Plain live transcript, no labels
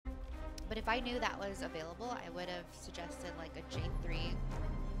But if I knew that was available, I would have suggested like a J3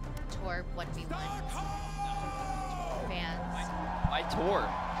 tour 1v1 fans. Why tour?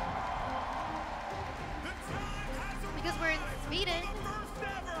 Because we're in Sweden. First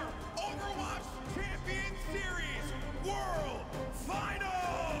ever Overwatch Champions Series World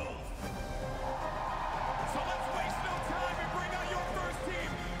Finals! So let's waste no time and bring out your first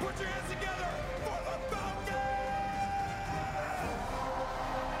team. Put your hands together for the Falcons!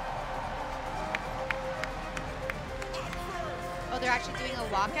 Oh, they're actually doing a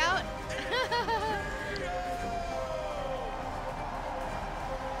walkout?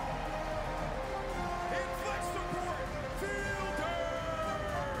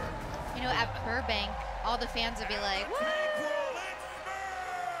 You know, at Burbank, all the fans would be like, "Woo!"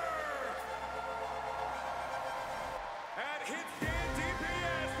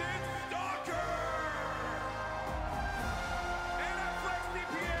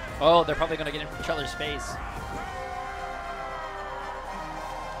 Oh, they're probably gonna get in each other's face.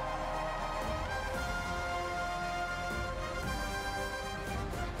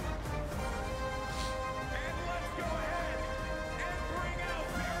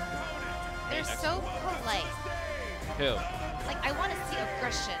 They're so polite. Who? Like, I want to see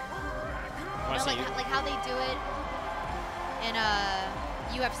aggression. You know, like how they do it in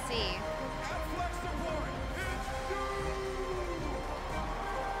UFC.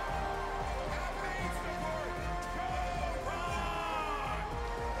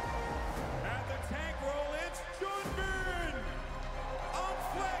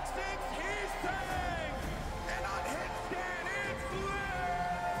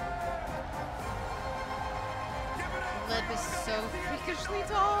 Lib is so freakishly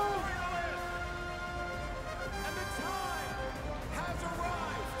tall. And the time has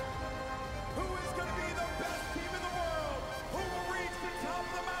arrived. Who is going to be the best team in the world? Who will reach the top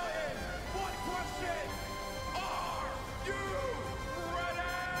of the mountain? One question. Are you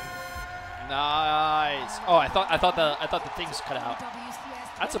ready? Nice. Oh, I thought the things cut out.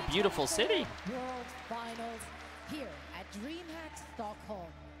 That's a beautiful city. World Finals here at DreamHack Stockholm.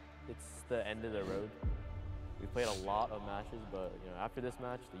 It's the end of the road. We played a lot of matches, but after this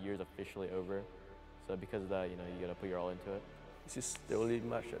match, the year's officially over. So because of that, you gotta put your all into it. It's just the only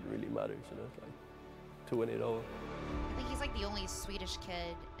match that really matters, like to win it all. I think he's like the only Swedish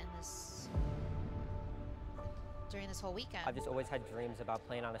kid in this during this whole weekend. I've just always had dreams about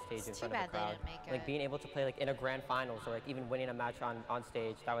playing on a stage in front of a Too bad they crowd. didn't make it. Like being able to play like in a grand finals or like even winning a match on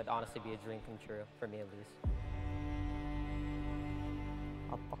stage, that would honestly be a dream come true for me at least.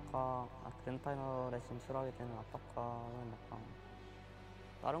 압박감, 그랜드 파이널에 진출하게 되는 압박감은 약간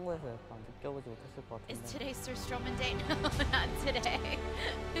다른 거에서 약간 느껴보지 못했을 것 같은데. Is today Sir Strowman Day? No, not today.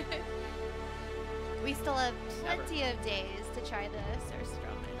 We still have plenty of days to try the Sir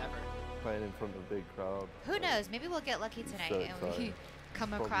Strowman. Never. Playing in front of a big crowd. Who knows? Maybe we'll get lucky tonight and we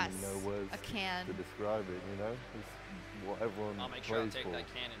come across a can. To describe it, It's what everyone I'll make sure I'll plays take for. that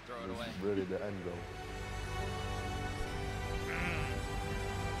can and throw it away. It's really the end goal.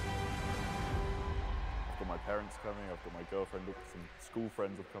 I've got my parents coming, I've got my girlfriend, some school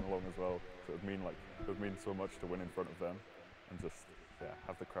friends have come along as well. So it would mean so much to win in front of them and just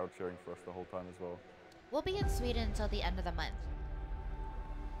have the crowd cheering for us the whole time as well. We'll be in Sweden until the end of the month.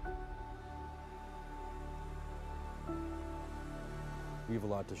 We have a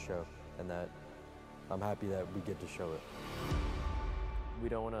lot to show, and that I'm happy that we get to show it. We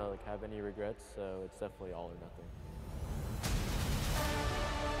don't want to have any regrets, so it's definitely all or nothing.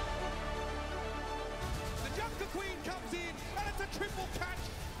 The Junker Queen comes in, and it's a triple catch.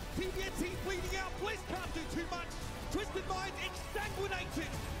 TBNT bleeding out. Bliss can't do too much. Twisted Mind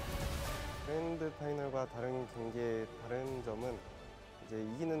exsanguinated. 그랜드 파이널과 다른 경기의 다른 점은 이제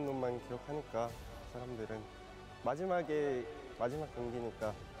이기는 놈만 기록하니까 사람들은 마지막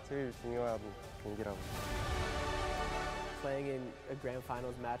경기니까 제일 중요한 경기라고. Playing in a grand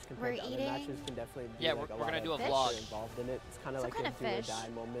finals match compared to other matches can definitely be Yeah, like we're a lot gonna do a of vlog involved in it. It's kind of Some like kind a of do or fish die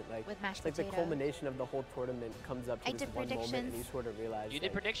moment. Like with mashed it's like the potato. culmination of the whole tournament comes up to I this did one moment, and predictions. you sort of realize. You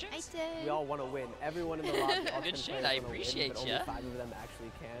did predictions? I did. We all want to win. Everyone in the lobby. All Good 10 shit, players I wanna appreciate win, but ya. only 5 of them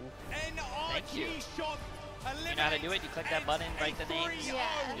actually can. Thank you. You know how to do it? You click that button, write the names. Yeah.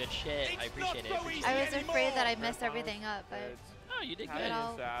 Good shit. I appreciate it. I was afraid that I messed everything up, but Oh, you did but good.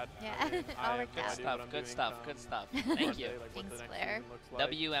 I'll, yeah, I'll work Good out. stuff, good stuff, good stuff. Thank you. Thanks, Flair.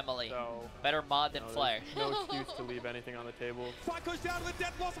 W. Emily. Better mod than Flair. No excuse to leave anything on the table. Fight goes down to the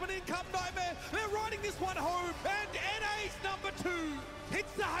Death Blossom and in come Nightmare. They're riding this one home. And NA's number 2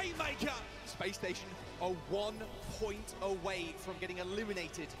 hits the haymaker. Space Station are 1 point away from getting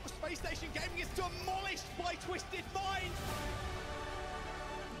eliminated. Space Station Gaming is demolished by Twisted Mind.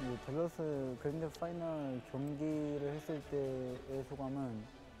 이제 댈러스 그랜드 파이널 경기를 했을 때의 소감은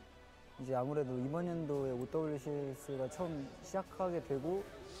이제 아무래도 이번 연도에 OWCS가 처음 시작하게 되고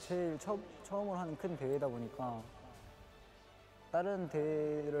제일 처음으로 하는 큰 대회다 보니까 다른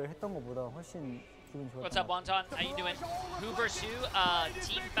대회를 했던 것보다 훨씬 기분 좋았던 What's up, 것 같아요. Wonton? How you doing? Who versus who?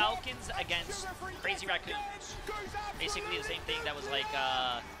 Team Falcons against Crazy Raccoons. Basically the same thing that was like.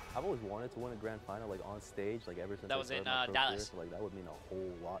 I've always wanted to win a grand final, like on stage, like ever since That I was in, started my pro Dallas. career, so, like that would mean a whole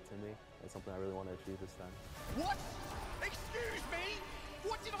lot to me. It's something I really want to achieve this time. What? Excuse me?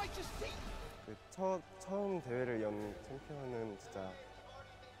 What did I just see? 그 처음 대회를 연 챔피언은 진짜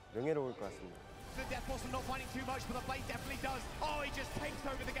명예로울 것 같습니다. The Death Blossom not finding too much, but the Blade definitely does. Oh, he just takes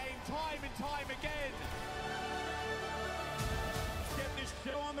over the game time and time again. Get this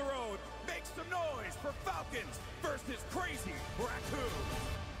show on the road. Make some noise for Falcons versus Crazy Raccoon.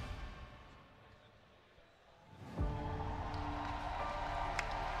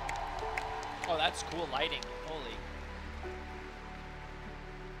 Oh, that's cool lighting. Holy.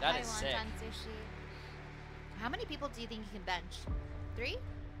 That is sick. How many people do you think you can bench? 3?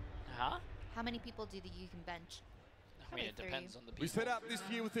 Huh? How many people do you think you can bench? I mean, it depends on the people. We set out this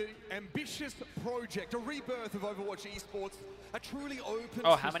year with an ambitious project, a rebirth of Overwatch esports, a truly open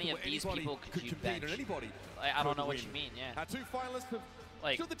Oh, how system many of where these anybody people could you compete bench? and anybody I don't know could what win. you mean, yeah. Our two finalists have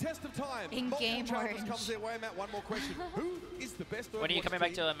Like, stood the test of time. In-game Multiple challenges orange. comes their way, Matt. One more question. Who is the best when are you Overwatch coming back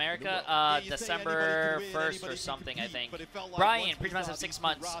team to in the America? world? December 1st or something, I think. Brian, pre-advance of 6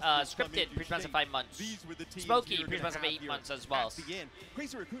 months. Scripted, pre-advance of 5 months. Smokey, pre-advance of 8 months as well.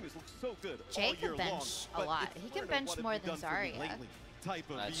 Crazy Raccoon has looked so good Jay all can year long, bench a but lot. it's He can wondered bench what have more you than done for me Zarya. lately?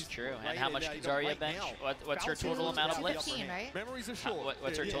 That's true. And how much can Zarya bench? What's her total amount of lifts? 15, right? Memories are short.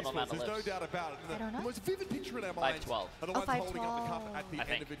 What's her total amount of There's lifts? no doubt about it. I don't know. The most vivid picture in our minds 512. are the Oh, ones holding up the cup 512. at the I end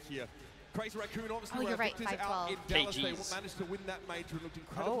think. of it here. Crazy Raccoon obviously Oh, you're were right, victors out in 512. Dallas. They KGs. managed to win that major and looked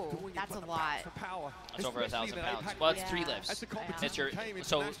incredible Oh, doing it. that's but a the lot. back to power, That's over especially 1,000 in pounds. APAC Well, it's 3 Yeah. lifts. as the competition It's your came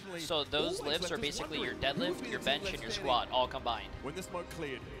so internationally, those always lifts left are us basically your wondering who deadlift, would be your the bench, team and your left squat standing all combined. when the smoke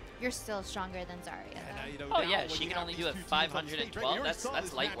cleared. You're still stronger than Zarya. And, though. no Oh doubt yeah, when she you can have only these do it two teams on stage, 512. we That's already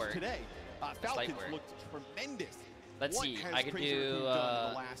saw light this work. match today. That's light Falcons work. looked tremendous. Let's What see. has I could Crazy do. Raccoon done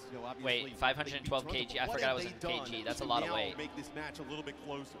in the last, obviously, Wait, 512 they beat kg. I What forgot I have was they in done kg. That's a to lot of now weight. make this match a little bit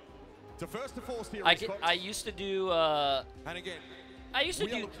closer? So first of all, I used to do. and again, I used to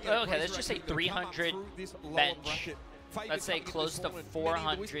we are do. looking at Okay, let's just say Crazy Raccoon to come up 300 through this lower bench. bracket. Let's say close to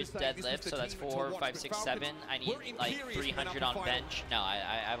 400 deadlift, so that's 4, 5, but 6, Falcons 7. I need were like imperious 300 in on upper bench. No, I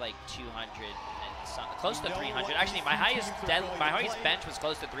have like 200 and some, close to 300. Actually, my highest bench was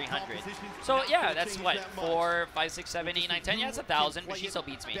close to 300. So yeah, that's what 4, 5, 6, 7, 8, 9, 10. Yeah, it's 1,000, but she still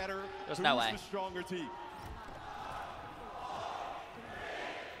beats me. There's no way.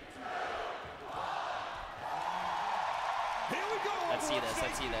 Let's see this.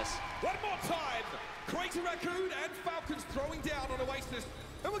 Let's see this. One more time. Crazy Raccoon and Falcons throwing down on Oasis.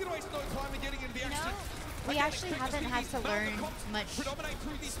 And we're going to waste no time in getting into the action. We actually haven't had to learn much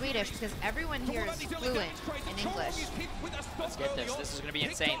Swedish because everyone here is fluent in English. Let's get this. This is going to be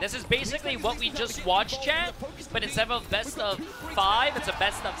insane. This is basically what we just watched, chat, but instead of a best of 5, it's a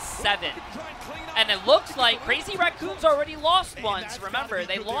best of 7. And it looks like Crazy Raccoons already lost once. Remember,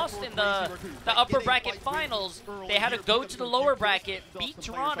 they lost in the upper bracket finals. They had to go to the lower bracket, beat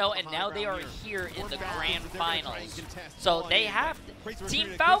Toronto, and now they are here in the grand finals. So they have Team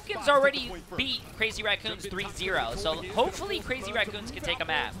Falcons already beat Crazy Raccoons 3-0. So hopefully Crazy Raccoons can take a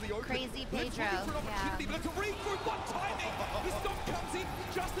map. Crazy Pedro, yeah.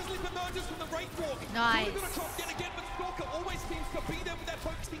 Nice.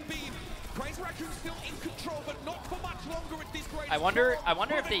 I wonder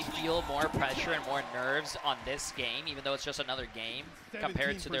if they feel more pressure and more nerves on this game, even though it's just another game,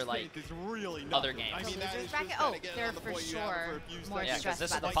 compared to their like other games. Oh, they're for sure more yeah, because stressed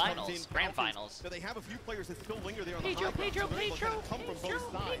this is the about finals, grand finals. They have a few players that still linger there on Pedro, the high Pedro, ground, so Pedro, they'll come from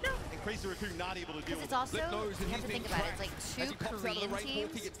both sides. And Crazy Raccoon not able to deal with It's also, you have to think about it, it's like 2 Korean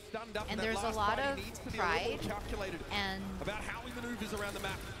teams, and there's a lot of pride, and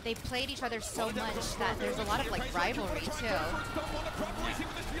they played each other so much that there's a lot of like rivalry too.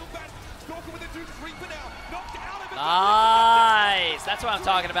 Nice! That's what I'm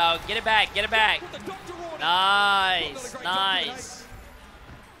talking about. Get it back, get it back. Nice, nice.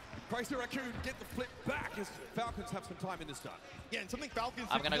 Crazy Raccoon get the flip back as Falcons have some time in this time. Yeah, and something Falcons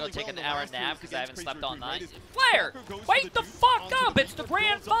I'm gonna go take an hour nap because I haven't Crazy slept all Raccoon, night. right? Flair! Wake the fuck up! It's the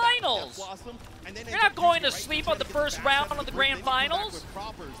grand finals! You're not going to sleep on the first round of the grand finals?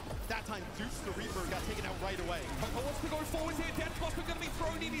 That time, Deuce the Reaper got taken out right away. Coco wants to go forward here. Death Blossom going to be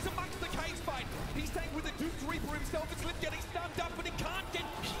thrown in. He's amongst the cage fight. He's staying with the Deuce Reaper himself. It's Slip getting stunned up, but he can't get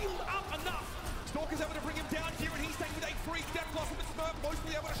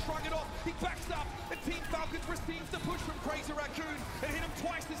Crazy Raccoon and hit him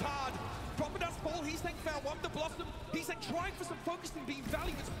twice as hard. Proper dust ball, he's saying foul one to Blossom. He's saying trying for some focus and being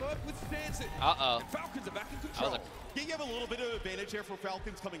valiant as Smurf withstands it. Uh-oh. And Falcons are back in control. Yeah, you have a little bit of advantage here for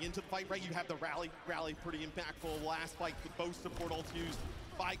Falcons coming into the fight, right? You have the rally pretty impactful. Last fight with both support ults used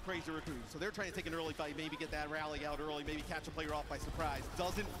by Crazy Raccoon. So they're trying to take an early fight, maybe get that rally out early, maybe catch a player off by surprise.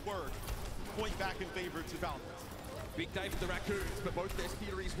 Doesn't work. Point back in favor to Falcons. Big day for the Raccoons, but both their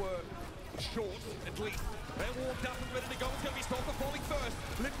series were short, at least. They're warmed up and ready to go. It's going to be Stalker falling first.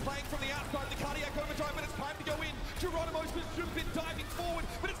 Lip playing from the outside, the cardiac overdrive, but it's time to go in. Geronimo's been diving forward,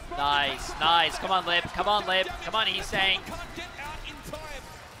 but it's nice, nice. Come on, Lip. Come on, Lip. Come on, he's saying. Can't get out in time.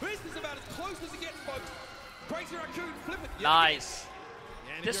 This is about as close as it gets, folks. Crazy Raccoon, flip it. Nice.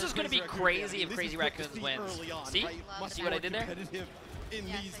 This is going to be crazy if Crazy Raccoons wins. See? See what I did there? In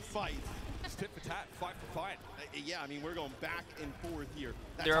these fights. Tit for tat, fight for fight. Yeah, I mean, we're going back and forth here.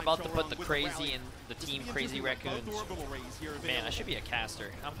 They're about to put the Crazy in the team Crazy Raccoons. Man, I should be a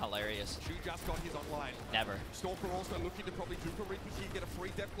caster. I'm hilarious. Chu just got his online. Never. Stalker also looking to probably dupe a Reaper here, get a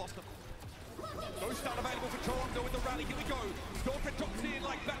free Death Blossom. No stun available for Toronto with the rally. Here we go. Stalker drops in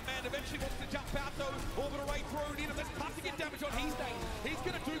like Batman. Eventually wants to jump out though. Orbital Ray thrown in. And that's tough to get damage on his day. He's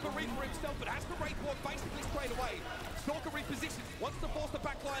going to dupe a Reaper himself, but has to Ray block basically straight away. Stalker repositions. Wants to force the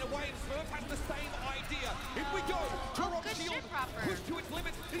backline away, and Smurf has the same idea. If we go, Toronto shield pushed to its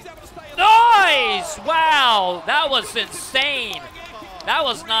limits. He's able to stay alive. Nice! Wow, that was insane. That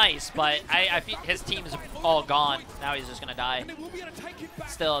was nice, but I feel his team's all gone. Now he's just gonna die.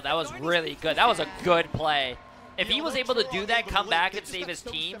 Still, that was really good. That was a good play. If he was able to do that, come back and save his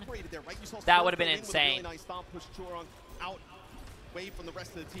team, that would have been insane. Away from the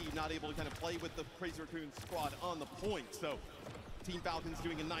rest of the team, not able to kind of play with the Crazy Raccoon squad on the point. So Team Falcons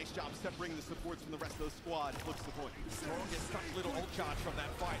doing a nice job separating the supports from the rest of the squad. Flips the point. Strong gets such little ult charge from that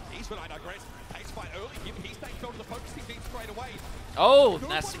fight. He's been aggressive. Pace fight early. He's taking over the focusing beam straight away. Oh,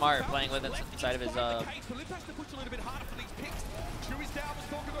 that's smart, playing with inside of his Lip has to push a little bit harder for these picks. Chu is down, the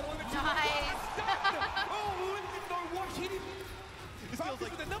Stalker got a little bit too oh, no, what hit him? This feels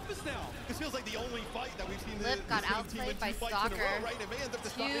like the numbers now. This feels like the only fight that we've seen. Lip got outplayed by Stalker. Right? It may end up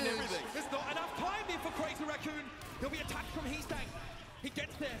stopping everything. There's not enough time here for Crazy Raccoon. There'll be a touch from Heastang. He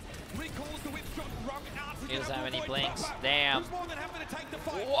gets there, recalls the whip shot, rung out. He doesn't have any blinks. Damn.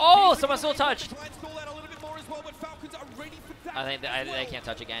 Oh, someone still touched. I think they can't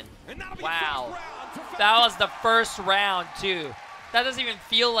touch again. Wow. That was the first round, too. That doesn't even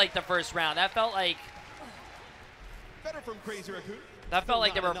feel like the first round. That felt like... Better from Crazy Raccoon. That felt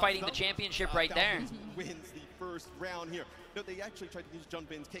like they were fighting the championship right there. Wins the first round here. No, they actually tried to use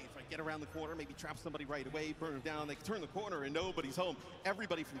jump in's case, right? Get around the corner, maybe trap somebody right away, burn them down. They turn the corner and nobody's home.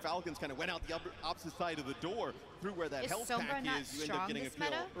 Everybody from Falcons kind of went out the opposite side of the door through where that health pack is. You end up getting a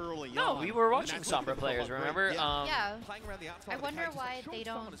kill early on. No, we were watching Sombra players, remember? Yeah. I wonder why they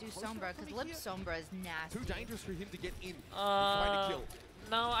don't do Sombra, because Lip Sombra is nasty. Too dangerous for him to get in. Trying to kill.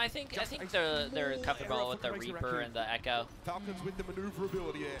 No, I think they're comfortable with the Reaper and the Echo. Falcons with the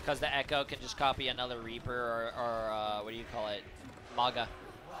maneuverability there. Because the Echo can just copy another Reaper or what do you call it? Maga.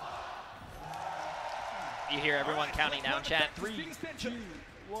 You hear everyone counting down, chat? 3, 2,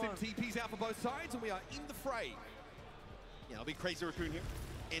 1. Sim TP's out for both sides, and we are in the fray. Yeah, it'll be Crazy Raccoon here.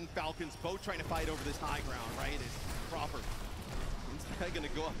 And Falcons both trying to fight over this high ground, right? It's proper. Instead going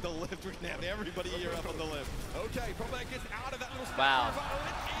to go up the lift. We're going to have everybody here up on the lift. Okay, Probag gets out of that little spot. Wow.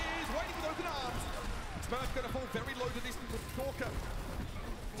 Is waiting with open arms. Smurf's going to fall very low to this with Stalker.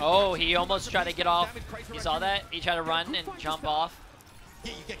 Oh, he almost tried to get off. You saw that? He tried to run and jump off.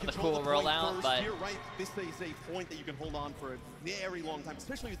 Yeah, you get the cool rollout, but here, right? This is a point that you can hold on for a very long time,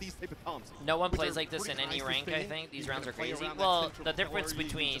 especially with these type of comps. No one plays like this in any rank, I think. These rounds are crazy. Well, the difference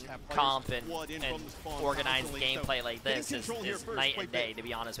between comp and organized gameplay like this is night and day, to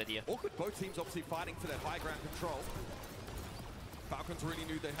be honest with you. Awkward, both teams obviously fighting for that high ground control. Falcons really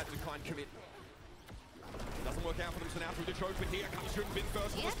knew they had to try and commit. Doesn't work out for them, so now through the choke, but here comes Bin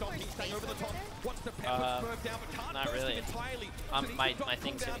first with the stop. He's staying over the top. Wants to pepper Smurf down, but can't not really. entirely. My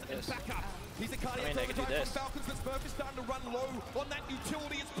thing's hitting this. I can do this. Falcons, but Smurf is starting to run low on that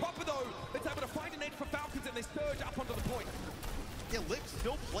utility. It's proper though. It's able to find an edge for Falcons, and they surge up onto the point. Yeah, Lip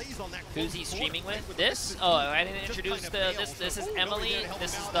still plays on that. Who's he streaming with? This? Oh, I didn't introduce this. This is Emily.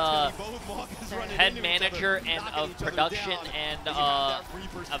 This is the head manager and of production and of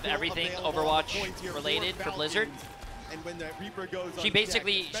everything Overwatch related for Blizzard. And when the Reaper goes she's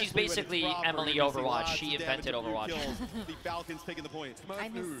basically Emily Overwatch. She invented Overwatch. The Falcons taking the point.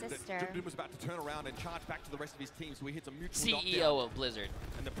 I'm his sister. Jim was about to turn around and charge back to the rest of his team, so he hits a mutual CEO of Blizzard.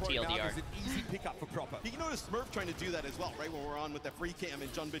 And the TLDR is an easy pickup for Proper. You notice Smurf trying to do that as well, right? When we're on with the free cam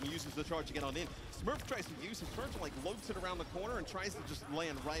and Junbin uses the charge to get on in. Smurf tries to use his charge, like loads it around the corner and tries to just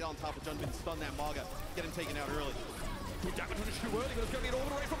land right on top of Junbin, stun that Maga, get him taken out early.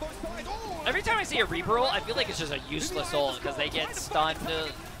 Every time I see a Reaper ult, I feel like it's just a useless ult because they get stunned,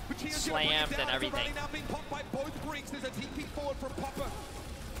 slammed, and everything. Now being popped by both Greeks. There's a TP forward from Popper.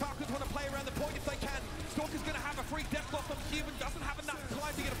 Falcons want to play around the point if they can. Stalker's going to have a free death loss on Human. Doesn't have enough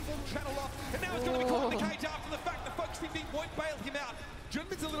time to get a full channel off. And now he's going to be caught in the cage after the fact. The Fox team won't bail him out.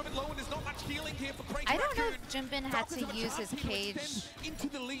 Junbin's a little bit low and there's not much healing here for Crazy I don't know Raccoon. if Junbin had to use his cage. Into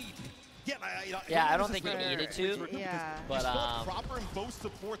the lead. Yeah, I don't think he needed to. Yeah. But Proper and both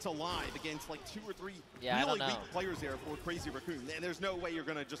supports alive against like 2 or 3 really weak players there for Crazy Raccoon. And there's no way you're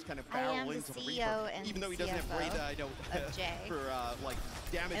going to just kind of barrel into the Reaper, even though he doesn't have great for like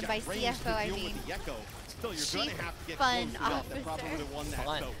damage and by at range CFO, to deal I mean, with the Echo. Still, you're going to have to get fun close enough that Proper would have won that.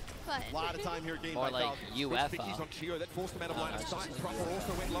 Fun. So, a lot of time here gained More by like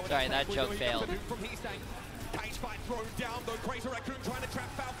Sorry, that joke failed. Cage fight thrown down, though Crazy Raccoon trying to trap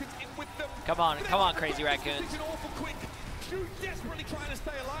Falcons in with them. Come on, Crazy Raccoons. Awful quick. Shoot desperately trying to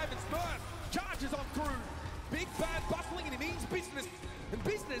stay alive, and Smurf charges on through. Big bad bustling, and he means business, and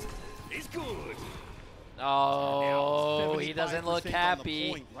business is good. Oh, he doesn't look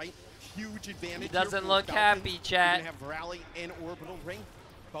happy. Point, right? Huge advantage. He doesn't look Falcons. happy, chat. You have Rally and Orbital Ring.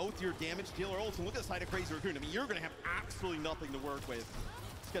 Both your damage dealer ults, and look at the side of Crazy Raccoon. I mean, you're going to have absolutely nothing to work with.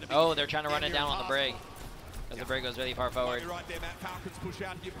 It's gonna be They're trying to run it down on the break. Because the break goes really far forward. Right there, Matt. Falcons push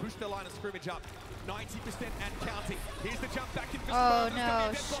out. You push the line of scrimmage up. 90% and counting. Here's the jump back in. Oh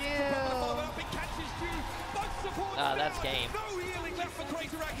no, shoot. That's game. No healing left for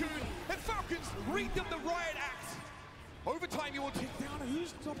Crazy Raccoon. And Falcons read them the riot act. Overtime, you will take down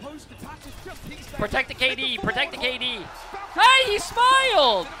who's supposed to touch. It's just he's protect the KD. Protect the KD. Hey, he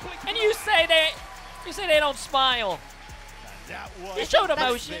smiled. And you say they don't smile. You showed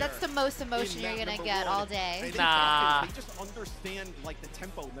emotion. That's the most emotion you're gonna get all day. Nah. They just understand like the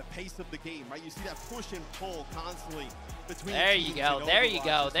tempo and the pace of the game, right? You see that push and pull constantly between. There you go. There you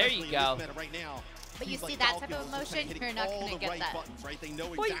go. There you go. Right now. But you see that type of emotion, you're not going to get that. Right? They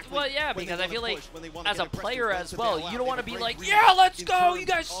know exactly well, yeah, because I feel like as a player as well, you don't want to be like, yeah, let's go, you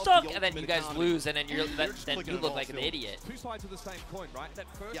guys suck, and then you guys lose, and then you look like an idiot. Two sides of the same coin, right? That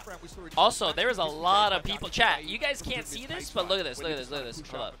first round we saw. Also, there is a lot of people. Chat, you guys can't see this, but look at this. Look at this. Look at this.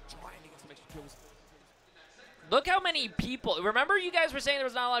 Hold up. Look how many people. Remember you guys were saying there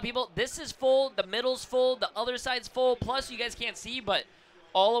was not a lot of people? This is full, the middle's full, the other side's full, plus you guys can't see, but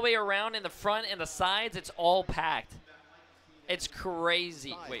all the way around in the front and the sides, it's all packed. It's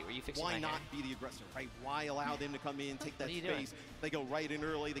crazy. Wait, were you fixing my hair? Why not be the aggressor, right? Why allow them to come in, take that space? They go right in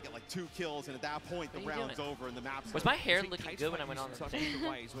early. They get like 2 kills, and at that point, the round's over and the map's Was my hair looking good when I went on the thing?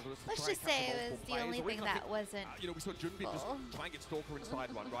 Let's just say it was the only thing that wasn't we saw Junbin just try and get Stalker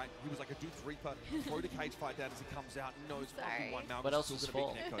inside one, right? He was like a Duke's Reaper, throw the cage fight down as he comes out, knows one now. What else is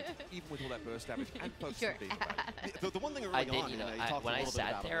full? Even with all that burst damage and folks the one thing I did, when I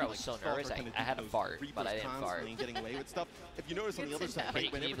sat there, I was so nervous. I had to fart, but I didn't fart. Getting away with stuff. If you notice on the other side,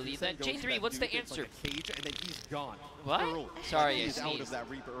 can you believe that? J3, what's the answer? Cage, and then he's gone. What? Sorry, he's out of that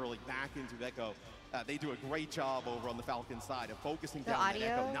Reaper early, back into Echo. They do a great job over on the Falcon side of focusing down that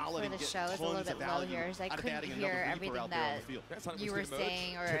Echo, not letting him get tons of value. The audio for the show is a little bit low here, so I couldn't hear everything that you were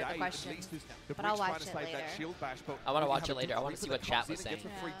saying or the questions, but I'll watch it later. I want to watch it later. I want to see what chat was saying.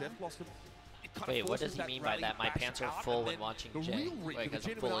 Wait, what does he mean by that? My pants are full when watching Jay. Wait, because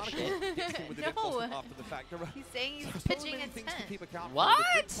I'm full of shit? No. He's saying he's pitching a tent. What?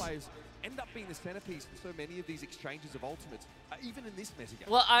 End up being the centerpiece for so many of these exchanges of ultimates, even in this meta game.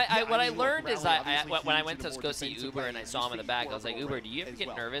 Well, what I learned is when I went to go see Uber and I saw him in the back, I was like, Uber, do you ever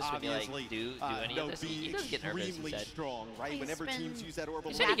get nervous when you like do any of this? He doesn't get nervous, he said. Strong, right? Whenever teams use that orbital,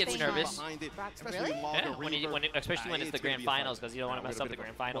 he said he gets nervous. Really? Yeah, especially when it's the grand finals, because you don't want to mess up the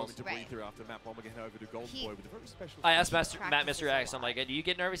grand finals. Right. I asked Matt Mr. X, I'm like, do you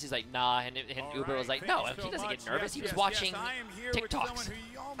get nervous? He's like, nah, and Uber was like, no, he doesn't get nervous. He was watching TikToks.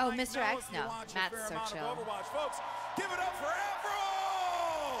 Oh, Mr. X, no. Matt's so chill. Overwatch, folks. Give it up for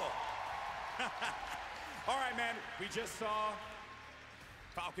Avril! All right, man. We just saw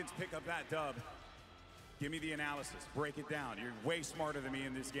Falcons pick up that dub. Give me the analysis. Break it down. You're way smarter than me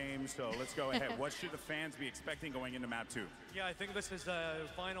in this game, so let's go ahead. What should the fans be expecting going into map 2? Yeah, I think this is a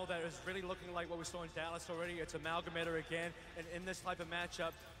final that is really looking like what we saw in Dallas already. It's Amalgamator again, and in this type of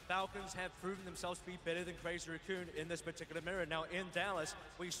matchup, Falcons have proven themselves to be better than Crazy Raccoon in this particular mirror. Now in Dallas,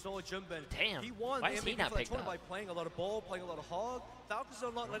 we saw Jumbin. Damn, he won why the is he MVP not for that picked tournament up? by playing a lot of ball, playing a lot of hog. Falcons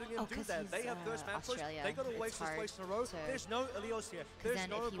are not letting him do that. They have first map push. They got Oasis twice in a row. There's no Elios here. There's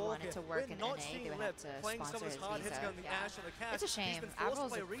no ball here. We're not seeing Lip playing some of his hard hits on the Ash and the Cash. It's a shame. He's been forced to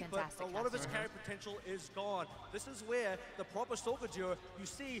Avral's play a Reaper. fantastic A lot of his caster. carry potential is gone. This is where the proper Stalker duo, you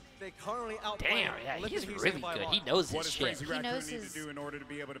see, they're currently outplaying. Damn, yeah, Lip he's and really by a good. lot. He knows What his does shit. Crazy He Raccoon knows need to his do in order to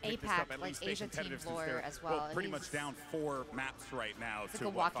be able to pick this APAC, up, at like least stay Asia team competitive, since lore they're as well, and pretty he's- much down 4 maps right now It's to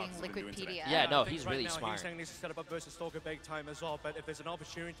like a what walking Fox has been doing today. Liquipedia. Yeah, no, I think he's right really now, smart. He's needs to set up a versus Stalker big time as well, but if there's an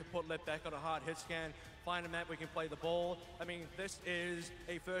opportunity to put Lip back on a hard hit scan, find a map we can play the ball. I mean, this is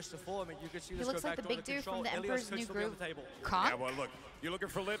a first to four. I mean, you could see He this looks go like back the to big dude control. from the Elios Emperor's could New still be on Groove. the table. Yeah, well, look, you're looking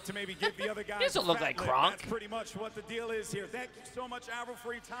for Lip to maybe give the other guys. doesn't look fat like lip. Gronk. That's pretty much what the deal is here. Thank you so much, Avril,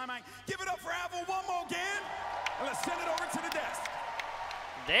 for your time. Give it up for Avril one more again, and let's send it over to the desk.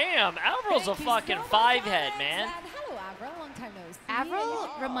 Damn, Avral's a fucking five-head, man. Hello, Avril. Long time no see. Avril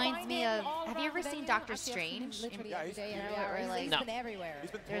reminds me of, have you ever seen Doctor Strange? Literally In- every day, you know, every or hour. like, He's been everywhere.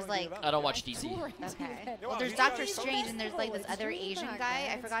 there's like, I don't watch DC. okay. Well, there's Doctor Strange and there's like this other Asian guy.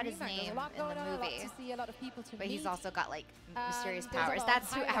 I forgot his name in the movie. But he's also got like mysterious There's a powers. lot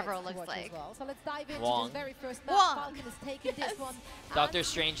That's of who highlights Avril to looks watch as like. well. So let's dive into Wong. this very first Wong. map. Falcon is taking this one. Doctor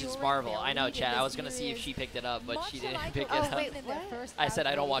Strange is Marvel. I know, Chad. I was gonna see if she picked it up, but she didn't pick it up. I said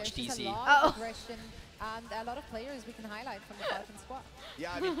I don't watch DC. And a lot of players we can highlight from the Falcon squad.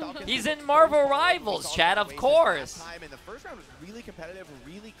 Yeah, I mean, Falcons He's in Marvel Rivals, Chad, of course. Time in the first round was really competitive,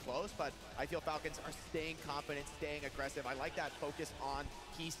 really close, but I feel Falcons are staying confident, staying aggressive. I like that focus on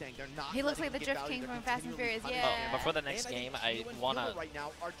Key staying. They're not. He looks letting like the him get Drift value. King They're from Fast and continually Furious, punishing yeah. But for the him. next And I game, think I you and wanna Gilbert right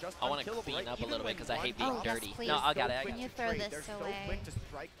now are just unkillable, clean right? up a Even little bit when because I hate one being v1 dirty. Yes, please. No, I got it. Can you to throw trade, this they're so away? quick to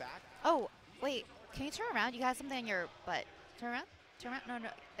strike back. Oh, wait. Can you turn around? You got something on your butt. Turn around. Turn around. No, no.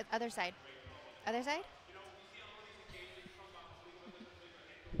 Other side. Other side.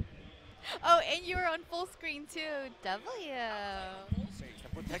 Oh, and you were on full screen too. W.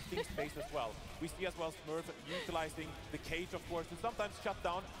 And protecting space as well. We see as well Smurf utilizing the cage, of course, to sometimes shut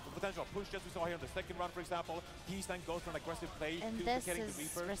down the potential push, as we saw here in the second round, for example. He's then goes for an aggressive play, And duplicating this the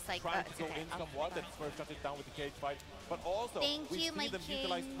is Reaper, trying to go in somewhat, and Smurf shuts it down with the cage fight. But also, Thank we you, see my them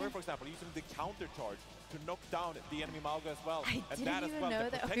utilize king. Smurf, for example, using the counter charge to knock down the enemy Malga as well. I and didn't that as even well know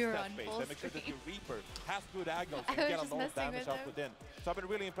that that we protects were that on space full and make sure that screen. your Reaper has good angles I and was get a just lot of messing damage with out him. within. So I've been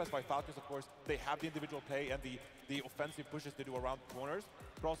really impressed by Falcons, of course. They have the individual play and the offensive pushes they do around corners,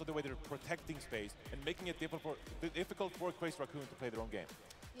 but also the way they're protecting space and making it difficult for Crazy Raccoon to play their own game.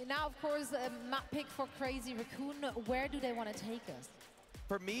 Now, of course, a map pick for Crazy Raccoon. Where do they want to take us?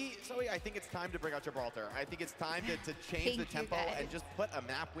 For me, Zoe, I think it's time to bring out Gibraltar. I think it's time to change the tempo and just put a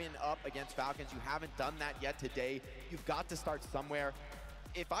map win up against Falcons. You haven't done that yet today. You've got to start somewhere.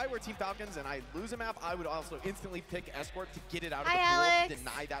 If I were Team Falcons and I lose a map, I would also instantly pick Escort to get it out of the pool, Alex.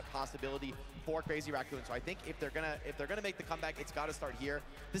 deny that possibility for Crazy Raccoon. So I think if they're gonna make the comeback, it's got to start here.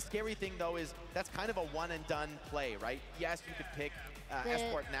 The scary thing though is that's kind of a one and done play, right? Yes, you could pick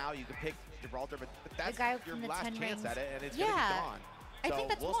Escort now, you could pick Gibraltar, but that's guy your from the last 10 chance rings. at it, and it's Yeah. gonna be gone. I So think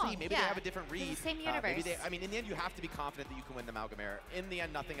that's we'll Wong, see. Maybe yeah. they have a different It's the read. same Maybe universe. I mean, in the end, you have to be confident that you can win the Amalgamator. In the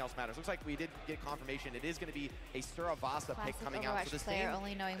end, nothing else matters. Looks like we did get confirmation. It is going to be a Suravasa pick Classic coming out. So Overwatch the player, same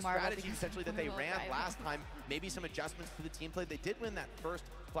only knowing Marvel strategy because essentially that they of ran Rival. last time. Maybe some adjustments to the team play. They did win that first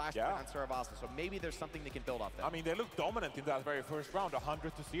flash point on Suravasa, so maybe there's something they can build off there. I mean, they look dominant in that very first round,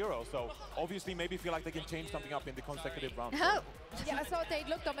 100-0. So obviously, maybe feel like they can change something up in the consecutive rounds. Yeah, I thought they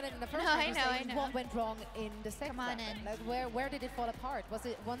looked dominant in the first No, round. I I'm know, saying I know. What went wrong in the second Come on round? in. Like, where did it fall apart? Was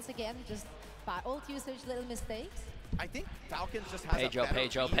it once again just by old usage, little mistakes? I think Falcons just has Pedro, a better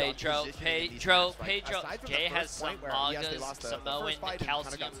Pedro, read on Pedro, positioning in these Pedro, maps, right? Pedro. Aside from Jay the has first some point where, yes, they Magas, lost the Samoan, first fight and kinda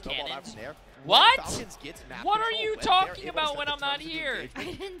calcium got snowballed out cannons. from there. What? Falcons gets map What are control you when talking they're able about to when set I'm the not terms of the here? engagement.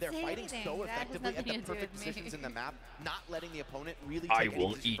 I didn't They're say fighting anything. so That has effectively at nothing the to do perfect with me. positions in the map, not letting the opponent really I take will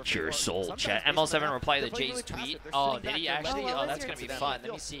any position eat for your free. soul, Sometimes chat. based on the ML7 map, replied to they're playing Jay's really passive. tweet. They're Oh, sitting did back, he they're actually? letting Oh, the that's opponent going to be do that. fun. I Let me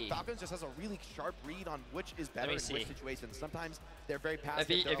feel see. Falcons just has a really sharp read on which is better me in see. which situations. Sometimes they're very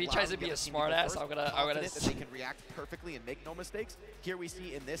passive. If he They're tries to allowing be the a other team smart go ass, first, I'm gonna confident that they can react perfectly and make no mistakes. Here we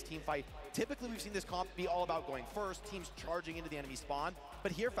see in this team fight, typically we've seen this comp be all about going first, teams charging into the enemy spawn.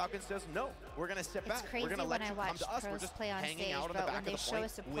 But here Falcons says, no, we're going to sit back. It's crazy We're going to when let I you come watch to us. We're pros just play on hanging stage, out on the but back when of they the show a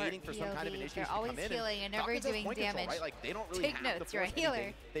point, support waiting for some kind of POV, initiation they're to always come in. healing and never Falcons has doing point control, damage. right? Like, they don't really Take have notes, to you're a force healer,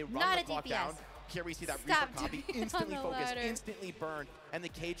 anything. They run not the a clock DPS. down, Here we see that Stop Reaper copy doing instantly on the focused, ladder. instantly burned, and the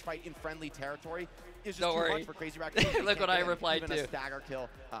cage fight in friendly territory is just Don't too worry. much for Crazy Raccoon. Look what I replied even to. a stagger kill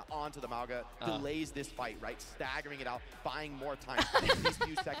onto the Mauga delays this fight, right? Staggering it out, buying more time. These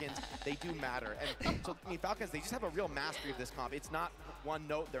few seconds, they do matter. And so, I mean, Falcons, they just have a real mastery of this comp. It's not one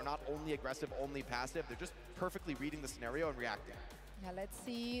note. They're not only aggressive, only passive. They're just perfectly reading the scenario and reacting. Yeah, let's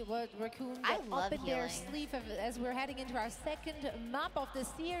see what Raccoon I got love up in their healing. sleeve as we're heading into our second map of the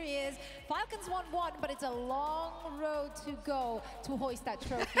series. Falcons won one, but it's a long road to go to hoist that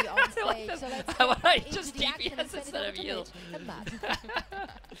trophy on stage. So let's get into just the action and DPS send it instead over of to heal. Mitch and Matt.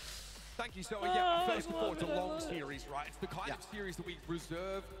 Thank you. So yeah, first of all, it's a I long love it. series, right? It's the kind of series that we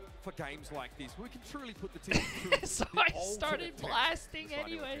reserve for games like this, where we can truly put the team through. So the I ultimate started test. blasting Decide what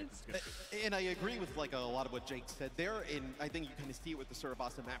anyways. it's gonna be. And I agree with like a lot of what Jake said there, and I think you kind of see it with the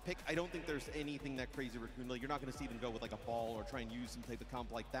Suravasa map pick. I don't think there's anything that Crazy Raccoon, like, you're not going to see them go with like a ball or try and use some type of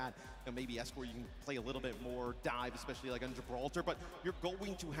comp like that. You know, maybe S4 you can play a little bit more dive, especially like on Gibraltar, but you're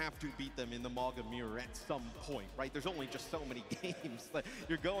going to have to beat them in the Mauga mirror at some point, right? There's only just so many games that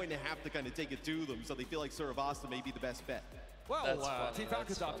you're going to have to kind of take it to them, so they feel like Suravasa may be the best bet. Well, That's Team funny,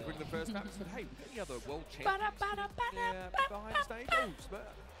 Falcons that's after winning the first map said, hey, any other world Ba-da, champions ba-da, behind the stage? Oh,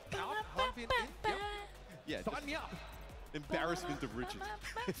 but out, Harvey, yep. Yeah, Sign me up. Embarrassment of riches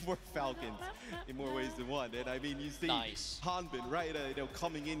for Falcons in more ways than one. And I mean, you see Hanbin, right, you know,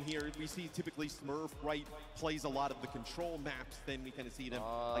 coming in here. We see typically Smurf, right, plays a lot of the control maps. Then we kind of see them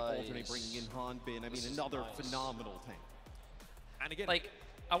like alternate bringing in Hanbin. I mean, another phenomenal tank. And again, Like,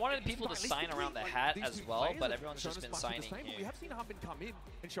 I wanted people to sign around the hat these as two well, players but have everyone's shown just us been much of the signing same, but we here. have seen Hanbin come in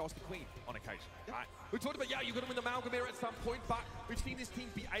and show us the queen on occasion. Right? We talked about, yeah, you've got to win the Mauga mirror at some point, but we've seen this team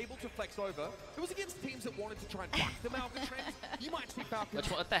be able to flex over. It was against teams that wanted to try and buck the Mauga trend. You might see Falcons.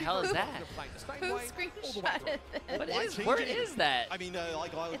 What the hell is that? Who screenshotted this? Where is that? I mean,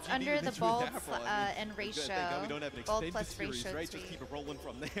 like, It's under the bulbs and ratio. We don't have an Bulb extended plus series, ratio right? tweet. Just keep it rolling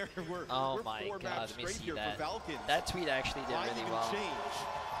from there. we're Oh my 4 god, maps let me straight see here that. for Falcons. That tweet actually did Why really even well. change?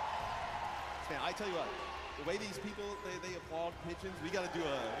 Man, I tell you what, the way these people they applaud pigeons, we gotta do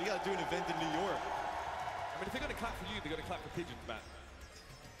an event in New York. I mean, if they're going to clap for you, they're going to clap for pigeons, Matt.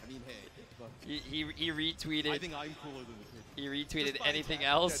 I mean, hey. He retweeted. I think I'm cooler than the pigeon. He retweeted anything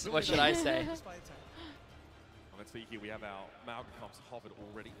else. What should I say? Let's see here, we have our Mauga comps hovered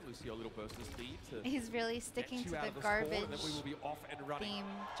already. Lucio, a little burst of speed to He's really sticking get you to out the of the score, garbage and then we will be off and running theme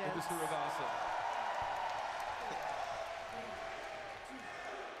with the jokes. Suravasa.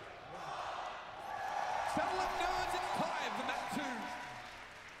 Settle up, nerds, it's time for map 2.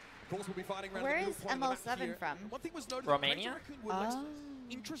 Of course, we'll be fighting around Where the middle is point of the map ML7 here. from? One thing was noted, Romania? Crazy Raccoon were less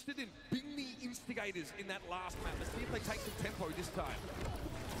interested in being the instigators in that last map. Let's see if they take some tempo this time.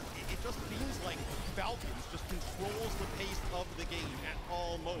 It just feels like Falcons just controls the pace of the game at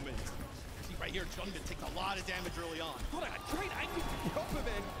all moments. You see right here, Junbin takes a lot of damage early on. God, a great angle from Proper,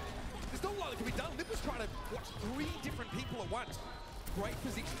 man. There's not a lot that can be done. Lip was trying to watch 3 different people at once. Great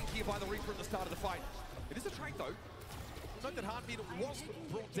positioning here by the Reaper at the start of the fight. It is a trade, though. Note that Heartbeat was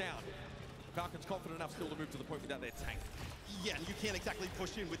brought down. Falcons confident enough still to move to the point without their tank. Yeah, and you can't exactly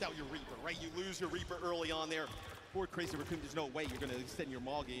push in without your Reaper, right? You lose your Reaper early on there. For Crazy Raccoon, there's no way you're going to send your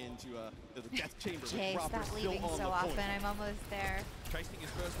Mauga into the death chamber. Jay, stop leaving so often. I'm almost there. Chasing his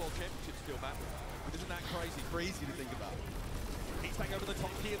first world championship still, Matt. Isn't that crazy? Crazy to think about. He's staying over the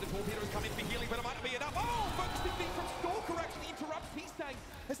top here. The torpedo has come in for healing, but it might not be enough. Oh, focusing thing from Stalker actually interrupts Heastang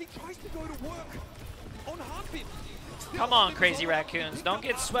as he tries to go to work on Heartbeat. Come on, Crazy Raccoons. Don't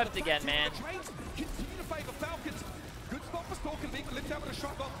get swept again, man. Continue to favor Falcons. Good spot for Stalker being lift out with a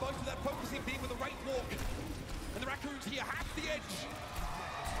shrug off most of that focusing beam with a right walk. And the Raccoons here have the edge.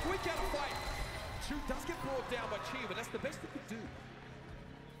 Squeak out a fight. Chu does get brought down by Chia, but that's the best it could do.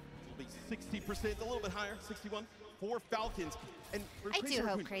 It'll be 60%, a little bit higher, 61 for Falcons. And for I Crazy do hope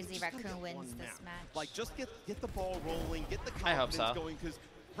Raccoon, Crazy just gotta Raccoon get wins one this map. match. Like, just get the ball rolling, get the I hope confidence so. going, because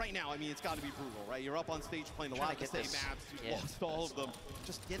right now, I mean, it's got to be brutal, right? You're up on stage playing a Trying lot to of the get same this- maps. You've yeah, lost all of them.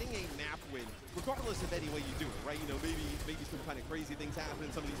 Just getting a map win, regardless of any way you do it, right? You know, maybe some kind of crazy things happen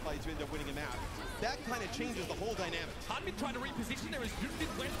in some of these fights, you end up winning a map. That kind of changes the whole dynamic. Hanbin trying to reposition there as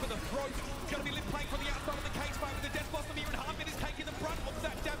Junbin went for the throat. It's going to be Lip playing from the outside of the cage fight with the Death Blossom here, and Hanbin is taking the brunt of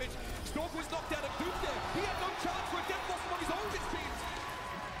that damage. Stalker was knocked out of Goop there. He had no chance for a Death Blossom on his own, it seems.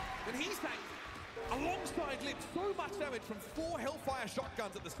 And he's saying, alongside Lip, so much damage from 4 Hellfire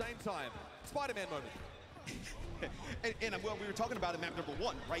shotguns at the same time. Spider-Man moment. and well, we were talking about in map number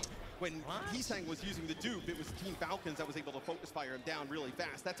 1, right? When Heesang was using the dupe, it was Team Falcons that was able to focus fire him down really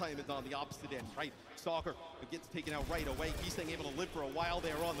fast. That time it's on the opposite end, right? Stalker gets taken out right away. Heesang able to live for a while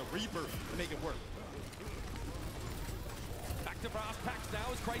there on the Reaper to make it work. Back to brass tacks now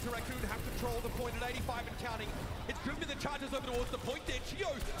as Crazy Raccoon have control of the point at 85 and counting. It's driven the charges over towards the point there.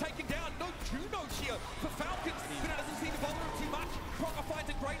 Chio taken down. No Juno here for Falcons, but it doesn't seem to bother him too much. Crocker finds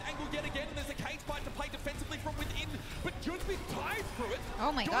a great angle yet again, and there's a cage fight to play defensively from within, but Junbin ties through it.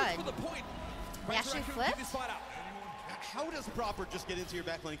 Oh my god. For the point. They actually flipped? How does Proper just get into your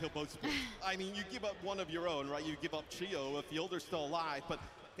backline kill both supports? I mean, you give up one of your own, right? You give up Chio if Fielder's still alive, but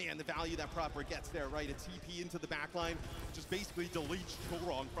man, the value that Proper gets there, right? A TP into the backline, just basically deletes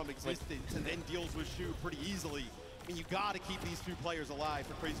Chorong from existence and then deals with Shu pretty easily. I mean, you got to keep these two players alive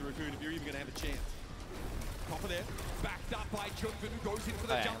for Crazy Raccoon if you're even going to have a chance. Proper there, backed up by Junbin, who goes in for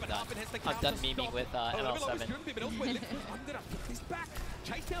the jump and Harvin has the I'm done memeing with ML7.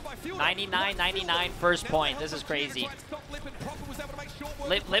 99-99 first point. This is crazy.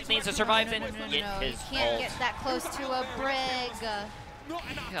 Lip needs to survive and get his You can't get that close to a brig.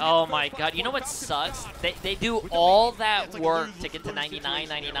 Oh my god, you know what sucks? They do all that work to get to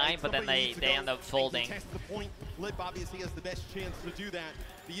 99-99, but then they end up folding. Lip obviously has the best chance to do that.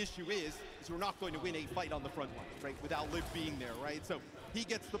 The issue is we're not going to win a fight on the front line, right? Without Lip being there, right? So he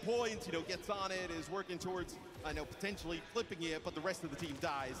gets the points, you know, gets on it, is working towards, I know, potentially flipping it, but the rest of the team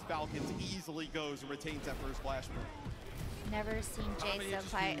dies. Falcons easily goes and retains that first flash point. Never seen Jay so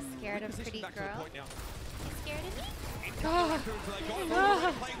scared of pretty girl. He's scared of me?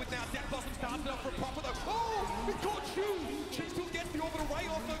 Still gets the orbital ray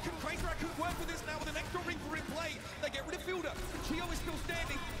off though. Can Crazy Raccoon work with this now with an extra ring for in play? They get rid of Fielder. Chio is still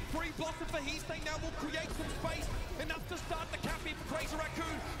standing. Free blossom for Heastang now will create some space. Enough to start the cap in for Crazy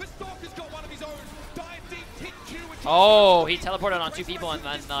Raccoon. But Stalker's got one of his own. Dive deep, hit Q. Oh, he teleported on two people and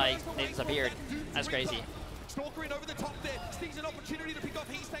then like they disappeared. That's crazy. Stalker in over the top there. Sees an opportunity to pick off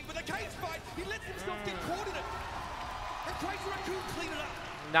Heastang with a cage fight. He lets himself get caught in it. And Crazy Raccoon clean it up.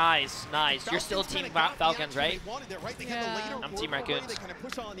 Nice, nice. You're still Team Falcons, right? Yeah. I'm Team Raccoons.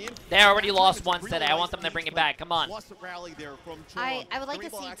 They already lost once today. I want them to bring it back. Come on. I would like to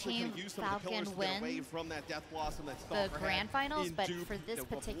see Team Falcon win the grand finals, but for this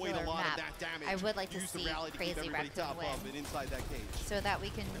particular map, I would like to see Crazy Raccoon win, so that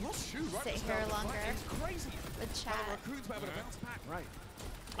we can sit here longer with chat. Right.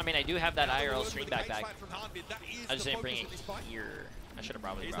 I mean, I do have that IRL stream backpack. I just didn't bring it here. I should have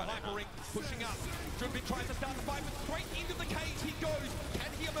probably brought it. Pushing up. Junbin tries to start the fight, but straight into the cage he goes. Can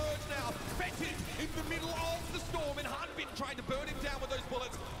he emerge now? Fetted in the middle of the storm, and Hanbin trying to burn him down with those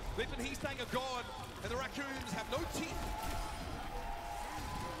bullets. Lip and Heastang are gone, and the Raccoons have no teeth.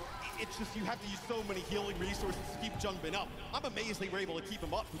 It's just you have to use so many healing resources to keep Junbin up. I'm amazed they were able to keep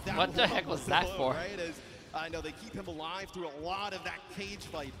him up. What the heck was that for? Right? I know they keep him alive through a lot of that cage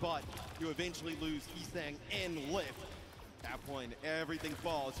fight, but you eventually lose Heastang and Lip. At that point, everything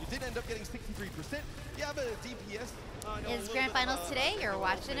falls. You did end up getting 63%. You have a DPS. It's grand finals today. You're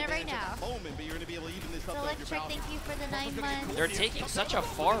watching it right now. Moment, but you're going to be able to even this up. Electric, thank you for the 9 months. They're taking such a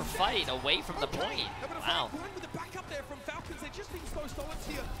far fight away from the point. Wow. With the backup there from Falcons, they just seem so solid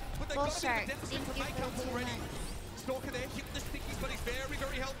here, but they've Full got a shark. bit of deficit to make up already. Stalker there, hit the stickies, but he's very,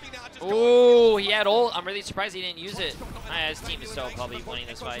 very healthy now. Just Oh, he had ult. I'm really surprised he didn't use it. His team is still probably winning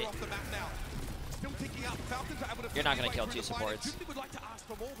this fight. You're not going to kill two supports. Would like to ask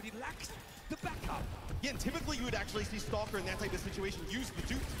for more, but he lacks the backup. Yeah, and typically you would actually see Stalker in that type of situation use the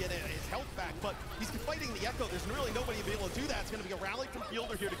Duke to get his health back, but he's fighting the Echo. There's really nobody to be able to do that. It's going to be a rally from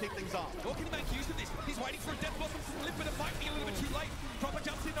Fielder here to kick things off. What can he make use of this? He's waiting for a Death Blossom to slip, but it might be a little bit too late. Proper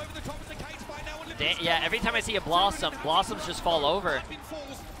jumps in over the top of the cage fight now. Yeah, every time I see a Blossom, Blossoms just fall over.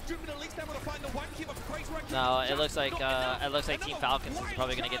 No, it looks like Team Falcons is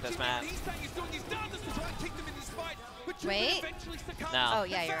probably going to get this match. Wait. No. Oh,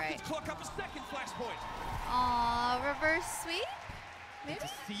 yeah, you're right. Aw, reverse sweep? Maybe? To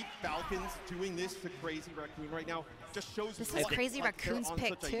see Falcons doing this to Crazy Raccoon right now just shows this is Crazy Raccoon's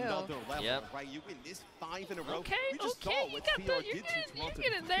pick too. Level, yep. Right, you win this 5 in a row. Okay, we just saw what CR did to Toronto.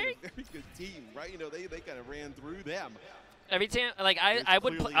 You're in there. Very good team, right? You know, they kind of ran through them. Every time, like I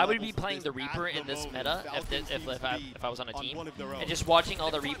would be playing the Reaper in this meta if I was on a team, and just watching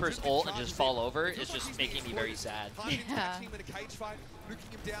all the Reapers ult and just fall over is just making me very sad. Yeah.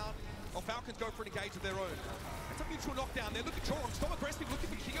 Falcons go for an engage of their own. It's a mutual knockdown there. Look at Chorong, still aggressive, looking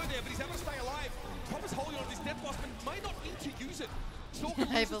for Kyo there, but he's able to stay alive. Proper's holding on to this Death Blossom and may not need to use it.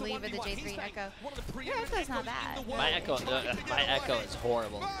 I believe in the Jay3 Echo. Your Echo's not bad. My Echo is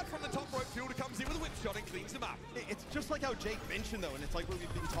horrible. From the top rope, Fielder comes in with a whip shot and cleans them up. It's just like how Jake mentioned, though, and it's like what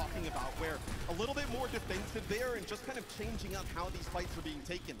we've been talking about, where a little bit more defensive there and just kind of changing up how these fights are being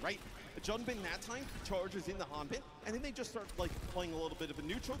taken, right? Junbin that time charges in the Hanbin, and then they just start like playing a little bit of a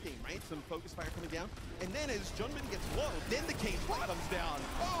neutral game, right? Some focus fire coming down, and then as Junbin gets low, then the cage comes down.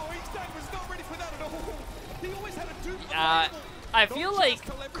 Oh, Eastside was not ready for that at all. He always had a dupe. I feel like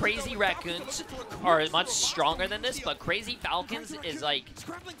Crazy Raccoons are much stronger than this, but Crazy Falcons is like,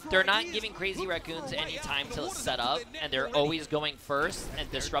 they're not giving Crazy Raccoons any time to set up, and they're always going first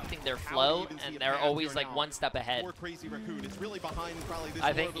and disrupting their flow, and they're always like one step ahead.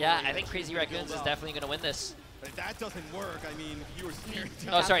 I think Crazy Raccoons is definitely going to win this. But if that doesn't work, I mean, you were scared.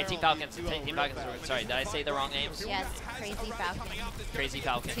 Oh, sorry, Team Falcons. Team Falcons. Sorry, did I say the wrong names? Yes, Crazy Falcons. Crazy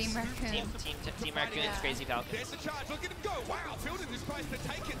Falcons. Team Raccoons. Team Raccoons, Crazy Falcons. There's the charge. Look at him go. Wow, Fielder just tries to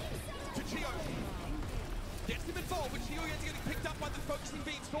take it to Chio. Gets him involved, but Chio ends getting picked up by the focusing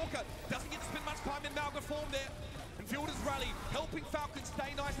beam. Stalker doesn't get to spend much time in Malga form there. And Fielder's rally, helping Falcons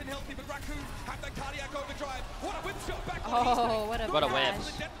stay nice and healthy, but Raccoon have that cardiac overdrive. What a whip shot back on what a whip.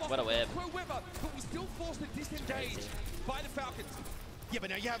 What a whip. But we still forced to disengage by the Falcons. Yeah,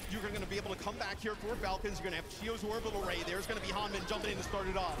 but now you're going to be able to come back here for Falcons. You're going to have Chio's orbital ray. There's going to be Hanman jumping in to start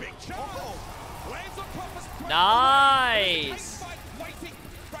it off. Big charge. Lands on Prophet's nice. Waiting.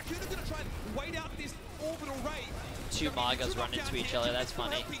 Raccoon is going to try and wait out this orbital ray. Two Magas run into each other. That's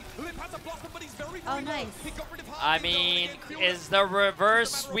funny. Oh, nice. I mean, is the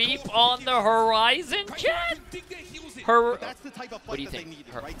reverse sweep on the horizon, chat? What do you think?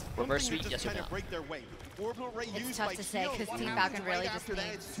 Reverse sweep, yes or no? It's tough to say because Team Falcon really just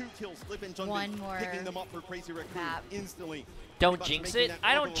needs one more map. Don't jinx it.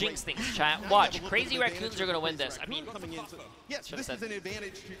 I don't jinx things, chat. Watch. Crazy Raccoons are going to win this. I mean,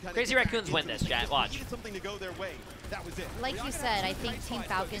 Crazy Raccoons win this, chat. Watch. Like you said, I think Team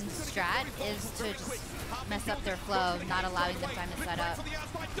Falcon's strat is to just mess up their flow, not allowing them time to set up.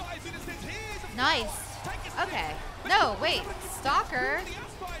 Nice. Okay. No, wait. Stalker.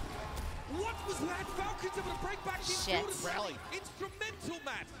 What was that? Falcons able to break back Shit. Rally. Instrumental,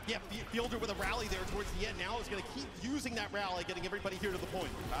 Matt. Yeah, Fielder with a rally there towards the end. Now is going to keep using that rally, getting everybody here to the point.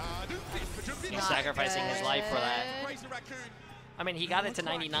 He's sacrificing his life for that. I mean, he got it to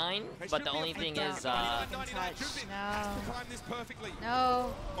 99, but the only thing is, No.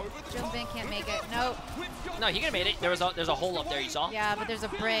 Junbin can't make it. Nope. No, he could have made it. There's a hole up there, you saw? Yeah, but there's a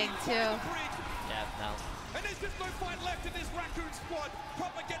brig, too. Yeah, no. And there's just no fight left in this Raccoon squad.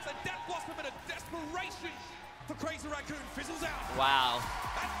 Proper gets a death blossom and a desperation for Crazy Raccoon. Fizzles out. Wow.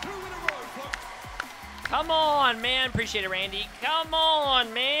 That's 2 in a row, folks. Come on, man. Appreciate it, Randy. Come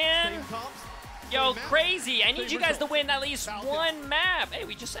on, man. Yo, Crazy. I need you guys to win at least one map. Hey,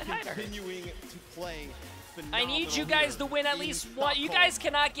 we just said hi to her. Continuing to play. I need you guys to win at least one. You guys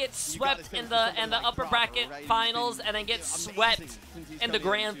cannot get swept in the upper bracket finals and then get swept in the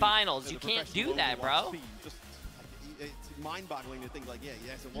grand finals. You can't do that, bro. It's mind-boggling to think like, yeah,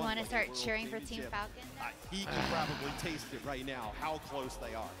 you want to start cheering for Team Falcon? He can probably taste it right now, how close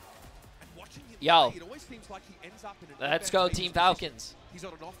they are. Yo, it always seems like he ends up in let's go Team Falcons. He's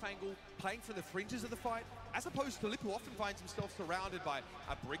on an off angle, playing for the fringes of the fight, as opposed to Lip, who often finds himself surrounded by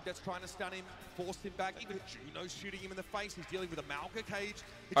a Brig that's trying to stun him, force him back, even Juno's shooting him in the face, he's dealing with a Malga cage.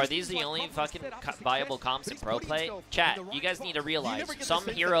 Are these the only fucking viable comps in pro play? Chat, you guys need to realize, some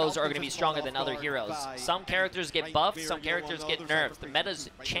heroes are going to be stronger than other heroes. Some characters get buffed, some characters get nerfed. The metas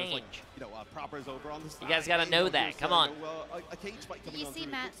change. You guys got to know that. Come on. Did you see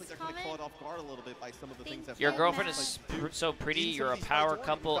Matt's comment? Your girlfriend is so pretty, you're a power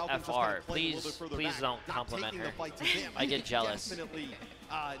couple FR. Please don't compliment her. I get jealous.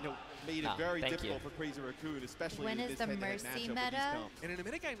 Made it very difficult for Crazy Raccoon, especially when is the Mercy meta?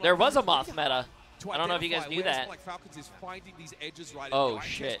 There was a Moth meta. I don't know if you guys knew that. Falcons is finding these edges right. Oh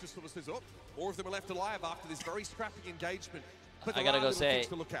shit! More of them are left alive after this very scrappy engagement. But I gotta go say.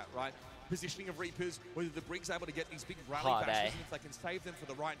 To look at, right? Positioning of Reapers, whether the Brig's able to get these big rally bashes, if they can save them for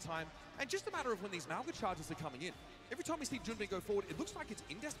the right time, and just a matter of when these Malga charges are coming in. Every time we see Junbin go forward, it looks like it's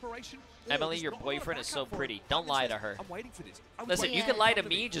in desperation. Emily, your boyfriend is so pretty. Don't lie to her. I'm waiting for this. Listen, you can lie to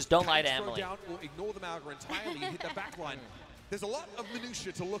me, just don't lie to Emily. Down or ignore the Malga entirely and hit the back line. There's a lot of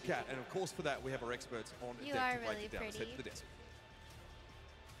minutia to look at, and of course for that we have our experts on deck to break it down. Set to the desk.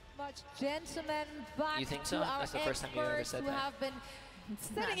 Gentlemen, back you think so? to our That's the first time you ever said who that. Have been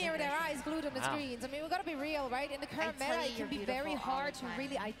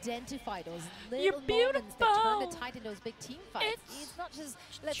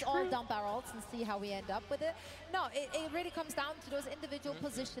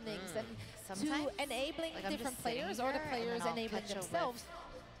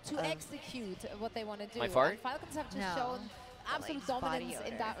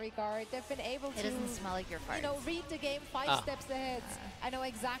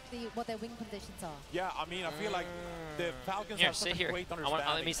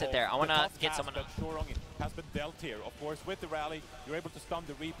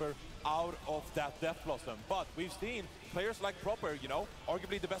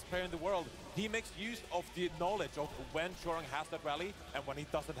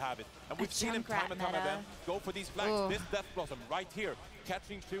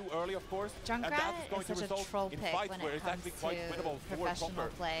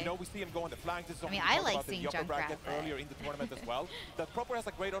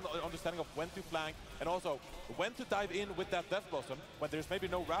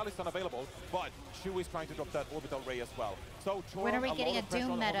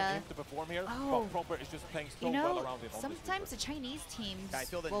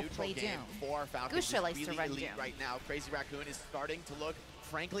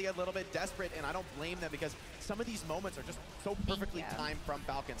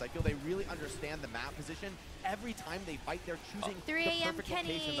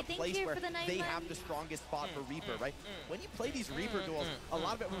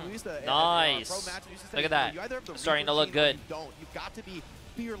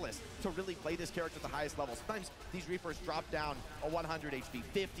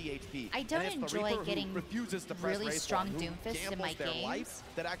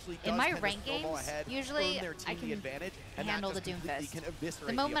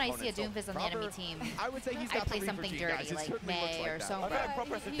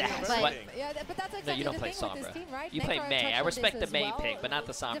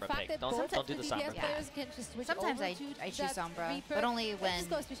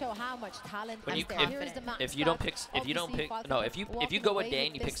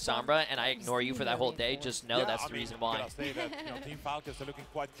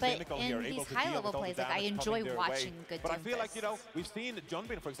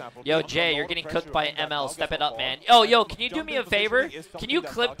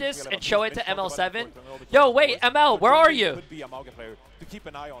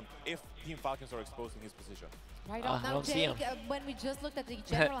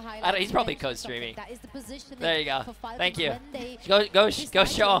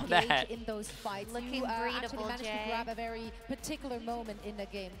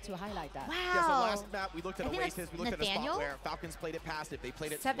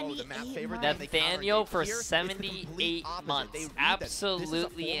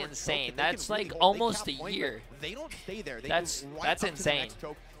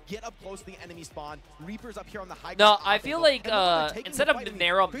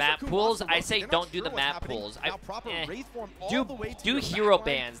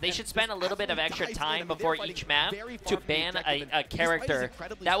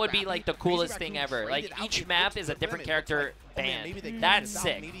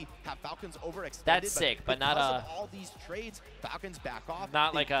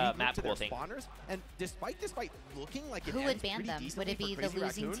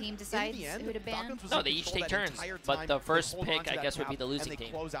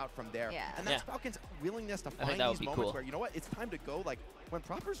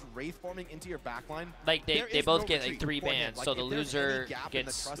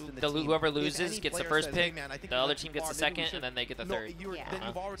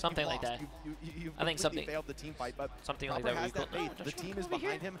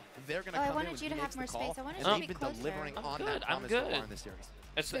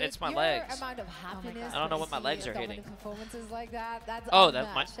It's my your legs. Amount of happiness I don't know what my legs are hitting. Performances like that, that's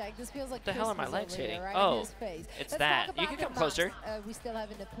that's like, this feels like the hell are my Christmas legs over hitting? here, right, Oh, in his face. it's Let's that. talk You about can come the closer. maps. We still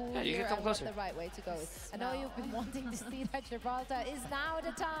have in the pool Yeah, you here can come and what's closer. the right way to go. I know you've been wanting to see that Gibraltar is now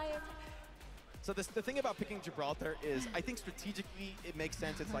the time. So the thing about picking Gibraltar is, I think strategically it makes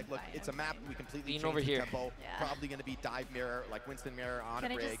sense. It's like, look, it's a map we completely changed over the here. tempo. Probably going to be dive mirror, like Winston mirror on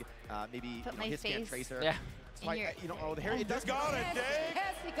Can a I rig, maybe put my hit scan face tracer. Yeah. So oh, there it does. Got it, Jay.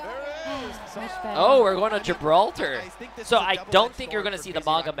 Yes, he got it. So much better. Oh, we're going to Gibraltar. this So is a I double-edged don't think you're sword going to for see the Crazy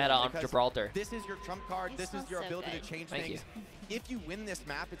manga Raccoon meta on because Gibraltar. This is your trump card. This is your ability to change Thank things. If you win this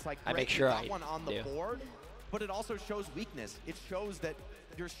map, it's like, I great, make sure you got I one on the do. board, but it also shows weakness. It shows that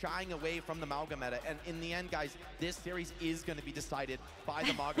you're shying away from the Mauga meta. And in the end, guys, this series is going to be decided by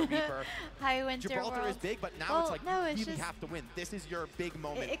the Mauga Reaper. Hi, Winter Gibraltar World. is big, but now it's like no, you it's really just, have to win. This is your big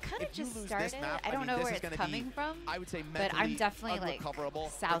moment. It kind of if you just lose started. this map, I don't know this where is it's gonna coming be, from. I would say but I'm definitely like unrecoverable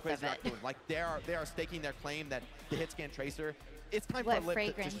south for of Crazy it. Raccoon. Like they are staking their claim that the hit scan tracer. It's time What for Lip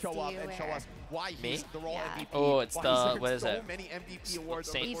fragrance to show do up you and show wear? us why Me? he's the role MVP. Oh, it's why the, he's what is so it? many MVP awards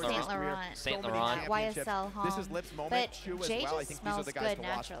Saint over his Laurent. career, Saint so many Laurent. championships. YSL home. This is Lip's moment. But Shu as Jay well. I just think these are smells the guys good to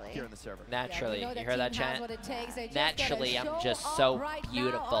watch naturally. here in the server. Naturally. Yeah, You hear that, chat? Naturally, I'm just so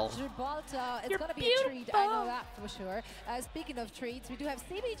beautiful. It's going to be a treat, I know that for sure. Speaking of treats, we do have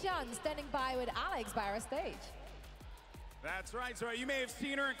CB John standing by with Alex by our stage. That's right. So you may have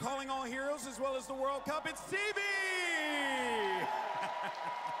seen her in Calling All Heroes as well as the World Cup. It's CB!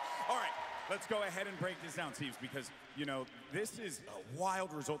 All right, let's go ahead and break this down, Steves, because, you know, this is a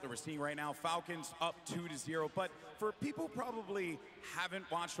wild result that we're seeing right now. Falcons up 2-0. But for people who probably haven't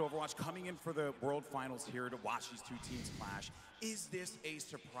watched Overwatch, coming in for the World Finals here to watch these two teams clash, is this a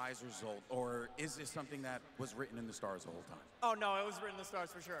surprise result, or is this something that was written in the stars the whole time? Oh, no, it was written in the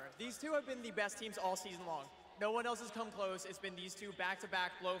stars for sure. These two have been the best teams all season long. No one else has come close. It's been these two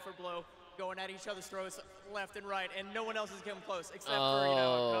back-to-back, blow for blow, going at each other's throats left and right, and no one else has come close except for, you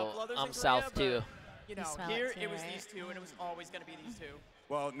know, a couple others in I'm Korea, south but, too. You know, here it was these two, and it was always going to be these two.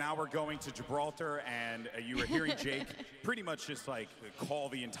 Well, now we're going to Gibraltar, and you were hearing Jake pretty much just like call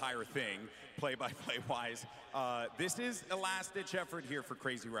the entire thing, play-by-play wise. This is a last-ditch effort here for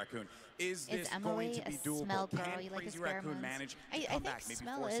Crazy Raccoon. Is this going to be doable? Smell girl? Can you like Crazy his Raccoon pheromones? manage I to come think back maybe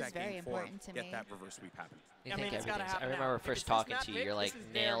smell for a is second very four, important to get me. that reverse sweep happen? You I think mean, it's gotta everything's. I happen remember now. first If it's talking this to map you. You're pick, like, this is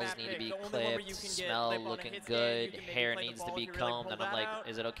their nails map need to pick. be The only one where you clipped, can get smell Lip on a looking hit scan, you good, can maybe hair play the needs to ball be if you really combed, pull and I'm that like, out.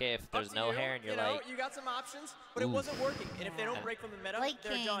 is it okay if Up there's to no you. hair? And you're You know, like, you got some options, but it Ooh. wasn't working. And if they don't break from the meta, Like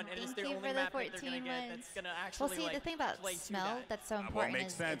they're King, done. And it's thank their you only for the map pick they're 14 going to get months. that's going to Well, actually, see, the like, thing about play to smell that. that's so Well, important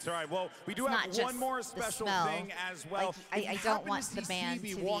makes is sense. All right, well, we do it's have not just one more the special smell. thing as well. Like, I don't want the band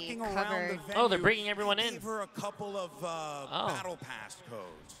to be covered. Oh, they're bringing everyone in. Gave her a couple of battle pass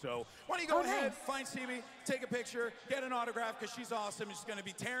codes. So why don't you go ahead, find CB, take a picture, get an autograph, because she's awesome. She's going to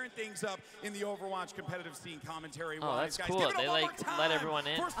be tearing things up in the Overwatch competitive scene commentary-wise. oh, that's Guys, cool. give it up They one like more let time everyone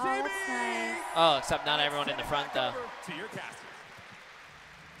in. for Oh, that's nice. Oh, except not everyone in the front though. To your cast.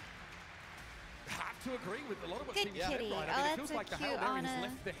 Have to agree with a lot of what Good Steve's said, kitty. right? Oh, I mean, it that's feels a like the cute Hail Mary has Anna.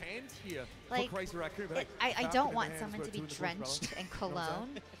 left the hand here Like, for Crazy Raccoon. But I Falcon don't in want the someone hands to be were doing the drenched in You know what I'm cologne.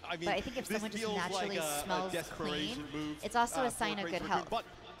 I mean, But I think if this someone just feels naturally like a smells desperation clean, move, it's also a for sign of Crazy good Raccoon, health.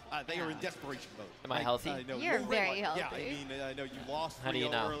 But they are in desperation mode. Am I healthy? I know You're very Yeah, healthy. I mean, I know you lost How do you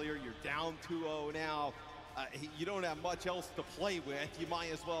 3-0 know? earlier. You're down 2-0 now. You don't have much else to play with. You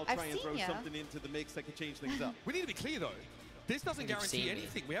might as well I've try and throw seen ya. something into the mix that could change things up. We need to be clear, though. This doesn't You've guarantee seen me.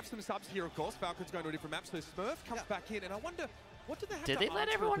 anything. We have some subs here, of course. Falcon's going to a different map, so Smurf comes back in, and I wonder, what do they have Did to they let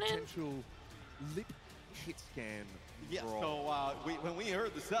ask for a everyone in? potential Lip hit scan Yeah, draw? so when we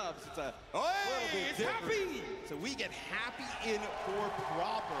heard the subs, it's a little bit it's different. Happy! So we get Happy in for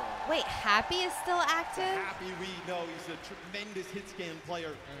proper. Wait, Happy is still active? Happy, we know he's a tremendous hit scan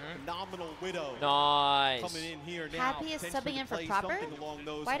player, phenomenal Widow. Nice. Coming in here now. Happy is potentially subbing in to for play proper? something along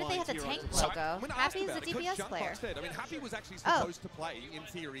those Why did they lines have the here on tank the side. logo? When I Happy asked is a about it, Coach DPS Junkbox player. said, I mean, Happy was actually Oh. supposed to play, in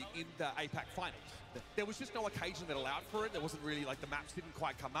theory, in the APAC finals. There was just no occasion that allowed for it. There wasn't really, like, the maps didn't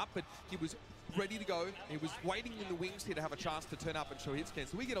quite come up, but he was ready to go. He was waiting in the wings here to have a chance to turn up and show hit scan.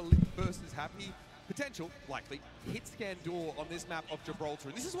 So we get a Lip versus Happy, potential, likely, hit scan door on this map of Gibraltar.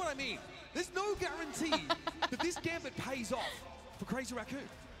 And this is what I mean. There's no guarantee that this gambit pays off for Crazy Raccoon.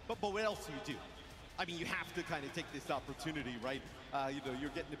 But what else do you do? I mean, you have to kind of take this opportunity, right? You know, you're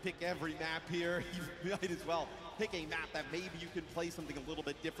getting to pick every map here. You might as well pick a map that maybe you can play something a little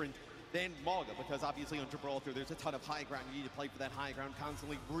bit different than Mauga, because obviously on Gibraltar, there's a ton of high ground. You need to play for that high ground,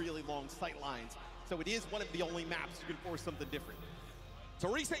 constantly really long sight lines. So it is one of the only maps you can force something different. So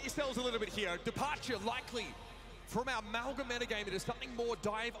reset yourselves a little bit here. Departure likely from our Mauga metagame. It is something more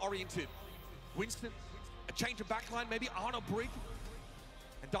dive-oriented. Winston, a change of backline, maybe Arno Brig,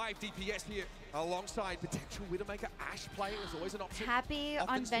 and dive DPS here alongside potential Widowmaker. Ash play is always an option. Happy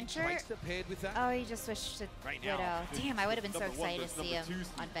Often on see Venture. Tracer paired with that. Oh, he just switched to Right now, Widow. Damn, I would have been so number one excited to versus see him number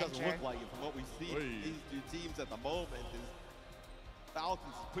two on seed doesn't Venture. look like it from what we see. These two teams at the moment is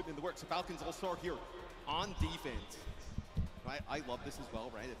Falcons putting in the work. So Falcons all start here on defense. Right, I love this as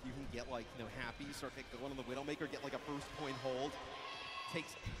well, right? If you can get like, you know, Happy, start going on the Widowmaker, get like a first point hold,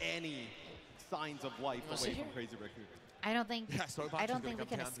 takes any signs of life away from Crazy Raccoon. I don't think Yeah, so I much don't is think we gonna can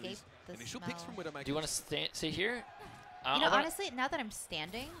come down to escape these the initial smell. picks from Widowmaker. Do you want to sit here? You know, honestly, now that I'm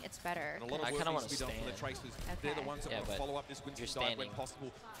standing, it's better. And a lot of I work kinda needs wanna to be done for the stand. Tracers. They're the Okay. ones that Yeah, want to but follow up this Winston you're side when standing.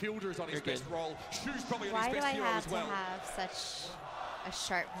 possible. Fielder is on his You're best good. role. Shu's probably on Why his do best I hero have as well. to have such a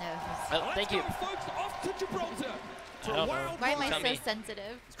sharp nose. Oh, thank you. Folks, off to Gibraltar. I don't know. Why am I Tell so me.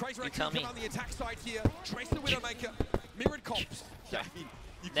 sensitive? Crazy You tell Raccoon me. on the attack side here. Trace the Widowmaker. Mirrored comps. Yeah.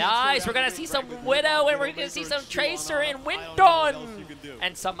 Nice, we're gonna see some Widow and we're gonna see some Tracer and Windon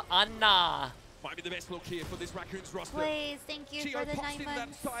and some Anna. Might be the best look here for this Raccoons roster. Please, thank you Gio for the pops 9 into that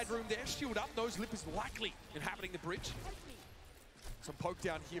months. side room there. Shield up. Nose Lip is likely inhabiting the bridge. Some poke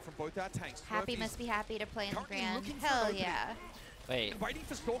down here from both our tanks. Happy Murphy's must be happy to play in the currently Grand. looking for an Hell opening. yeah. Wait. And waiting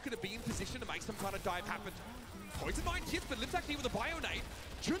for Stalker to be in position to make some kind of dive happen. Pointed 9 hits, but Lip's actually with a Bionade.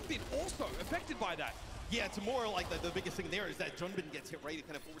 Junbin also affected by that. Yeah, it's more like the biggest thing there is that Junbin gets hit right. It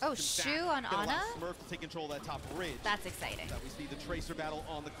kind of forces Oh, him Shu back. on Gonna allow Ana? Smurf to take control of that top bridge. That's exciting. That we see the Tracer battle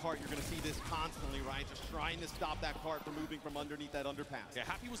on the cart. You're going to see this constantly, right? Just trying to stop that cart from moving from underneath that underpass. Yeah,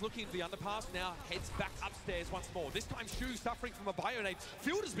 Happy was looking into the underpass, now heads back upstairs once more. This time Shu suffering from a Bionade.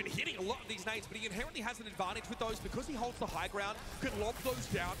 Field has been hitting a lot of these nades, but he inherently has an advantage with those because he holds the high ground, can lob those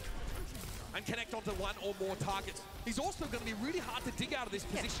down and connect onto one or more targets. He's also going to be really hard to dig out of this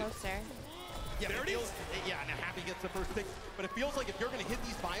position. Closer. Yeah, there it is. Yeah, now Happy gets the first pick. But it feels like if you're going to hit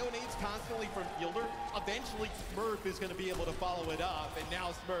these Bionades constantly from Fielder, eventually Smurf is going to be able to follow it up. And now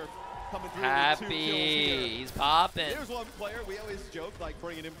Smurf coming through with 2 kills here. He's popping. There's one player, we always joke, like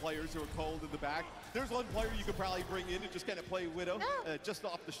bringing in players who are cold in the back. There's one player you could probably bring in and just kind of play Widow, just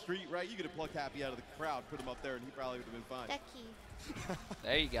off the street, right? You could have plucked Happy out of the crowd, put him up there, and he probably would have been fine. Ducky.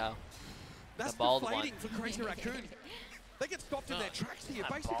 There you go. That's the bald one. deflating for Crazy Raccoon. They get stopped in their tracks here.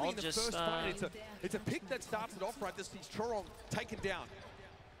 that Basically, ball in the just, first fight, it's a pick that starts it off right. This sees Chorong taken down.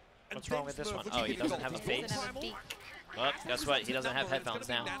 And What's wrong with this one? Oh, he doesn't have a face. Well, guess what? He doesn't have headphones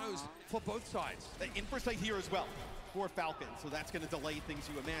now. Nanos for both sides. Infrasight here as well for Falcons, so that's going to delay things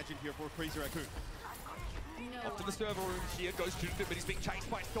you imagine here for Crazy Raccoon. Off to the server room here goes Junbin, but he's being chased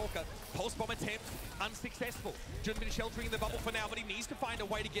by Stalker. Pulse bomb attempt, unsuccessful. Junbin sheltering in the bubble for now, but he needs to find a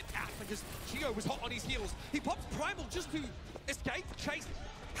way to get out because Gio was hot on his heels. He pops Primal just to escape, chase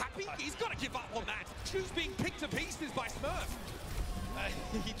Happy. He's got to give up on that. Shu's being picked to pieces by Smurf.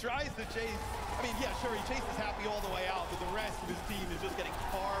 He tries to chase, I mean, yeah, sure, he chases Happy all the way out, but the rest of his team is just getting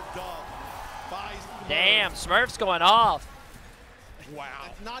carved up by Smurf. Damn, Smurf's going off. Wow.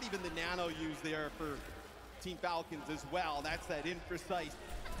 That's not even the nano use there for Team Falcons as well. That's that imprecise.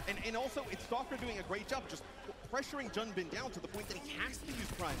 And also, it's Stalker doing a great job just pressuring Junbin down to the point that he has to use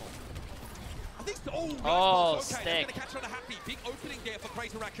Primal. I think so. Oh, okay, stick. that's going to catch on a Happy. Big opening there for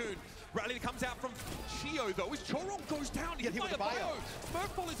Crazy Raccoon. Rally that comes out from Chio, though, as Chorong goes down. He hit by a bio. Smurf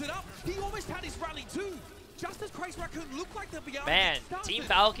follows it up. He almost had his rally, too. Just as Crazy Raccoon looked like they'll be able Man, to get Team started.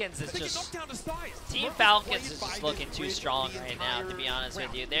 Falcons is They get just... knocked down to size. Team Smurf Falcons played is by just this looking too bridge strong the right now, to be honest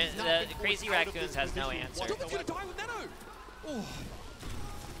with you. round. The Crazy Raccoons has no answer. Stalker's going to die with Nano. Oh.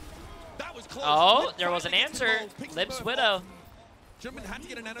 That was close. Oh, Lip there was an finally gets answer. involved, picks Lips Smurf Widow. off. Junbin had to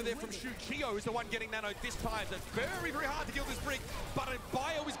get a nano there from Shu. Chio is the one getting nano this time. That's very, very hard to kill this brick, but a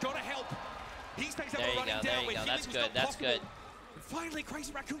bio is going to help. He stays up There and you running go, down there you where go. healing That's was good, not that's possible. good. And finally,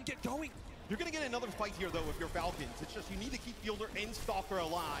 Crazy Raccoon get going. You're going to get another fight here, though, if you're Falcons. It's just you need to keep Fielder and Stalker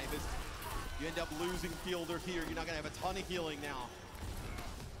alive. As you end up losing Fielder here, you're not going to have a ton of healing now.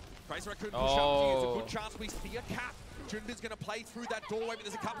 Crazy Raccoon push up here. It's a good chance we see a cap. Junbin's going to play through that doorway, but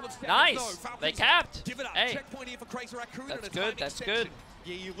there's a couple of seconds. Nice. No, Falcons They capped. Give it up. Hey. Checkpoint here for Crazy Raccoon. That's and a good, timing that's extension. good.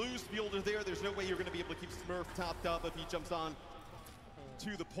 Yeah, you lose Fielder there. There's no way you're going to be able to keep Smurf topped up if he jumps on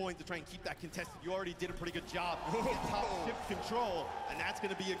to the point to try and keep that contested. You already did a pretty good job. You get top ship control, and that's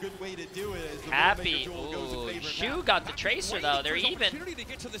going to be a good way to do it. As the Happy. duel goes in Ooh, favor of Shu Happy. got the Tracer, though. They're even. Opportunity to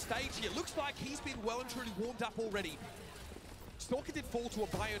get to the stage here. Looks like he's been well and truly warmed up already. Stalker did fall to a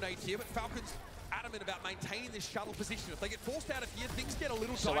Bionade here, but Falcons adamant about maintaining this shuttle position. If they get forced out of here, things get a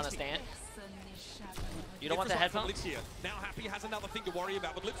little Still want to dicey. stand? You don't want the Lips from headphones? Lips here. Now Happy has another thing to worry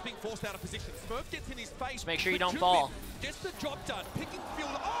about, with Lips being forced out of position. Smurf gets in his face. Just make sure you but don't Junbin fall. Gets the job done. Picking field.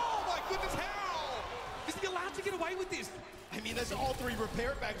 Oh my goodness, how? Is he allowed to get away with this? I mean, that's all 3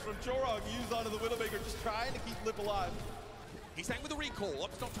 repair packs from Chorong used onto the Widowmaker, just trying to keep Lip alive. He's staying with the recall.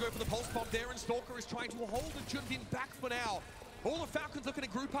 Opts not to go for the pulse bomb there, and Stalker is trying to hold the Junbin back for now. All the Falcons looking to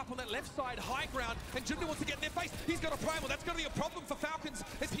group up on that left side, high ground, and Junbin wants to get in their face. He's got a Primal. That's going to be a problem for Falcons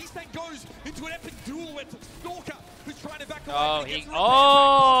as he then goes into an epic duel with Stalker, who's trying to back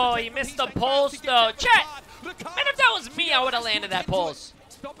away. He missed the pulse, though. Chet! Man, if that was me, I would have landed that pulse.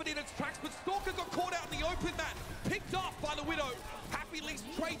 Stop it in its tracks, but Stalker got caught out in the open, man. Picked off by the Widow. Happy Least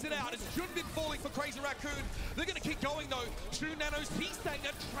trades it out. It's Junbin falling for Crazy Raccoon. They're going to keep going, though. Shu Nanos, he's staying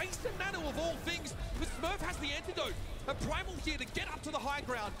at Tracer Nano of all things. But Smurf has the antidote. A Primal here to get up to the high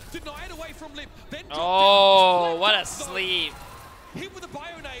ground. Deny it away from Lip. Then Oh, what a sleeve. Hit with a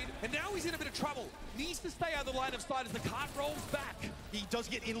Bionade, and now he's in a bit of trouble. needs to stay out of the line of sight as the cart rolls back. He does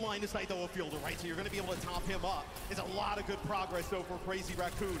get in line to sight though, a fielder, right? So you're going to be able to top him up. It's a lot of good progress though for Crazy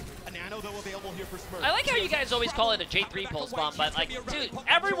Raccoon. A nano though available here for Smurf. I like how you guys always call it a J3 pulse bomb, but like, dude,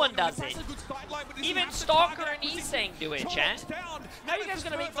 everyone does it. Even Stalker and Esang do it, chat. How are you guys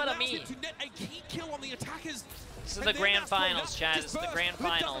gonna make fun of me? This is the grand finals, chat. This is the grand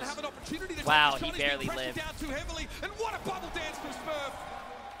finals. Wow, he barely lived. And what a bubble dance from Smurf.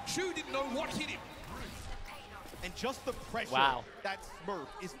 Shu didn't know what hit him. And just the pressure that Smurf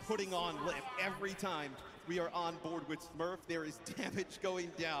is putting on Lip every time we are on board with Smurf, there is damage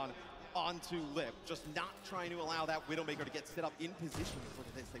going down onto Lip. Just not trying to allow that Widowmaker to get set up in position. Look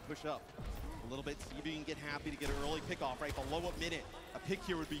at this, they push up a little bit, see if you can get happy to get an early pickoff right below a minute. A pick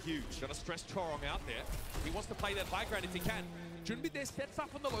here would be huge. Gotta stress Chorong out there. He wants to play that high ground if he can. Junbin there sets up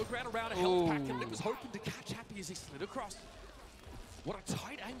on the low ground around a health pack, and Lip was hoping to catch Happy as he slid across. What a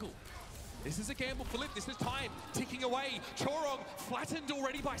tight angle. This is a gamble for Lip. This is time ticking away. Chorong flattened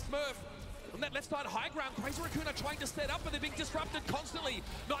already by Smurf. On that left side high ground, Crazy Raccoon are trying to set up, but they're being disrupted constantly.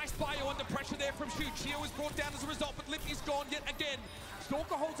 Nice bio under pressure there from Shu. Chio is brought down as a result, but Lip is gone yet again.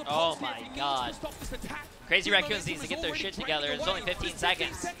 Stalker holds a pulse here. He needs to stop this attack. Crazy Raccoons needs to get their shit together. It's only 15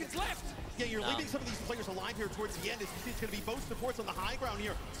 seconds. Left. Yeah, you're leaving some of these players alive here towards the end. As you see, it's going to be both supports on the high ground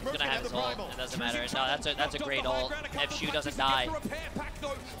here. He's gonna have his ult. It doesn't matter. No, that's a great ult. If Shu doesn't die.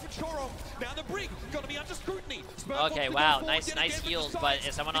 Okay, wow, nice heals. But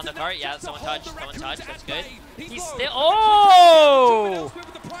is someone on the cart? Yeah, someone touched. Someone touched. That's good. He's still. Oh!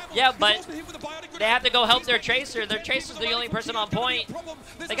 Yeah, but they have to go help their Tracer. Their Tracer's the only person on point.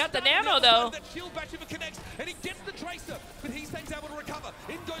 They got the Nano though. And he gets the Tracer, but he's able to recover.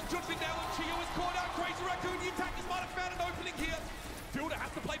 In goes Junbin now, and Chio is caught out. Crazy Raccoon, the attackers might have found an opening here. Fielder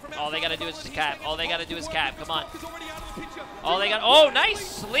has to play from all they gotta do is cap. All they gotta do is cap. Come on. All they got. Oh, nice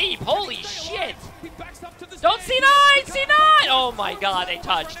sleep. Holy shit. Don't C9! C9! Oh my god, they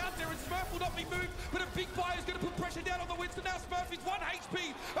touched.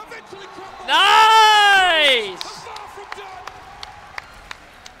 Nice!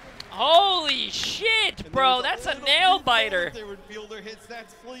 Holy shit, bro, that's a nail biter. There when Fielder hits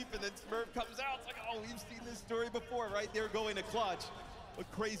that sleep and then Smurf comes out. It's like, oh, we've seen this story before, right? They're going to clutch. A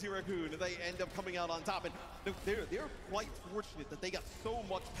Crazy Raccoon, they end up coming out on top. And they're quite fortunate that they got so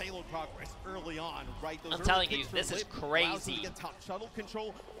much payload progress early on, right? Those I'm telling you, this is crazy. Get top shuttle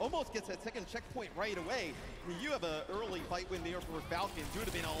control, almost gets that second checkpoint right away. I mean, you have an early fight win there for Falcons. It would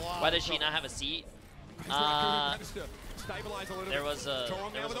have been a lot. Why does she not have a seat? There was a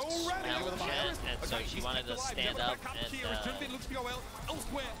smell chat, and so she wanted to stand up and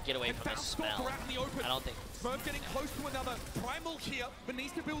get away from the smell. I don't think. Smurf getting close to another primal here, but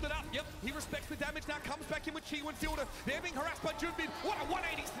needs to build it up. Yep, he respects the damage now, comes back in with Chi and Fielder. They're being harassed by Junbin. What a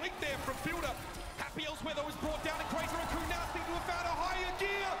 180 slink there from Fielder. Happy elsewhere though is brought down, and Crazy Raccoon now seem to have found a higher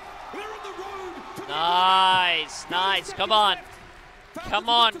gear. They're on the road to nice, nice. Come on. Come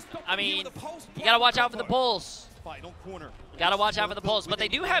on. I mean, you gotta watch out for the pulse. Final corner. Gotta watch out for the pulse, but they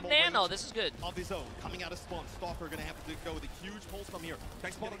do have Nano. This is good. Of his own, coming out of spawn, Stalker gonna have to go with a huge pulse from here.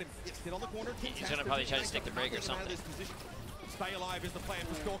 They spotted him. Hit on the corner. He's gonna probably try to stick the brig or something. Stay alive is the plan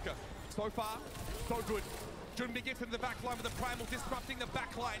for Stalker. So far, so good. Junbin gets into the back line with the primal disrupting the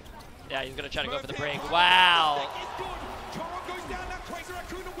back line. Yeah, he's gonna try to go for the brig. Wow. Chorong goes down now. Crazy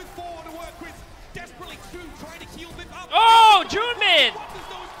Raccoon with 4 to work with. Desperately Shu trying to heal them up. Oh, Junbin!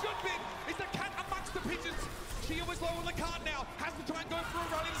 Junbin is the cat amongst the pigeons. Chia was low on the card now. Has to try and go for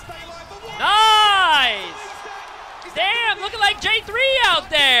a rally to stay alive. But what? Nice! Damn, looking like J3 out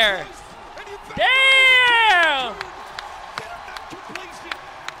there. Damn!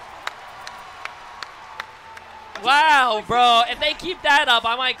 Wow, bro. If they keep that up,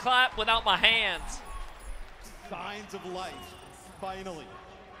 I might clap without my hands. Signs of life, finally,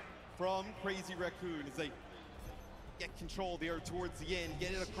 from Crazy Raccoon as they get control there towards the end,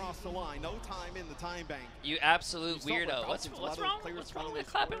 get it across the line. No time in the time bank. You absolute weirdo. What's wrong? What's wrong with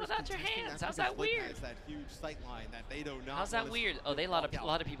clapping without your hands? How's that weird? That huge sight line that they do not. How's that weird? Oh, they let a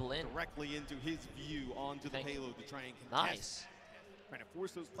lot of people in. Directly into his view onto the payload to try and contest. Nice. Trying to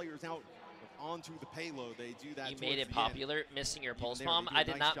force those players out onto the payload. They do that. You made it popular, missing your pulse bomb. I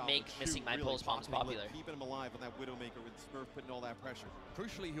did not make missing my pulse bombs popular. Keeping him alive on that Widowmaker with Smurf putting all that pressure.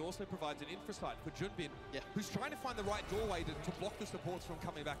 Crucially, he also provides an infrasight for Junbin, who's trying to find the right doorway to block the supports from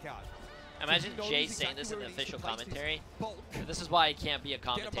coming back out. Imagine Jay saying this in the official commentary. This is why he can't be a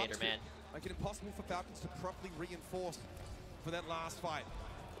commentator, man. Make it impossible for Falcons to properly reinforce for that last fight.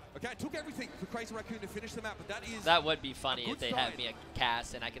 Okay, it took everything for Crazy Raccoon to finish them out, but that would be funny if they had me a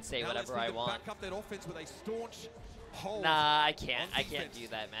cast and I can say whatever I want. Back up that offense with a staunch Nah, I can't do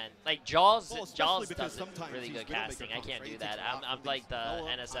that, man. Like Jaws does really good casting. I can't do that. I'm like the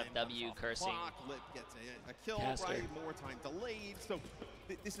NSFW cursing caster.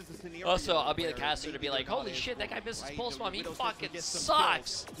 Also, I'll be the caster to be like, holy shit, that guy misses pulse bomb. He fucking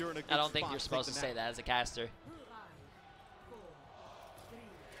sucks. I don't think you're supposed to say that as a caster.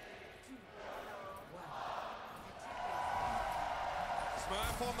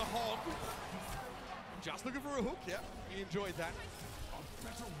 Smurf on the hog. Just looking for a hook, yeah. He enjoyed that.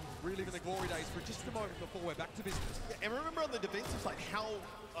 Reliving the glory days for just a moment before we're back to business. Yeah, and remember on the defensive side how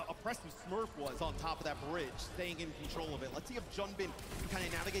oppressive Smurf was on top of that bridge, staying in control of it. Let's see if Junbin can kind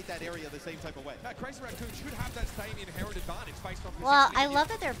of navigate that area the same type of way. Crazy Raccoon should have that same inherent advantage based on. Well, I love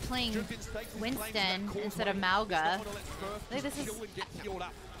that they're playing Winston instead of Mauga. Like, this is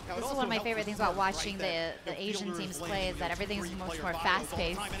one of my favorite things about watching the Asian teams play is that everything is much more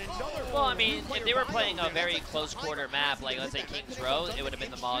fast-paced. Well, I mean, if they were playing a very close quarter map, like let's say King's Row, it would have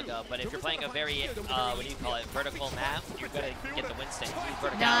been the Mauga. But if you're playing a very, what do you call it, vertical map, you're going to get the Winston.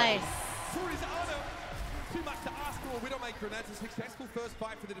 Nice. For his honor, too much to ask for a Widowmaker, and that's a successful first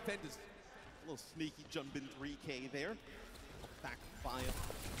fight for the defenders. A little sneaky Junbin 3K there. Backfire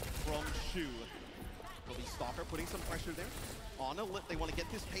from Shu. Will be Stalker putting some pressure there. On a lip, they want to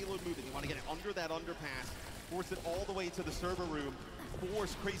get this payload moving. They want to get it under that underpass, force it all the way to the server room,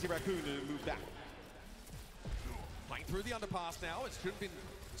 force Crazy Raccoon to move back. Playing through the underpass now. It's been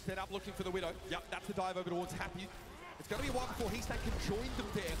set up looking for the Widow. Yep, that's the dive over towards Happy. It's going to be a while before Heastan can join them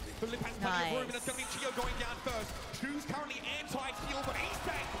there. But Lip has plenty of room, and it's going to be Chio going down first. Chu's currently anti-heal, but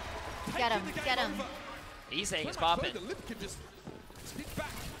Heastan Get him. Heastan is popping. Lip can just sit back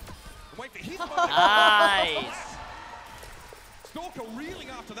and wait for his Nice. Stalker reeling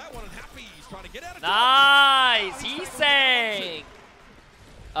after that one, and Happy he's trying to get out of Nice. Heastan.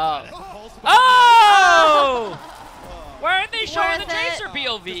 Oh! Why aren't they showing the Tracer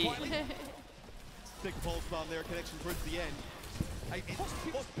POV? Sick pulse bomb there, connection towards the end.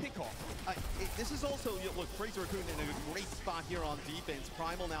 Pick off. This is also, look, Crazy Raccoon in a great spot here on defense.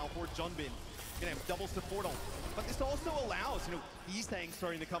 Primal now for Junbin. Gonna have double support on. But this also allows, Heastan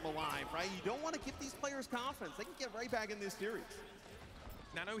starting to come alive, right? You don't want to give these players confidence. They can get right back in this series.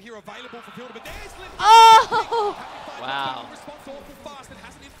 Nano here available for field, but there's Lip. Oh! Wow.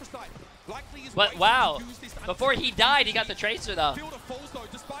 But wow, before he died, he got the Tracer though. Fielder falls though,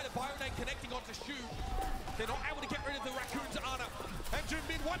 despite a Byronade connecting onto Shu. They're not able to get rid of the Raccoon's honor. And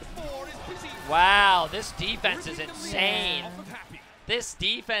Junbin once more is busy. Wow, this defense is insane. This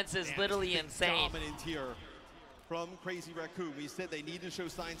defense is literally insane. Dominant here from Crazy Raccoon. We said they need to show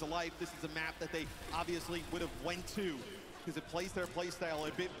signs of life. This is a map that they obviously would have went to because it plays their playstyle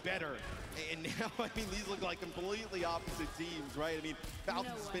a bit better. And now, I mean, these look like completely opposite teams, right? I mean,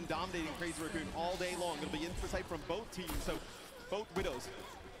 Falcons has been dominating Crazy Raccoon all day long. It'll be insight from both teams, so both Widows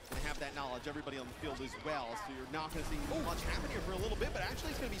gonna have that knowledge, everybody on the field as well, so you're not gonna see much happen here for a little bit, but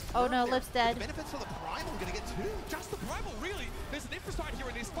actually it's gonna be Oh no, Lip's dead. The benefits of the Primal gonna get two. Just the Primal, really? There's an infraside here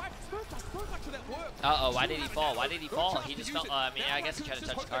in this fight. Smurf does so much of that work. Uh-oh, why did he fall? Why did he fall? He just fell, I mean, I guess he tried to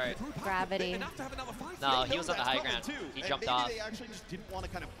touch the card. Gravity. No, he was on the high ground. He jumped off. Maybe they actually just didn't want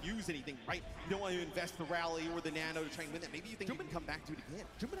to kind of use anything, right? You don't want to invest the rally or the nano to try and win that. Maybe you think you can come back to it again.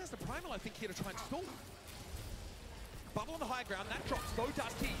 Junbin has the Primal, I think, here to try and stall. Bubble on the high ground, that drops, so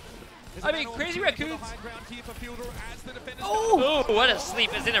does he. I mean, Crazy Raccoons. Oh, what a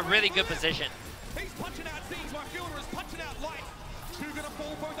sleep. Is in a really good position. He's punching out Z's while Fielder is punching out Light. Two gonna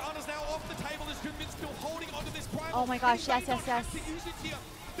fall, both honors now off the table as Junbin's still holding onto this Primal. Oh my gosh, yes.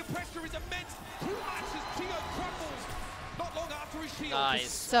 The pressure is immense. Too much as Tio crumbles. Not long after his shield. Nice.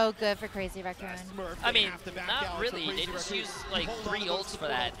 So good for Crazy Raccoon. I mean, not really. They just use like 3 ults for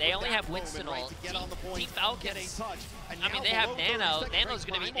that. They only have Winston ult. Team Falcons, I mean, they have Nano. Nano's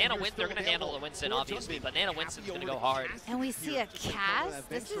going to be Nano Winston. They're going to handle the Winston, obviously, but Nano Winston's going to go hard. And we see a cast.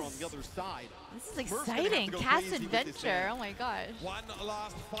 This is exciting. Cast Adventure. Oh my gosh.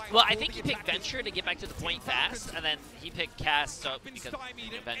 Well, I think he picked Venture to get back to the point fast, and then he picked Cast because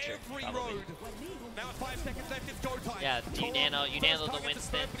Venture, probably. Now 5 seconds left, it's go time. Yeah, you nano the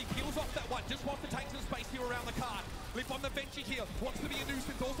Winston. But he peels off that one, just wants to take some space here around the card. Lip on the Venture here, wants to be a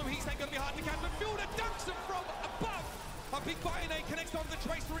nuisance. Also, he's going to be hard to catch. The fielder dunks him from above. A big Bayonade connects on the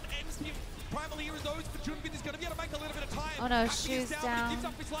Tracer and ends him. Primal here is those, but Junbin is going to be able to make a little bit of time. Oh no, Shu's down. Gives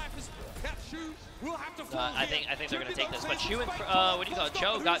up his life as that Shu will have to fall I think they're going to take this, but Shu and what do you call it?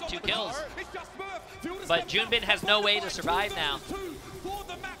 Cho got 2 kills. But Junbin has no way to survive now.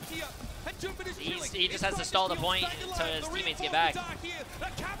 He just has to stall the point until his teammates get back.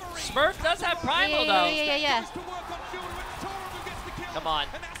 Smurf does have Primal though. Yeah. Come on.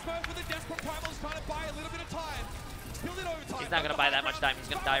 He's not gonna buy that much time. He's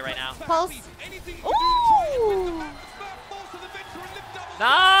gonna die right now. Pulse. Ooh!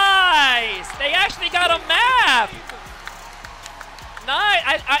 Nice! They actually got a map!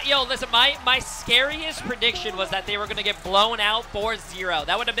 Nice! Yo, listen, my scariest prediction was that they were gonna get blown out 4-0.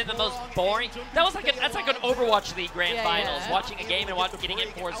 That would have been the most boring. That's like an Overwatch League Grand Finals. Watching a game and getting it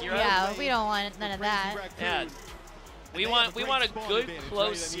 4-0. Yeah, we don't want none of that. Yeah. We want a good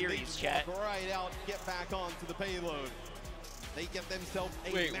close series, chat. Right out, get back onto the payload. They get themselves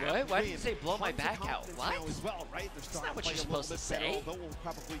a Wait, what? Why did you say blow my back out? What? As well, right? That's not what you're supposed to say. Although we'll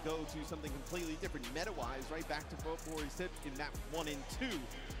probably go to something completely different meta-wise, right back to where he said in map 1 and 2.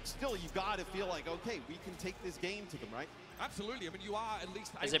 Still, you got to feel like, okay, we can take this game to them, right? Absolutely. I mean, you are at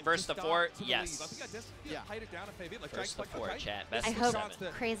least. Is it burst the fort? Yes. I think I just paid it down a fair bit. Like Burst the fort, chat. Best I of hope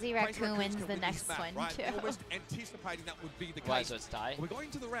 7. Crazy Raccoon wins the next one, right? too. Almost anticipating that would be the case. Why, so it's tie? We're going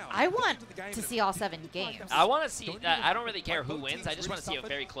to the round. I want to see all 7 games. I want to see. I don't really care who wins. I just want to see a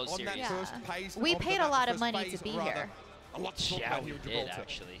very close series. Yeah. We paid a lot of money to be here. Yeah, we did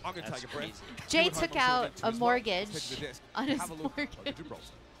actually. That's crazy. Jay took out a mortgage on his mortgage.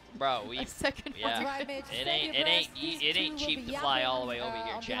 Bro, we A second yeah. It ain't cheap to fly all the way over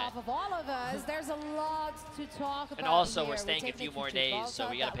here, chat. Of all of us, there's a lot to talk about. And also, here. we're staying a few more days, so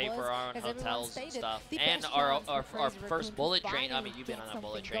we gotta pay for our own as everyone hotels and stated, stuff. the And best our chance for Crazy first Raccoon bullet to train. I mean, finally you've been get on a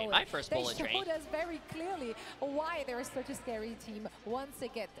bullet something train. going. My first bullet They train. showed us very clearly why they're such a scary team once they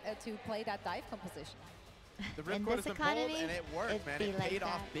get to play that dive composition. The In ripcord this has been pulled, economy, and it worked, it'd man. be It like paid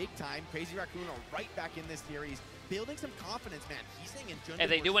off that. big time. Crazy Raccoon are right back in this series, building some confidence, man. Heasing and Jundin If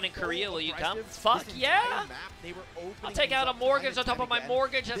they were do it in so Korea, will you come? aggressive Fuck this yeah! entire map. They were I'll opening take out a things up mortgage time on top and of my again.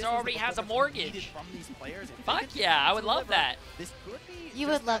 mortgage that This was already the has a focus needed mortgage. from these players. If they Fuck can yeah, I would deliver, love that. This could be You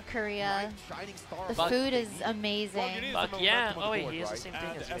just would love that Korea. bright, shining star The above food they is need. amazing. Fuck yeah. Oh wait, he has the same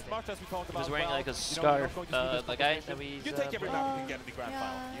thing as me. As much as we talked He about, was wearing well, like a you know, scarf. we're not going to see this The guy competition. that we. You take every map you can get in the grand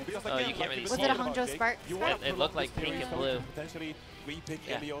final. Because Oh, again, you can't really we Was see it a talked about Hangzhou Jake, Spark? you Spark? want to It looked like this series pink and so blue. you can potentially repick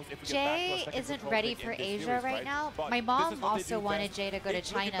Yeah. Ilios if we get back to a Jay second isn't control ready pick for in this Asia series, right now. But My this mom is what they also do wanted best. Jay to go to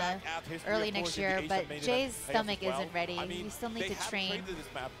Looking China back at history, early of next course, in year, the but Asian main Jay's event stomach as well. isn't ready. I mean, You still need they to have train. traded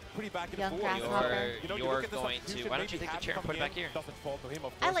this map pretty back and Young forth, you know. grasshopper. You know, you You're look at the going to. substitution, Why don't you maybe take the having chair and put it coming back here? in doesn't fall to him,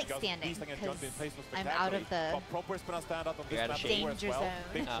 of I course, like because standing Heasing and because Jundin plays so I'm out of spectacularly. the But Proper's gonna stand out on this You're out of map shape. as well. Danger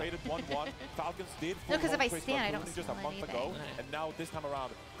They zone. traded 1-1. Falcons did No, 'cause if I Crazy stand, I Raccoon don't just a smell month ago, anything. and now this time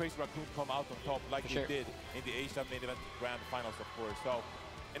around, Crazy Raccoon come out on top like Sure. they did in the Asia main event grand finals, of course. So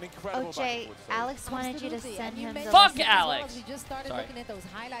an incredible Oh, Jay, back and forth series. Alex wanted you to Absolutely. send And you him the mentioned Fuck as well Alex! as we just started Sorry. looking at those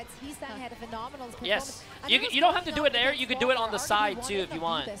highlights. Heasing had a phenomenal performance. Yes. And he was You don't have to coming do it up there. against You could do it on the Walker, side arguably too one if you of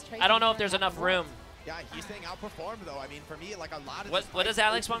want. the best I don't know if trade there's players enough ever. room. Yeah, Heasing outperformed though. I mean, for me, like a lot of What does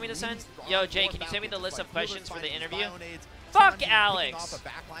Alex want me to send? Yo, Jay, can you send me the list of questions for the interview? Fuck Fuck Alex!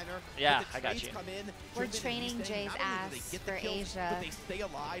 Yeah, I got you. We're training Jay's ass for Asia.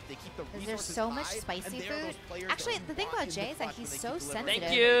 Because there's so much spicy food. Actually, the thing about Jay is that he's so sensitive.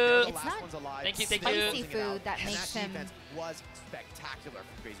 Thank you. It's not Thank you. spicy food that makes him was spectacular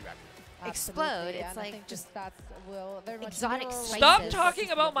from Crazy Raccoon. explode. Absolutely, It's and I like think just that's very much exotic mirror spices. Stop Spices. talking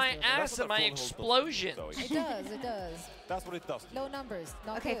about my ass and my explosions. It does, it does. That's what it does. Low numbers,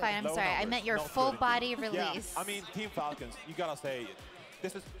 not Okay, good. fine. I'm Low sorry. I numbers, meant your not full good. body release. Yeah, I mean, Team Falcons, you gotta say,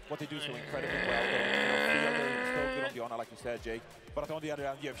 this is what they do so incredibly well. They're so good on the Ana, like you said, Jake. But on the other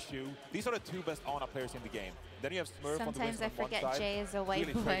hand, you have Shu. These are the two best Ana players in the game. Then you have Smurf on the Sometimes Winston I on one forget side. Jay is a white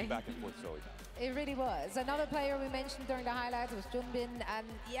really boy. trading back and forth, Zoe. It really was. Another player we mentioned during the highlights was Junbin, and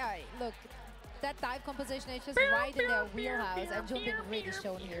yeah, look, that dive composition is just right in their wheelhouse, and Junbin really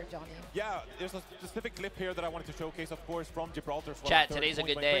shown here, Johnny. Yeah, there's a specific clip here that I wanted to showcase, of course, from Gibraltar. Chat, today's a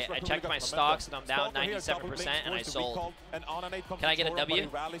good day. I checked my stocks and I'm down 97% and I sold. Can I get a W?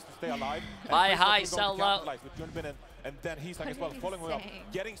 Buy high, sell low. And then he's like as well, following him up,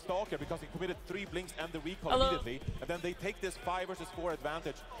 getting Stalker because he committed 3 blinks and the recall Hello. immediately. And then they take this 5 versus 4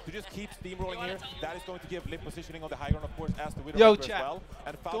 advantage to just keep steamrolling here. That is going to give lip positioning on the high ground, of course, as the Widow as well.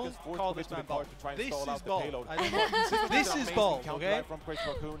 And Falcons call this man bold. to try and This stall is out the bold. payload. This is bold, okay? From Crazy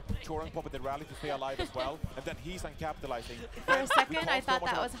Raccoon, Choran popping the rally to stay alive as well. And then he's capitalizing. For a second, I thought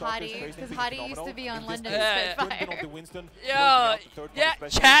that was Hottie, because Hottie used to be on London Spitfire. Yo, yeah,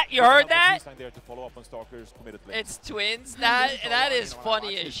 chat, you heard that? It's twins. That is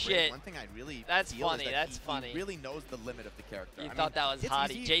funny as shit. One thing I really That's feel funny. is that That's he funny. really knows the limit of the character. You I thought mean, that was it's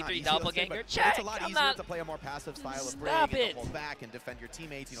Hottie. easy, not J3 easy, let's say, doppelganger? but Check, it's a lot I'm easier not- to play a more passive style of Stop break and it. to hold back and defend your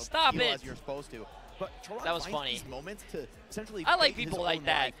teammates, Stop heal it. as you're supposed to. But Choran That was finds funny. these moments to essentially I like fake his people like own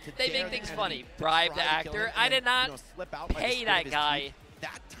that. life, to They dare make the things enemy funny. to Bribe try the to kill actor. him I and did then, not slip out by the pay skin that of his guy. teeth.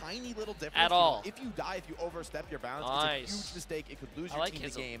 that tiny little difference. At all. If you die, if you overstep your bounds, it's a huge mistake. It could lose your team the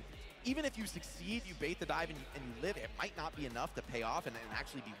game. Even if you succeed, you bait the dive and you live, it might not be enough to pay off and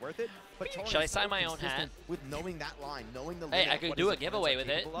actually be worth it. But should I sign my own hat? With knowing that line, knowing the hey, I could do a giveaway with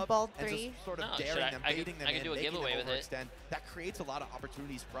it. Bald 3. Sort of daring them, baiting them I could do a giveaway with it. That creates a lot of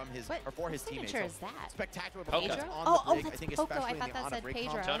opportunities from his or for his teammates. What signature is that? Spectacular Pedro? on the that's I think Poco. especially I thought that said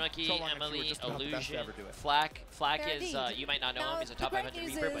Pedro. Tonoki, Emily, Illusion, Flak. Flak is, you might not know him, he's a top 500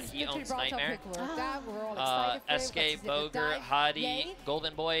 Reaper, but he owns Nightmare. SK, Boger, Hadi,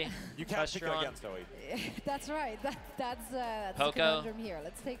 Golden Boy, you can't pick against Zoe. That's right. That's the conundrum here.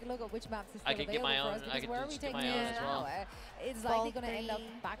 Let's take a look at which maps is still available for us. I could where are we taking it now? It's likely going to end up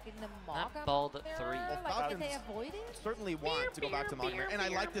back in the Mogam. Bald 3. Like, they avoid it? Certainly want to go back to Mogam. And I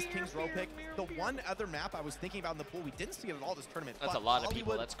like this King's Row pick. The one other map I was thinking about in the pool, we didn't see it at all this tournament. That's a lot of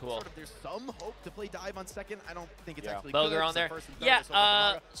people. That's cool. Sort of, there's some hope to play dive on second. I don't think it's actually Boger good. on there. Yeah,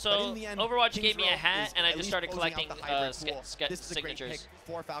 so Overwatch gave me a hat, and I just started collecting signatures.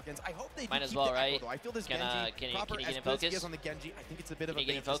 For Falcons. I hope they might as well, right? I feel this Can you get in focus? On the Genji. I think it's a bit of a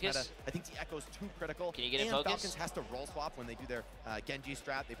get in focus? I think the Echo's too critical. Can you get in focus? Falcons has to roll swap when they do their Genji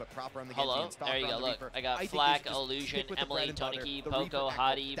strat. They put proper on the Genji and there you go. The look, Reaper. I got Flak, Illusion, Emily, Toniki, Poco,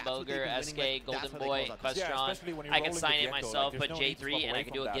 Hadi, Boger, SK, Golden Boy, Questron. I can sign it myself, put J3, and I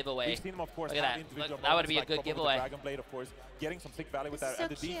can do a giveaway. Look at that. That would be a good giveaway. Getting some sick value with that,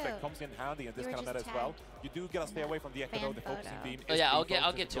 and the defect comes in handy in this kind of meta as well. You do gotta stay away from the Echo though. The focusing beam. Oh yeah, I'll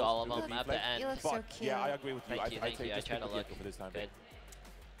get to all of them at the end. You look so cute. Yeah, I agree with you. Thank you. I try to look good.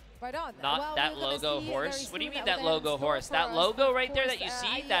 Right on. Not that logo horse. What do you mean that logo horse? That logo right there that you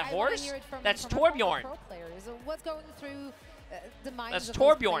see, that horse, that's Torbjorn. What's going through the minds That's of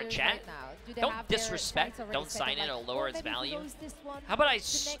Torbjorn, those chat. Right Don't disrespect. Don't sign it or lower its value. How about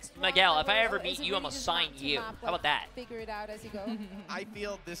Miguel, if I ever meet you, I'm going to sign you. How about that? Figure it out as you go. I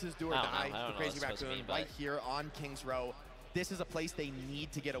feel this is do or die for Crazy Raccoon right here on King's Row. This is a place they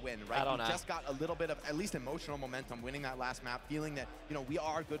need to get a win, right? We just got a little bit of at least emotional momentum winning that last map, feeling that, you know, we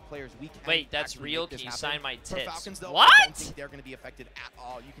are good players. We can. Wait, that's real? Can you sign my tits? For Falcons, though, what? I don't think they're going to be affected at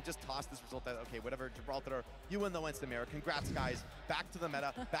all. You can just toss this result that, okay, whatever, Gibraltar, you win the Winston Mirror. Congrats, guys. Back to the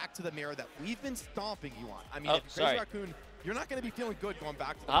meta, back to the mirror that we've been stomping you on. I mean, if Crazy Raccoon, you're not going to be feeling good going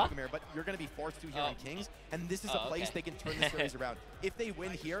back to the mirror, but you're going to be forced to here in Kings, and this is a place they can turn the series around. If they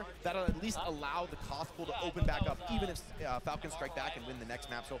win here, that'll at least allow the cost pool to open back up, even if Falcons strike back and win the next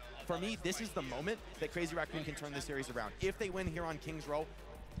map. So for me, this is the moment that Crazy Raccoon can turn the series around. If they win here on King's Row,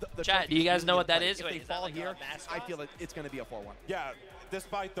 the chat, do you guys know what that is? If they fall here, I feel like it's going to be a 4-1. Yeah.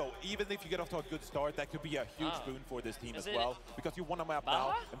 Despite though, even if you get off to a good start, that could be a huge boon for this team as well. Because you won a map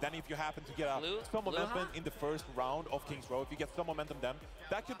now, and then if you happen to get some momentum in the first round of King's Row, if you get some momentum then,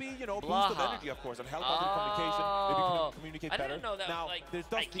 that could be, you know, boost of energy, of course, and help out with communication. Maybe you can communicate better. Know that, now, like, there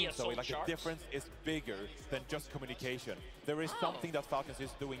does seem so, like the difference is bigger than just communication. There is something that Falcons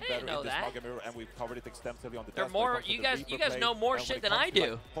is doing better in this Mogam mirror, and we've covered it extensively on the test. You guys know more shit than I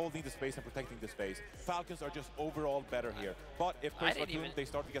do. Holding the space and protecting the space. Falcons are just overall better here. But if Crazy Raccoon, they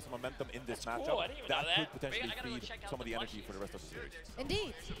start to get some momentum in this matchup, that could potentially feed some of the energy for the rest of the series.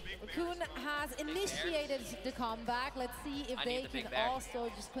 Indeed. RACCOON has initiated the comeback. Let's see if they can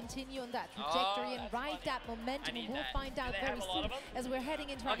also just continue on that trajectory and ride that momentum. We'll find out very soon as we're heading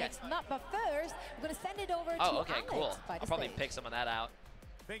into our next map. But first, we're going to send it over to Alex. Cool. I'll probably pick some of that out.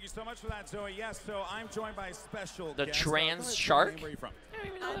 Thank you so much for that, Zoe. Yes, so I'm joined by a special guest. Trans Shark? Where are you from?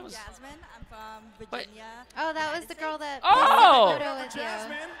 I'm Jasmine. I'm from Virginia. Oh, that was the girl that posted the photo with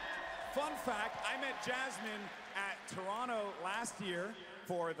Jasmine, fun fact, I met Jasmine at Toronto last year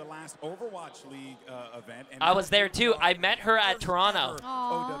for the last Overwatch League event. And I was there too. I met her at Toronto.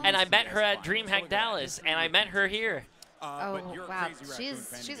 And I met her at DreamHack Dallas. And I met her here. Oh, wow.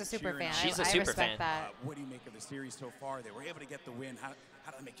 She's a super fan. She's a super fan. That. What do you make of the series so far? They were able to get the win. How did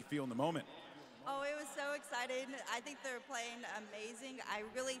that make you feel in the moment? Oh, it was so exciting. I think they're playing amazing. I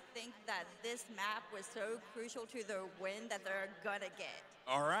really think that this map was so crucial to the win that they're going to get.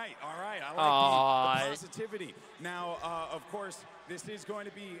 All right. I like the positivity. Now, of course, this is going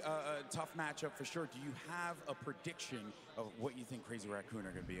to be a tough matchup for sure. Do you have a prediction of what you think Crazy Raccoon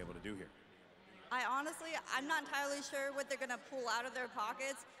are going to be able to do here? I'm not entirely sure what they're going to pull out of their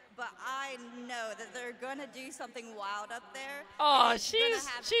pockets, but I know that they're going to do something wild up there. Oh,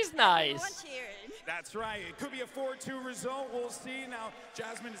 she's nice. That's right. It could be a 4-2 result. We'll see. Now,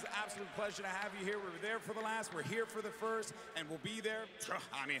 Jasmine, it's an absolute pleasure to have you here. We were there for the last, we're here for the first, and we'll be there.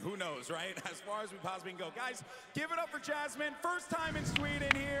 I mean, who knows, right? As far as we possibly can go. Guys, give it up for Jasmine. First time in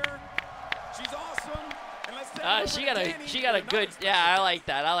Sweden here. She's awesome. She got a good. Yeah, I like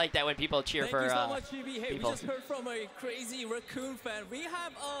that. I like that when people cheer for Thank you so much, GB. Hey, people. we just heard from a crazy Raccoon fan. We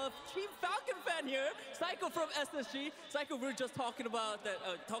have a Team Falcon fan here, Psycho from SSG. Psycho, we were just talking about that,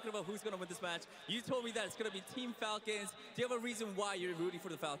 who's gonna win this match. You told me that it's gonna be Team Falcons. Do you have a reason why you're rooting for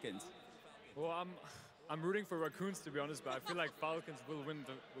the Falcons? Well, I'm rooting for Raccoons, to be honest, but I feel like Falcons will win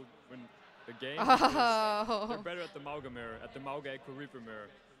the game. Oh. They're better at the Mauga mirror, at the Mauga Echo Reaper mirror.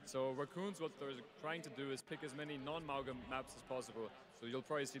 So Raccoons, what they're trying to do is pick as many non-Mauga maps as possible. So you'll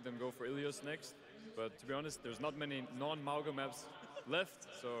probably see them go for Ilios next. But to be honest, there's not many non-Mauga maps left,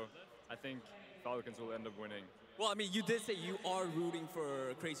 so I think Falcons will end up winning. Well, I mean, you did say you are rooting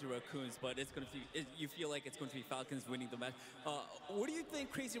for Crazy Raccoons, but it's going to be, you feel like it's going to be Falcons winning the match. What do you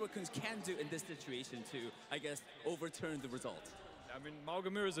think Crazy Raccoons can do in this situation to, I guess, overturn the result? I mean,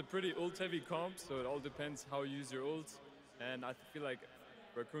 Mauga mirror is a pretty ult-heavy comp, so it all depends how you use your ults. And I feel like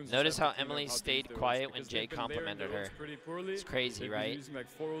Raccoons. Notice how Emily stayed quiet when Jay complimented her. It's crazy, right? Using like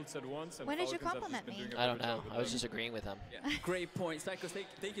 4 ults at once, and When did you Falcons have compliment just been me? doing a I don't better know. job with I was them. just agreeing with him. Yeah. Great point. Psycho,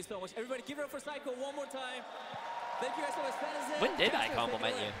 thank you so much. Everybody give it up for Psycho one more time. Thank you guys so much. That is it. When did I Jackson,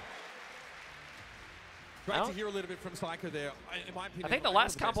 compliment take it you? away. Great to hear a little bit from Psycho there. In my opinion, I think the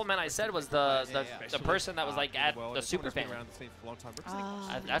last compliment I said was the person that was like at the super fan.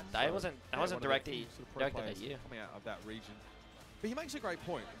 I wasn't directed at you. Coming out of that region. But he makes a great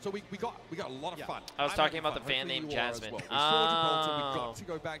point. So we got a lot of fun. I was talking about the fan named Jasmine. We've got to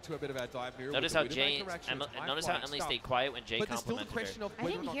go back to a bit of our dive mirror. Notice how notice how Emily stayed quiet when Jay complimented her. I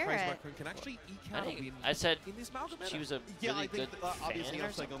didn't hear it. Can actually eke out a win I said in this Malcolm she was a Yeah, really I think, good obviously, fan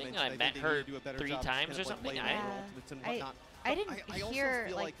or Psycho something, and mentioned I they met her do a better 3 job times kind or of like something. laying out ultimates and whatnot. I didn't I also hear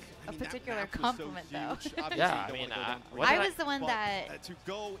feel like I a mean, that particular map was so compliment though. huge. Obviously, Yeah, you I mean, don't wanna go down I the was the one but, that to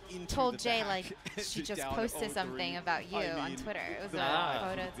go into told the Jay back, like she just down posted 0-3, something about you I on mean, Twitter. It was the a map photo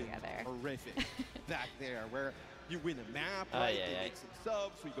would've been together. Horrific back there, where you win a map, Oh, right? yeah, They yeah. make some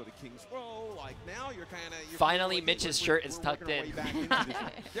subs. We go to King's Row. Like now, you're kind of Finally, Mitch's shirt is tucked in. Yeah,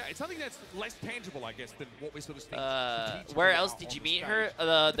 it's something that's less tangible, I guess, than what we're sort of seeing. Where else did you meet her?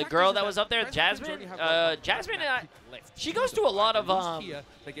 The girl that was up there, Jasmine. Jasmine, she goes to a lot of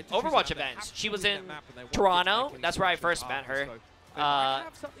Overwatch events. She was in Toronto. That's where I first met her.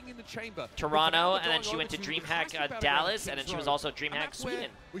 Toronto, and then she went to DreamHack Dallas, and then she was also DreamHack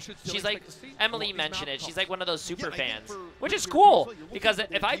Sweden. She's like, Emily mentioned it, she's like one of those super fans, which is cool, because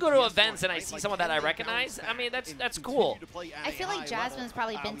if I go to events and I see someone that I recognize, I mean, that's cool. I feel like Jasmine's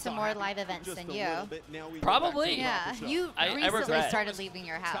probably been to more live events than you. Probably. Yeah, you I recently regret. started leaving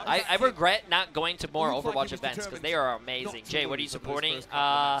your house. I regret not going to more Overwatch events, because they are amazing. Jay, what are you supporting?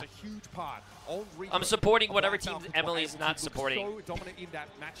 I'm supporting whatever team Emily's not supporting.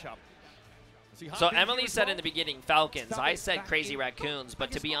 So Emily said in the beginning Falcons. I said Crazy Raccoons,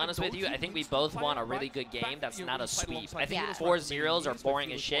 but to be honest with you, I think we both want a really good game that's not a sweep. I think 4-0s are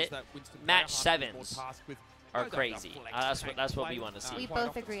boring as shit. Match 7s are crazy. That's what we want to see. We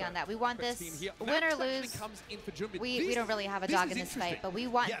both agree on that. We want this, win or lose, we don't really have a dog in this fight, but we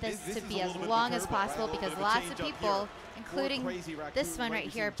want this to be as long as possible because lots of people, including this one right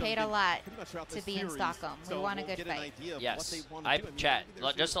here, paid a lot to be in Stockholm. We want a good fight. Yes. Chat,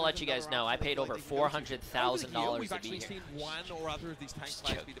 just to let you guys know, I paid over $400,000 to be here.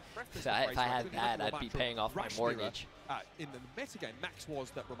 If I had that, I'd be paying off my mortgage. In the metagame, Max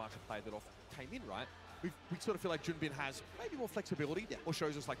was that Ramaka played that off came in, right? We sort of feel like Junbin has maybe more flexibility, or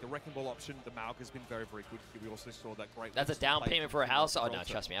shows us like the Wrecking Ball option. The Malk has been very, very good. We also saw that great. That's a down payment for a house? Oh, no,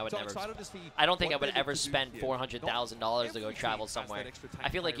 trust me. I would never. I don't think I would ever spend $400,000 to go travel somewhere. I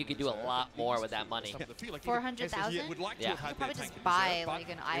feel like you could do a lot more with that money. 400,000? Yeah. You could probably just buy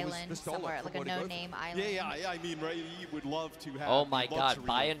like an island somewhere, like a no-name island. Yeah, I mean, right, you would love to have. Oh my God,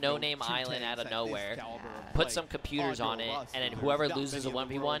 buy a no-name island out of nowhere, put some computers on it, and then whoever loses a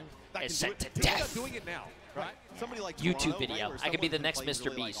 1v1 is sent to death. Doing it now. Right. Somebody like YouTube Toronto, video. right, I could be the someone next who plays Mr.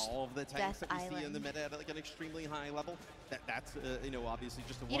 really, Beast. Like all of the tanks Death that we see in the Island. meta at like an extremely high level. That's you know, obviously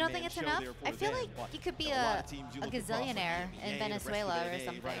just a You don't think it's enough? I feel like you could be a gazillionaire in Venezuela or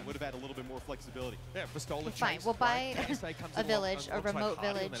something. Right, would have had a little bit more flexibility. Yeah, Vistola Fine, we'll buy a village, a remote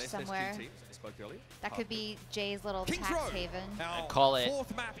village somewhere. That could be Jay's little tax haven. I call it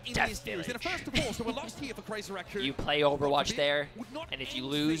Death Village. You play Overwatch there, and if you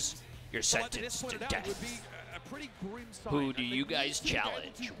lose, you're sentenced to death. Who do you guys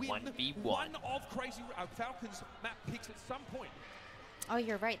challenge? 1v1. One of Crazy Falcons map picks at some point. Oh,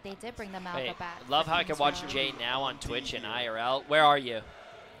 you're right. They did bring the Malka Hey, back. love how I can watch Jay now on Twitch and IRL. Where are you?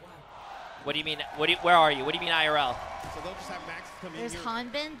 What do you mean? Where are you? What do you mean IRL? So they'll just have Max come There's in here.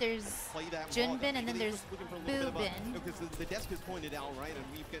 Hanbin, there's Junbin, and then there's Boobin. Because the desk has pointed out, right, and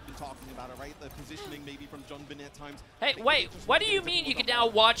we've been talking about it, right? The positioning maybe from Junbin at times. Hey, wait, what do you mean you can now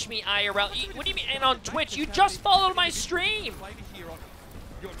watch me IRL? What do you mean? And on Twitch, you just followed my stream. Maybe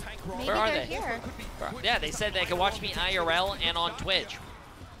Where are they're they? here. Yeah, they said they can watch me IRL and on Twitch.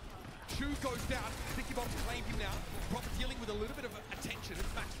 Chu goes down. Sticky Bombs claim him now. Proper dealing with a little bit of attention.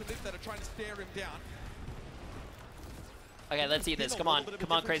 It's Max and Liv that are trying to stare him down. Okay, let's see this. Come on,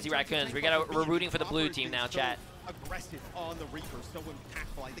 Crazy Raccoons. We're rooting for the blue team now, chat. Aggressive on the Reaper, so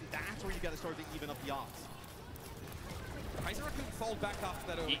impactful. I think that's where you got to start to even up the odds. Crazy Raccoon fold back after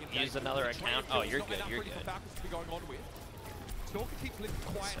that early Use another account. Oh, you're good. You're good. Stalker keeps living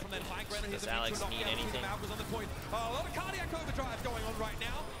quiet from that high ground. Does Alex need anything? On the point. A lot of cardiac overdrive going on right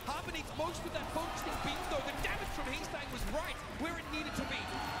now. Harper needs most of that focusing beam, though. The damage from Heastang was right where it needed to be.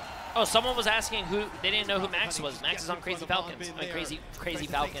 Oh, someone was asking who. They didn't know who Max was. Max is on Crazy Falcons. Crazy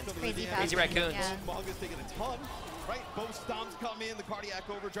Falcons. Crazy Raccoons. Yeah. Monga's taking a ton, right? Both stomps come in, the cardiac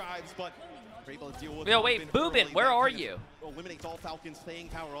overdrives, but we're able to deal with. Yo, wait, Boobin, where are you? Eliminates all Falcons' staying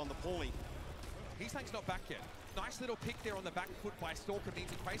power on the point. Heastang's not back yet. Nice little pick there on the back foot by Stalker means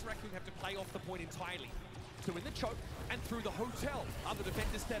that Crazy Raccoon have to play off the point entirely. So in the choke and through the hotel, other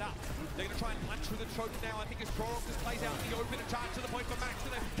defenders set up. They're going to try and punch through the choke now. I think as Krorok just plays out in the open and charge to the point for Max,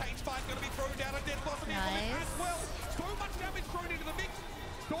 and a cage fight going to be thrown down, and Death Blossom as well. So much damage thrown into the mix.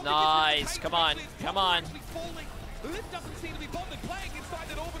 Stalker nice, come on, come on. Liv doesn't seem to be bothered playing inside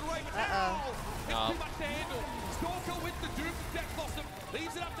that orbit array, but now it's too much to handle. Stalker with the Doom from Death Blossom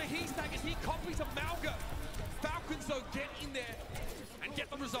leaves it up to Heastang as he copies a Malga. Falcons, though, get in there and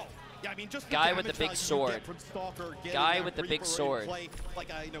get the result. Yeah, I mean, just guy with the big sword. Guy with the big sword.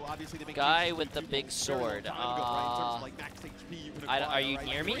 Guy with the big sword. Are you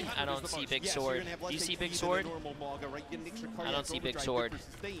near me? I don't see big sword. Do you see big sword? I don't see big sword.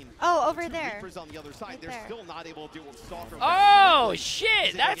 Oh, over there. Right there. Oh,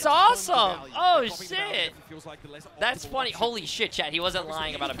 shit. That's awesome. Oh, shit. That's funny. Holy shit, chat. He wasn't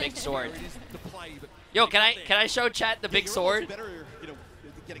lying about a big sword. Yo, can I show chat the big sword?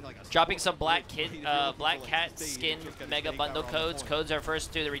 Dropping some Black Cat skin mega bundle codes. Codes are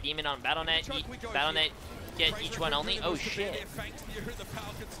first to the redeeming on Battle.net. Battle.net get each one only. Oh shit!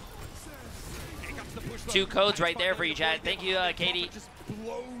 2 codes right there for you, chat. Thank you, Katie.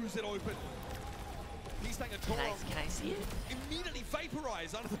 Can I see it? Immediately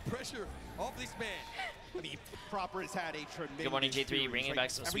vaporize under the pressure of this man. I mean, Proper has had a tremendous. Good morning, J3. Bringing back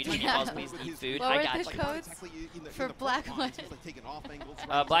some Swedish meatballs, please. Eat food. What I were got the you. codes for Black one?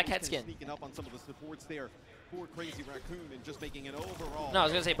 Black Cat skin. Sneaking up on some of the supports there for Crazy Raccoon and just making an overall. No, I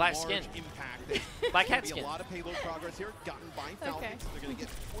was gonna say black skin. Impact. Black Cat skin. A lot of payload progress here, gotten by Falcons. Okay. They're gonna get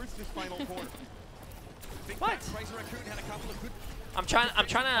towards this final corner. What? Crazy Raccoon had a couple of good. I'm trying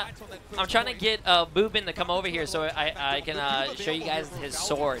to get Boobin to come over here so I can show you guys his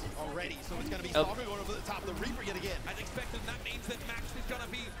sword. Already, so it's gonna be Stalker going over the top of the Reaper yet again. As expected, that means that Max is gonna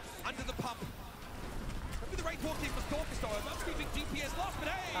be under the pump. With the right walk team for Stalker, so that's keeping GPS lost, but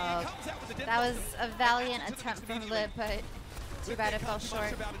hey, he comes out with the that was a valiant attempt from Liv, but too bad it fell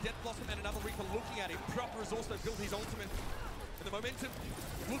short. About a Death Blossom and another Reaper looking at him. Proper has also built his ultimate. And the momentum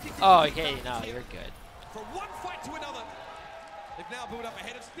looking. Oh, okay, no, you're good. From one fight to another. They've now built up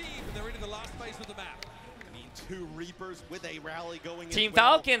ahead of Steve, and they're into the last phase of the map. I mean, 2 Reapers with a rally going. Team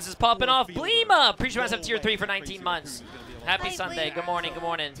Falcons is popping off. Blima, appreciate myself tier 3 for 19 months. Happy Sunday. Good morning. Good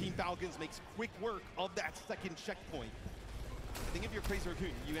morning. Team Falcons makes quick work of that second checkpoint. I think if you're Crazy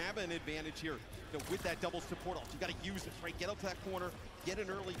Raccoon, you have an advantage here. You know, with that double support off, you got to use it, right? Get up to that corner, get an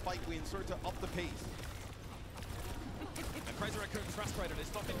early fight win, start to up the pace. And Crazy Raccoon's frustrated.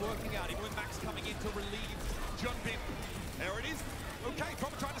 It's not been working out. Even with Max coming in to relieve Junbin. There it is. Okay,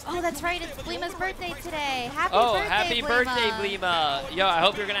 Proper trying to. Oh, that's right. It's Blima's birthday today. Happy birthday, happy Blima. birthday, Blima. Yo, I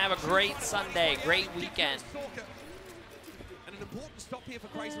hope you're going to have a great Sunday, great weekend. And an important stop here for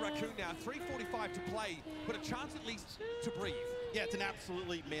Crazy Raccoon now. 3:45 to play, but a chance at least to breathe. Yeah, it's an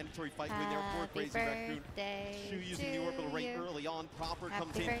absolutely mandatory fight win there for Crazy Raccoon. Shu using the orbital right early on. Proper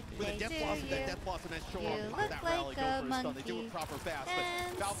comes in with a Death Blossom. That Death Blossom has shown off that rally go for a stun. They do it Proper fast,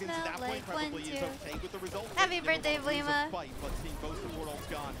 but Falcons at that point probably is okay with the result. Happy birthday, Blima. But seeing both support ults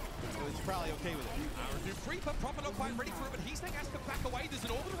gone, so it's probably okay with it. Reaper, Proper not quite ready for it, but Heastang has to back away. There's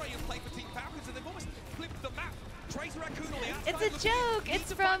an orbital ray in play for Team Falcons, and they've almost flipped the map. Crazy Raccoon on the outside. It's a joke.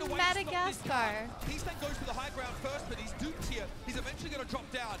 It's from Madagascar. Heastang goes to the high ground first, but he's duped here. He's eventually going to drop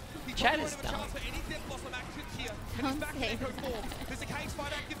down. He's Chat not is going to have a chance for any Death Blossom action here. And he's back in Echo form. There's a cage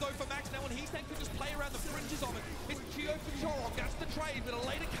fight active though for Max now, and Heastang can just play around the fringes of it. It's Geo for Chorok. That's the trade, but a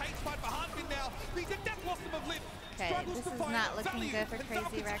later cage fight for Hanbin now. He's a death loss of Limp. Okay, this is not looking good for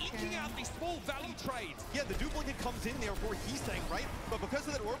Crazy Raccoon. Out these small value trades. Yeah, the duplicate comes in there for Heesang, right? But because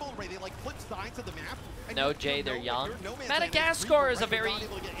of that orbital array, they like flip sides of the map. No, Jay, they're young. Madagascar is a very...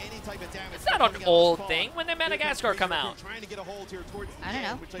 It's not an old thing. When did Madagascar come out? I don't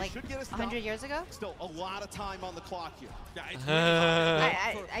know, like 100 years ago? Still a lot of time on the clock here.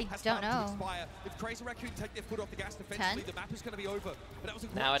 I don't know. If Crazy Raccoon take their foot off the gas defensively, the map is going to be over. But that was a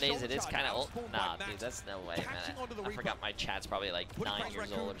Nowadays, it is kind of old. Nah, dude, that's no way, man. I forgot my chat's probably like 9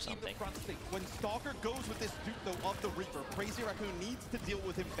 years old or something. When Stalker goes with this dupe though of the Reaper, Crazy Raccoon needs to deal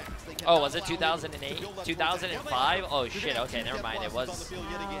with him fast. Oh, was it 2008? 2005? Oh shit, okay, never mind. It was...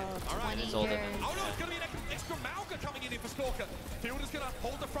 It is older. Oh no, it's going to be an extra Malga coming in for Stalker. Fielder's going to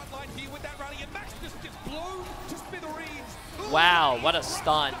hold the front line here with that rally, and Max just gets blown to smithereens. Wow, what a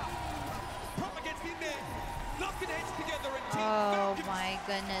stun. Proper gets in there. Knocking heads together and Oh my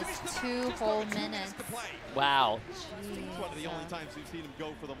goodness, 2 whole minutes. Wow. It's one of the only times we've seen him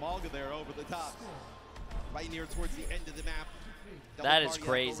go for the Malga there over the top. Right near towards the end of the map. That is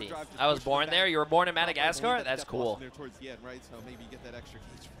crazy. I was born there. You were born in Madagascar? That's cool. Towards the end, right? So maybe you get that extra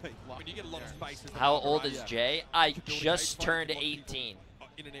cage. When you get a lot of space. How old is Jay? I just turned 18.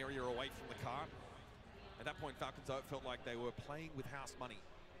 In an area away from the cart. At that point, Falcons felt like they were playing with house money.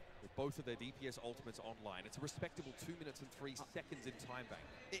 With both of their DPS ultimates online. It's a respectable 2 minutes and 3 seconds in time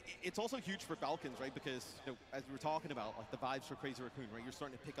bank. It's also huge for Falcons, right? Because, you know, as we were talking about, like the vibes for Crazy Raccoon, right? You're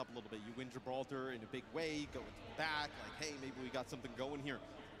starting to pick up a little bit. You win Gibraltar in a big way, go into the back, like, hey, maybe we got something going here.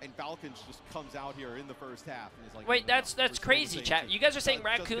 And Falcons just comes out here in the first half. And is like, wait, that's crazy, chat. You guys are saying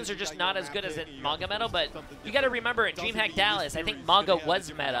Raccoons are just not as good as in Manga Meta, but you got to remember in DreamHack Dallas, I think Manga was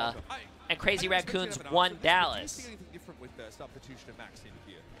meta, and Crazy Raccoons won Dallas. Different with substitution of Max in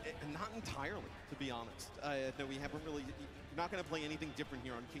here. Not entirely, to be honest. No, we haven't really. You're not going to play anything different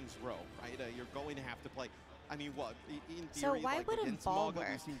here on King's Row, right? You're going to have to play. I mean, what? In theory, so why like, wouldn't ball Maga, work?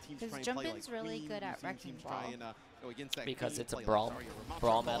 Because Jumpin's like really good at wrecking ball. Because it's a brawl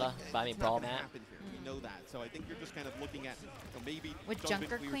meta. I mean, brawl map. We know that. So I think you're just kind of looking at maybe. Would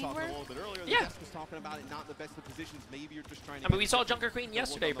Junker Queen work? Yeah. Was talking about it, not the best of positions. Maybe you're just trying to. I mean, we saw Junker Queen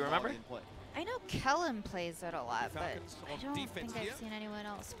yesterday. Remember? I know Kellen plays it a lot, but I don't think I've seen anyone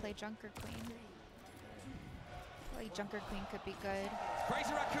else play Junker Queen. I feel like Junker Queen could be good.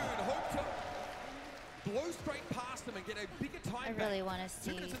 Crazy Raccoon, hope to blow straight past them and get a bigger time. I really want to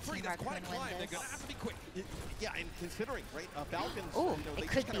see Team Raccoon win this. They're going to have to be quick. Yeah, and considering, right, Falcons. Ooh, it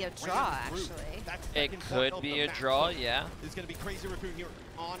could be a draw, actually. It could be a draw, yeah. It's going to be Crazy Raccoon here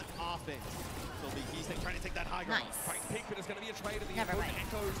on offense. So he's trying to take that high ground. Nice. Right pick, but it's going to be a trade, and the Never mind.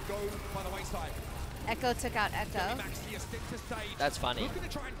 Echoes go by the wayside. Echo took out Echo. That's funny. Looking to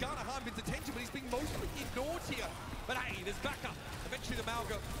try and garner Hanbin's attention, but he's being mostly ignored here. But hey, there's backup. Eventually the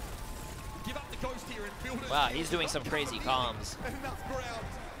Malga give up the ghost here and build it. Wow, he's doing some crazy comms. Enough ground.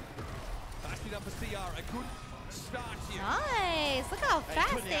 Nicely done for CR. A good start here. Nice. Look how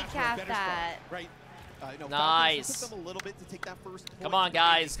fast they capped that. Right. No, nice. Took them a little bit to take that first point. Come on,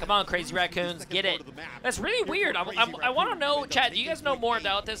 guys. Come on, Crazy Raccoons. Get it. That's really weird. I want to know, chat, do you guys know more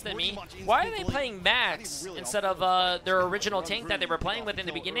about this than me? Why are they playing Max instead of their original tank that they were playing with in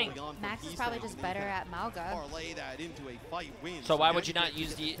the beginning? Max is probably just better at Malga. So why would you not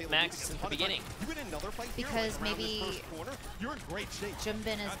use the Max since the beginning? Because maybe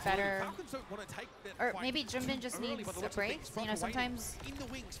Jimbin is better. Or maybe Jimbin just needs a break. You know, sometimes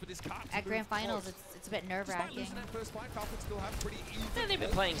at Grand Finals, it's a bit nerve-wracking. Yeah, they've been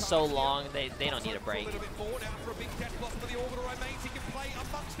playing so long, they don't need a break.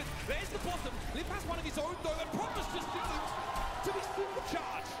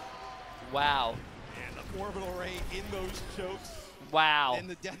 Wow. And the orbital array in those chokes. Wow. And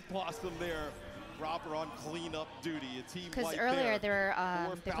the Death Blossom there. Proper on cleanup duty. Because earlier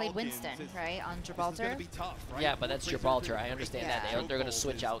they played Winston, right, on Gibraltar. Be tough, right? Yeah, but that's Gibraltar. I understand that they're going to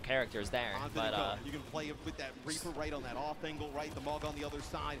switch out characters there. But you can play with that Reaper right on that off angle, right? The Mog on the other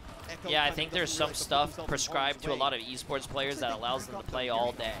side. Echo yeah, I think there's some stuff prescribed to a lot of esports players that allows them to play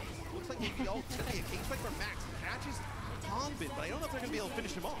all day. Looks like maybe all today. It like for Max catches Hanbin, but I don't know if they're going to be able to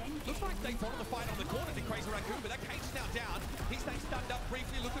finish him off. Looks like they followed the fight on the corner to Crazy Raccoon, but that cage is now down. He's staying stunned up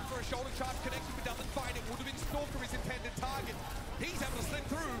briefly, looking for a shoulder charge connection, but doesn't find it. Would have been Stalker his intended target. He's able to slip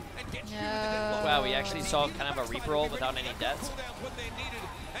through and get you with the death. Wow, we actually saw kind of a Reaper roll without any deaths. When they're needed,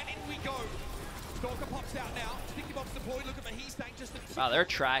 and in we go. Stalker pops out now. Sticky bombs deployed. Looking for Heesang just. Wow, they're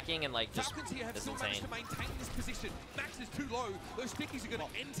tracking and like just. It's insane. To maintain this position. Max is too low. Those stickies are going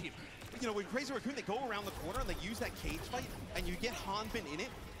to end him. You know, when Crazy Raccoon, they go around the corner and they use that cage fight, and you get Hanbin in it,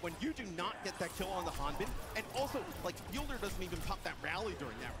 when you do not get that kill on the Hanbin, and also, like, Fielder doesn't even pop that rally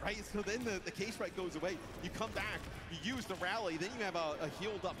during that, right? So then the case right goes away. You come back, you use the rally, then you have a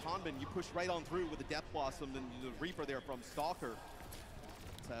healed up Hanbin. You push right on through with the Death Blossom and the Reaper there from Stalker.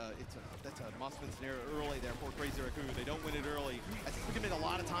 That's a must-win scenario early there for Crazy Raccoon. They don't win it early. I think him in a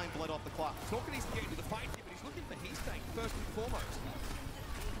lot of time bled off the clock. Stalker needs to get into the fight here, but he's looking for his tank first and foremost.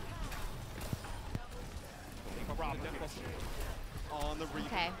 On the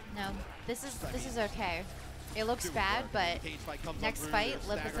okay, no, this is okay. It looks bad, but next fight,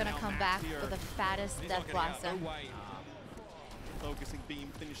 Lip is gonna come back with the fattest Death Blossom. Focusing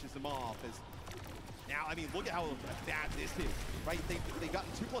beam finishes him off. Now, I mean, look at how bad this is, right? They've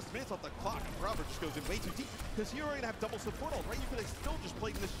gotten 2+ minutes off the clock. Robert just goes in way too deep because here we're gonna have double support ult, right? You could have still just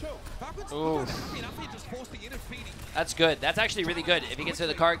played in this show. That's good. That's actually really good. If you get to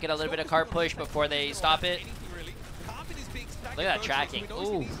the cart, get a little bit of cart push before they stop it. Look at that tracking.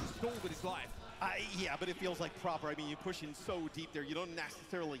 Ooh. Yeah, but it feels like proper. I mean, you push in so deep there. You don't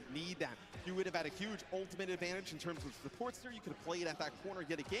necessarily need that. You would have had a huge ultimate advantage in terms of supports there. You could have played at that corner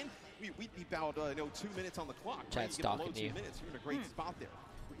yet again. We'd be about 2 minutes on the clock. Right? You get below 2 minutes. You're in a great spot there.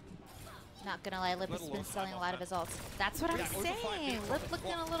 Not gonna lie, Lip has been selling a lot of his ults. That's what I'm saying. Lip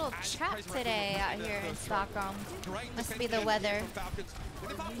looking a little chapped today out here in Stockholm. Must be the weather.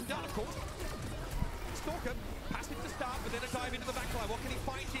 Stalker, passive to start, but then a dive into the backline. What can he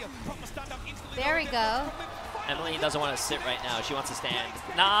find here? Proper stand up instantly. There we go. Emily doesn't want to sit right now. She wants to stand.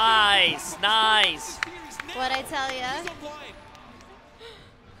 Nice, nice. What'd I tell ya?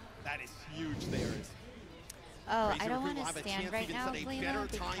 That is huge there. Oh, I don't want to stand right now, Lena,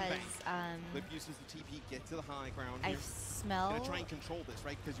 because Lip uses the TP, get to the high ground I here. smell try and control this,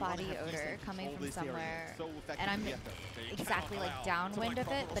 right? body odor coming from somewhere, and I'm exactly like downwind of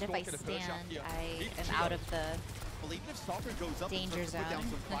it, but if I stand, I am out of the danger zone.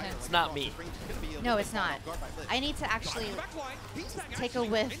 It's not me. No, it's not. I need to actually take a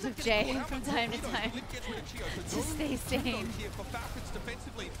whiff of Jay from time to time to stay sane.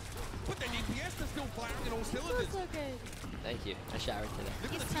 But their DPS are still firing in all cylinders. So good. Thank you. I showered today.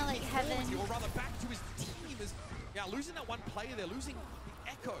 You smell like heaven. Or rather back to his team. Yeah, losing that one player there, losing the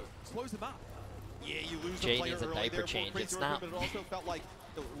Echo, slows them up. Yeah, you lose Jay a player needs a early diaper there change. for It's Crazy not. Raccoon, but it also felt like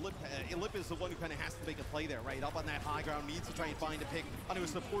Lip is the one who kind of has to make a play there, right? Up on that high ground, needs to try and find a pick onto a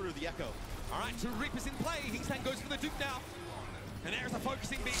supporter of the Echo. All right, 2 Reapers in play. Heastang goes for the Duke now. And there's a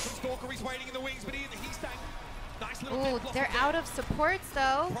focusing beat from Stalker. He's waiting in the wings, but he and the Heastang. Nice little Ooh, they're out of supports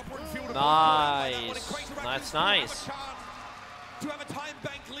though. Nice. That's nice. To have a time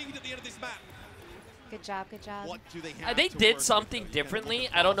bank lead at the end of this map. Good job, good job. What do they have They did something differently.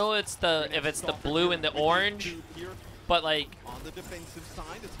 I don't know if it's the blue and the orange, but like on the defensive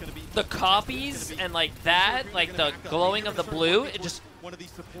side, it's going to be the copies and like that, like the glowing of the blue, it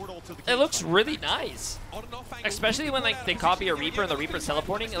looks really nice. Especially when like they copy a Reaper and the Reaper's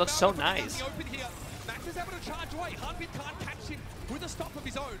teleporting, it looks so nice. Max is able to charge away. Hanbin can't catch him with a stop of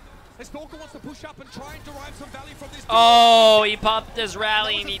his own. As Stalker wants to push up and try and derive some value from this. Oh, he popped his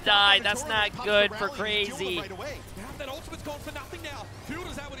rally and he died. That's not good for Crazy. That ultimate's gone for nothing now.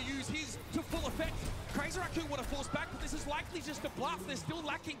 Fielder's able to use his to full effect. Crazy Raccoon want to force back, but this is likely just a bluff. They're still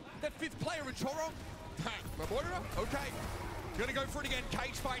lacking that 5th player in Chorong. Okay. Gonna go for it again.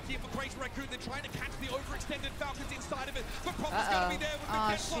 Cage fight here for Crazy Raccoon. They're trying to catch the overextended Falcons inside of it. But Proper's gonna be there with the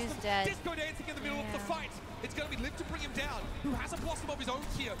Death Blossom. Dead. Disco dancing in the middle of the fight. It's gonna be Lip to bring him down. Who has a Blossom of his own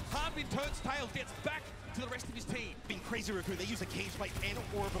here. Hanbin turns tail, gets back to the rest of his team. Being Crazy Raccoon, they use a cage fight and an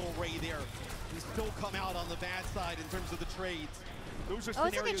orbital ray there. They still come out on the bad side in terms of the trades. Those are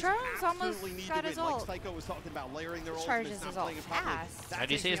scenarios Chorong's almost need got to his win. ult. Like Psycho was talking about layering their Charges ultimates, his not ult playing it properly. fast. How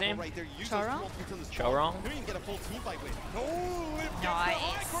do you say his name? Right there. Chorong? Chorong? You can get a full team fight with. You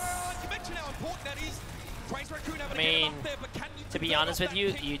mentioned how important that is. Crazy Raccoon having I mean, to get him up there, but can you to be honest with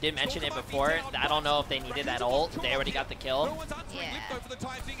you, you did mention it before. I don't know if they needed that ult. They already got the kill. No one's answering Lip though for the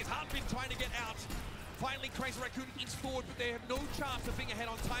time being. It's Hanbin trying to get out. Finally, Crazy Raccoon inch forward, but they have no chance of being ahead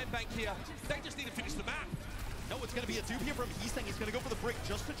on time bank here. They just need to finish the map. No, it's going to be a dupe here from Heastang. He's going to go for the break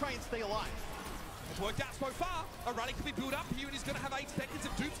just to try and stay alive. It's worked out so far. A rally could be built up here, and he's going to have 8 seconds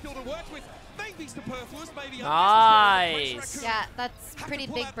of dupe still to work with. Maybe superfluous, maybe nice. Yeah, that's pretty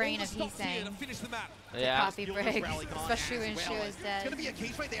big brain of Heastang. Yeah. Copy break, especially when she was dead. It's going to be a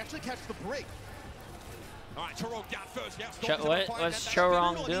case fight. They actually catch the break. All right, Chorong down first. Yeah, what's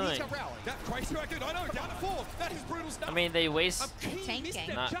Chorong doing? Crazy Raccoon, I know, down to 4. That is brutal stuff. I mean, they waste.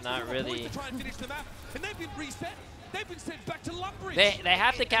 Tanking. Not really. To try and finish the map, and they've been reset. They've been sent back to Lumbridge. They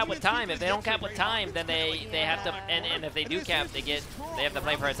have to cap with time. If they don't cap with time, then they have to. And if they do cap, they have to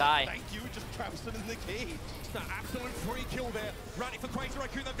play for a tie. Thank you, just traps them in the cage. Lost an absolute free kill there. Running for Crazy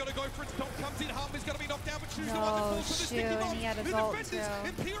Raccoon, they've got to go for it. Stomp comes in, Hum is going to be knocked down, but Shu's the one that falls for the sticky bomb. The defense is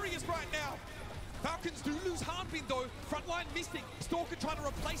imperious right now. Falcons do lose Harbin though. Frontline missing. Stalker trying to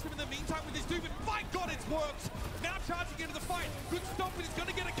replace him in the meantime with his dude, but my god, it's worked. Now charging into the fight. Good stop, but he's going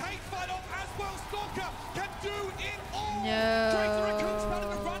to get a cage fight off as well. Stalker can do it all. No. Crazy Raccoon starting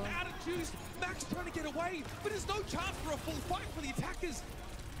to run out of juice. Max trying to get away, but there's no chance for a full fight for the attackers.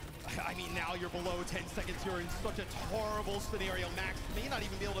 I mean, now you're below 10 seconds. You're in such a horrible scenario. Max may not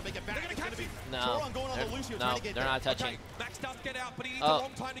even be able to make it back. It's going to be Toron going on the Lucio trying to get they're not touching. Okay, Max does get out, but he needs a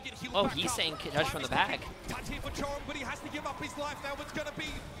long time to get healed back he's up. saying touch from the back. Touch here for Choron, but he has to give up his life now. It's going to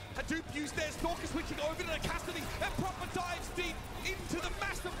be a dupe use there. Stalker switching over to the Cassidy and proper dives deep into the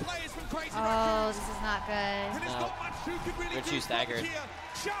massive players from Crazy Raccoon. This is not good. And there's not much Shu can really They're do too staggered. here.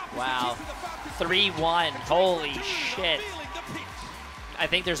 Sharp Wow. 3-1. Holy shit. I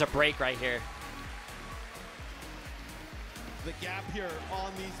think there's a break right here. The gap here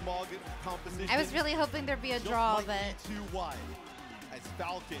on these Mog compositions. I was really hoping there'd be a draw, but too wide as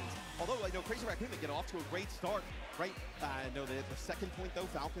Falcons. Although I know Crazy Raccoon, they get off to a great start, right? No, the second point though,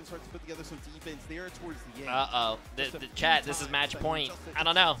 Falcons starts to put together some defense there towards the end. The chat, this is match point. I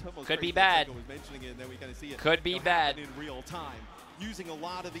don't know. Could be bad. Could be bad. In real time. Using a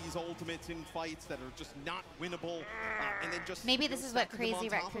lot of these ultimates in fights that are just not winnable, and then just maybe this is what Crazy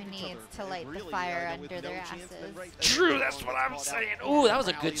Raccoon needs to light the fire under their asses. True, that's what I'm saying. Ooh, that was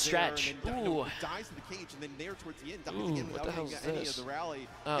a good stretch. Ooh. Dies to the cage, and then there towards the end, dies Ooh, again what the without hell any is of this? the rally.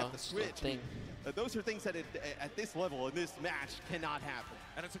 Oh, Get the switch. thing. Those are things that at this level, in this match, cannot happen.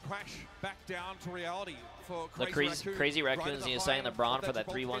 And it's a crash back down to reality for Crazy Raccoons need to sign LeBron for that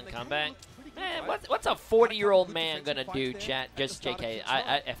 3-1 comeback. Man, what's a 40-year-old man gonna do, chat? Just JK.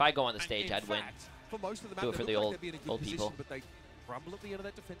 If I go on the stage, I'd win. For most of the Do it for the old people. But they rumble at the end of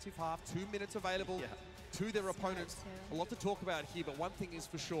that defensive half. 2 minutes available to their opponents. A lot to talk about here, but one thing is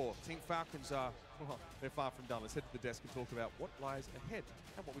for sure. Team Falcons are, well, they're far from done. Let's head to the desk and talk about what lies ahead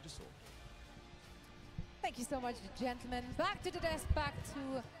and what we just saw. Thank you so much, gentlemen. Back to the desk, back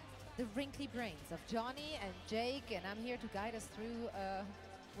to the wrinkly brains of Johnny and Jake, and I'm here to guide us through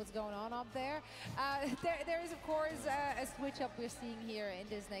what's going on up there. There is, of course, a switch up we're seeing here in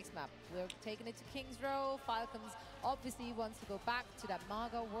this next map. We're taking it to Kings Row. Falcons obviously wants to go back to that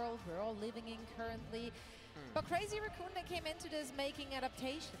MAGA world we're all living in currently. But Crazy Raccoon, they came into this making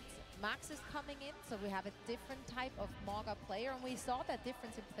adaptations. Max is coming in, so we have a different type of MAGA player, and we saw that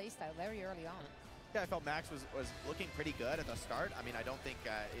difference in playstyle very early on. Yeah, I felt Max was looking pretty good at the start. I mean, I don't think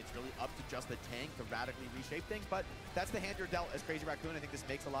it's really up to just the tank to radically reshape things, but that's the hand you're dealt as Crazy Raccoon. I think this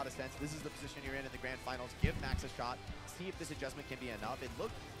makes a lot of sense. This is the position you're in the grand finals. Give Max a shot. See if this adjustment can be enough. It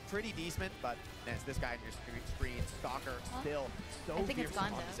looked pretty decent, but man, it's this guy on your screen, Stalker, still so fierce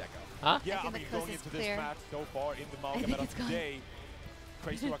on this Echo. Huh? Yeah, I mean, going into this match so far in the Malga meta today,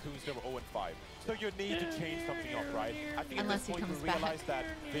 Crazy Raccoons, they were 0-5. So you need to change something up, right? I think at this point we realize that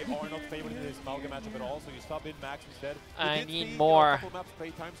they are not favored in this Malga matchup at all, so you sub in Max instead. I need more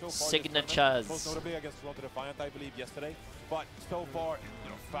signatures. Most notably against Toronto Defiant, I believe, yesterday. But so far,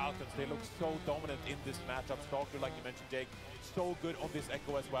 Falcons, they look so dominant in this matchup. Stalker, like you mentioned, Jake, so good on this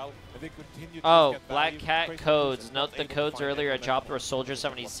Echo as well. And they continue to get Black value. Cat codes. Note the codes earlier I dropped were Soldier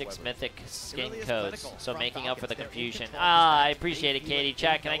 76 Mythic skin codes, so making up for the confusion. I appreciate it, Katie.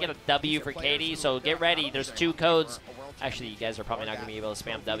 Chat, can I get a W for Katie? So get ready. There's 2 codes. Actually, you guys are probably not going to be able to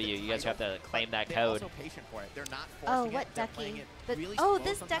spam W. You guys have to claim that code. Oh, what Ducky?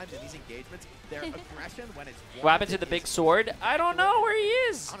 This Ducky? What happened to the big sword? I don't know where he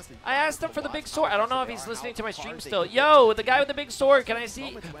is. I asked him for the big sword. I don't know if he's listening to my stream still. Yo, the guy with the big sword. Can I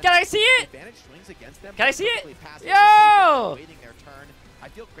see? Can I see it? Can I see it? Yo! I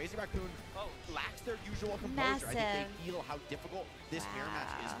feel Crazy Raccoon lacks their usual composure. I think they feel how difficult this mirror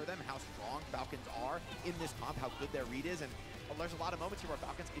match is for them, how strong Falcons are in this comp, how good their read is, and there's a lot of moments here where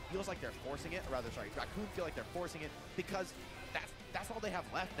Falcons, it feels like they're forcing it, or rather, sorry, Raccoon feel like they're forcing it because that's all they have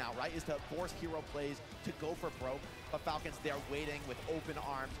left now, right, is to force hero plays, to go for broke. But Falcons, they're waiting with open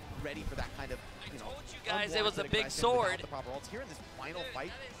arms, ready for that kind of, I told you guys it was a big sword. The proper ults. Here in this final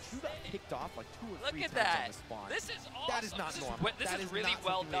fight, Shu got picked off like 2 or 3 Look at times that. on the spawn. This is awesome. That is not normal. This is really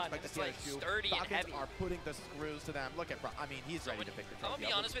well done. It's like sturdy and heavy. Are putting the screws to them. Look at, I mean, he's ready to pick the trophy. I'm gonna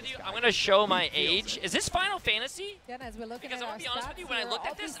be honest with you. I'm gonna show my age. Is this Final Fantasy? Yeah, as we're looking because at I'm gonna be honest with you. When I looked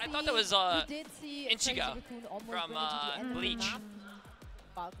at this, I thought that was Ichigo from Bleach.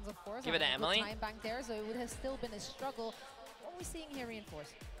 Falcons, of course, give it to Emily. Time bank there, so it would have still been a struggle. are we seeing here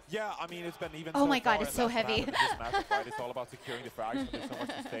reinforced? Yeah, I mean, it's been even Oh so my god, far it's in so that heavy. map and this matchup, right? It's all about securing the frags, but there's so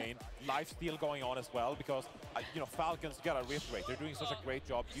much sustain. Lifesteal going on as well, because, you know, Falcons, you gotta reiterate, they're doing such a great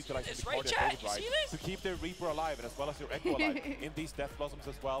job utilizing the cardiac overdrive to keep their Reaper alive, and as well as their Echo alive in these Death Blossoms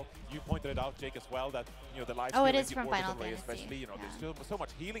as well. You pointed it out, Jake, as well, that, you know, the lifesteal it is in from the Final orbital ray, Fantasy. especially, you know, there's so much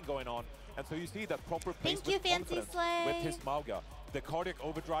healing going on, and so you see that Proper plays Thank you, with Fancy confidence Slay. with his Mauga. The cardiac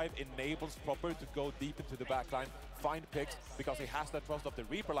overdrive enables Proper to go deep into the backline, find picks, because he has that trust of the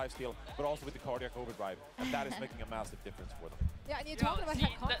Reaper lifesteal, but also with the cardiac overdrive, and that is making a massive difference for them. Yeah, and you're talking about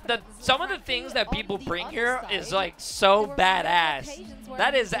that confidence. Some of the things that people bring here is like so badass.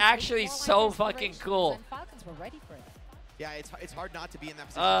 That is actually so fucking cool. Falcons were ready for it. Yeah, it's hard not to be in that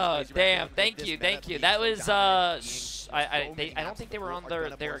position. Oh damn! Thank you. That was I don't think they were on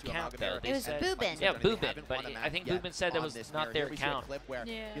their account though. It was Boobin. Yeah, Boobin. But I think Boobin said that was not their account.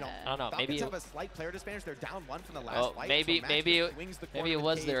 Yeah. I don't know. Maybe. Have a slight player disadvantage. They're down one from the last Oh, fight. maybe it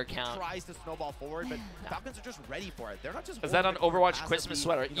was their Cage, account. Tries to snowball forward, but Falcons are just ready for it. They're not just. Is that an holding it Overwatch passive Christmas lead,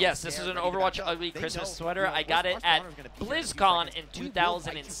 sweater? you know, Yes, this is scared, an ready to back Overwatch up. ugly They Christmas know, sweater. you know, I got it West at Bar's gonna be here in a few BlizzCon seconds. in We will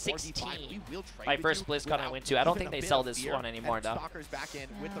fight you 2016. 45. We will trade My with first you BlizzCon I without went to. I don't even think a they bit sell of this fear, one anymore and though. Stalker's back in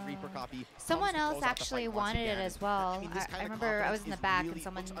with the Reaper copy. Someone Comes to else close out the actually fight once wanted it again. as well. I mean, this I kind of remember I was in the confidence back really and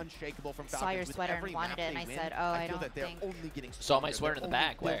someone looks unshakable from saw Falcons. your With sweater every and wanted map it, and they I win, said, oh, I feel don't that they're think. only getting Saw my stronger. sweater in the They're only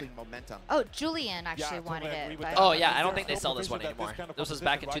back. Where? building momentum. Oh, Julian actually wanted it. But Oh yeah, I don't think they sell this one anymore. This was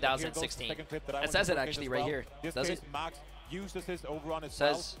back in 2016. It says it actually right here. Does it? Max uses his overrun as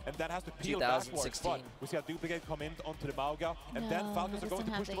Says well, and that has to peel backwards. 2016. But we see a duplicate come in onto the Mauga, and then No, Falcons it are going to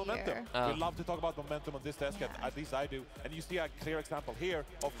doesn't push the have the momentum. year. Oh. We love to talk about momentum on this desk, at least I do. And you see a clear example here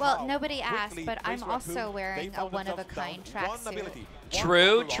of Well, how nobody asked, quickly but I'm Tracer also Raccoon, wearing they a found one-of-a-kind themselves down one tracksuit. ability.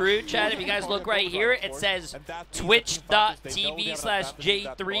 True, Chad. If you guys look right here, it says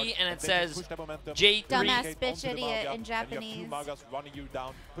twitch.tv/J3, and it says J3. Dumbass bitch idiot in Japanese. And you have two Magas running you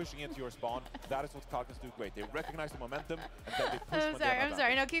down, pushing into your spawn. That is what Falcons do great. They recognize the momentum, and then they push when they have I'm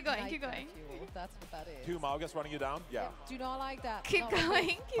sorry. No, advantage. keep going, keep going. That's what that is. Two Magas running you down? Yeah. Do not like that. Keep Not going,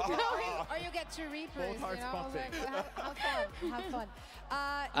 really. keep going. Or you get two Reapers. Both hearts you know? pumping. Have fun. Have fun.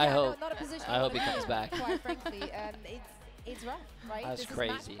 I Yeah, hope. No, not a position I hope he wanna comes be in, back. Quite frankly, it's rough, right? That's this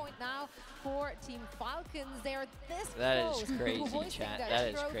crazy. is match point now for Team Falcons. They're this That close is to crazy, hoisting chat. that That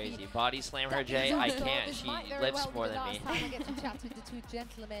is trophy. crazy. Body slam her, That Jay. is I also- can't. this She might very lifts well be more the than me. last time I get to chat to the two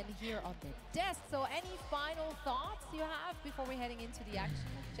gentlemen here on the desk. So any final thoughts you have before we're heading into the action?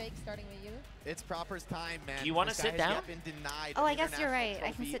 Jake, starting with you. It's Proper's time, man. Do you wanna This sit guy has down? yet been denied Oh, I an guess you're international right. I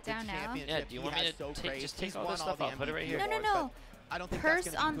can trophy, sit the down now. championship. Yeah, do you He want me has to so take- great. just take He's all won this stuff the out, put it right MVP here? No, no, awards, no. but I don't think Purse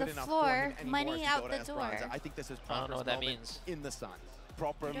that's gonna on be the good enough floor, for him anymore money to out go the to Esperanza. door. I think this is I don't know Proper's what that moment means. in the sun.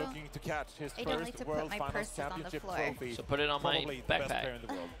 Proper You know, looking to catch his I don't first like to put World my Finals purses on the Championship floor. trophy. So put it on my Probably the best backpack. player in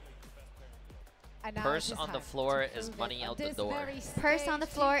the world. And now Purse it's on the time floor to is prove money it. out On the this door. very Purse on the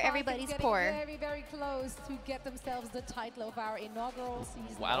stage, floor, Team Falcons everybody's getting poor. Very, very close to get themselves the title of our inaugural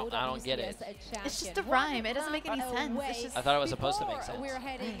season. Well, I don't get it. OWCS It's just a champion. rhyme. One It doesn't make any round sense. away. It's just I thought it was supposed to make Before sense. We're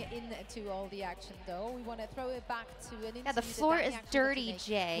heading into all the action, though. We want to throw it back to an Yeah, the interview floor that is Danny actually dirty, got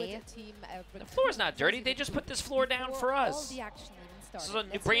to make Jay. with Team The floor is not dirty. They just put this floor down for all us. the action even This is started.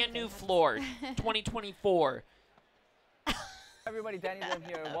 a Let's brand see new what they floor, 2024. Everybody, Danny Lim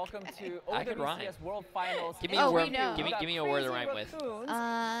here. Welcome to I could rhyme. OWCS World Finals. Give me Oh, a we word. know. Give me a word to rhyme with. For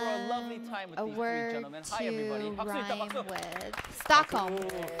a lovely time with A these three word gentlemen. Hi, everybody. to 박수 일단 rhyme 박수. with Stockholm.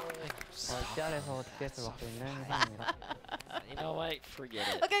 CR에서 티켓을 받고 있는 회사입니다. You know what? Forget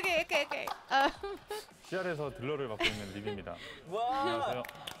it. Okay. CR에서 딜러를 맡고 있는 립입니다. 와. 안녕하세요.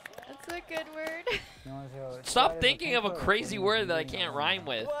 That's a good word. 안녕하세요. Stop thinking of a crazy word that I can't rhyme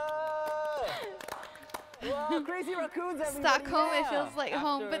with. Whoa, Crazy Raccoons, everybody. Stockholm, it yeah. feels like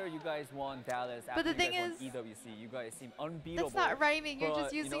home, but After you guys won Dallas, but after the you thing guys is, won EWC, you guys seem unbeatable. that's not rhyming. You're But,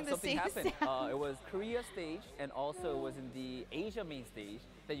 just using you know, the something same happened. sound. It was Korea stage, and also it was in the Asia main stage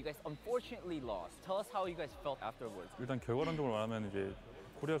that you guys unfortunately lost. Tell us how you guys felt afterwards. 일단 결과론적으로 말하면 이제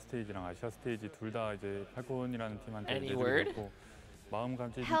코리아 스테이지랑 아시아 스테이지 둘 다 이제 팔콘이라는 팀한테 Any 내주게 word? 됐고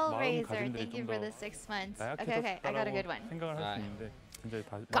마음가짐들이 Hellraiser, thank you 좀 for 더 the 6 months. Okay, I got a good 나약해졌다라고 one. 생각을 할 수 있는데 굉장히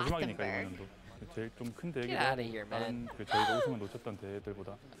마지막이니까 Gothenburg. 이번에도 제일 좀 큰 Get 대회기도 outta here, man. 다른 저희가 우승을 놓쳤던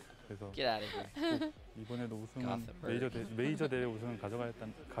대회들보다 그래서 Get out of here. 꼭 이번에도 우승은 Gothenburg. 메이저 대회 우승은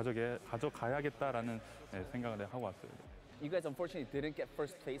가져가야겠다라는 생각을 하고 왔어요. You guys unfortunately didn't get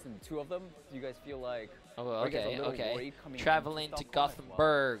first place in 2 of them. Do you guys feel like Oh, are you guys a okay, little okay. worried coming Traveling into to Stockholm?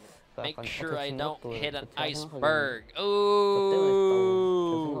 Gothenburg. Wow. Make sure I don't hit an 생각하고 iceberg. 저 Ooh. 때문에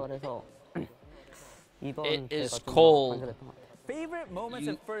또 생각을 해서 이번 It is 대회가 좀더 cold. 간절했던 것 같아요. favorite moments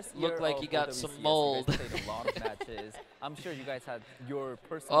You in first year look like of you got OWCS. some You mold. guys played a lot of matches. I'm sure you guys had your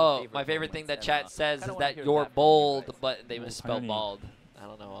personal Oh, my favorite thing that chat says is that you're bold, but they misspelled 당연히 bald. I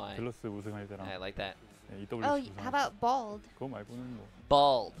don't know why. 밸러스 우승할 때랑 I like that. EWC Oh, 우승할 how about bald? 그거 말고는 뭐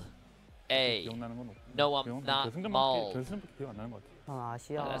Bald. A. 기억나는 건 없고. No, I'm not bald. 결승밖에 기억 안 나는 것 같아.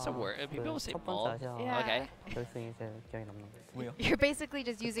 아시아. Oh, that's a word. People say 첫 번째 bald. 아시아 Okay. 결승이 제일 기억에 남는 것 같아요. You're basically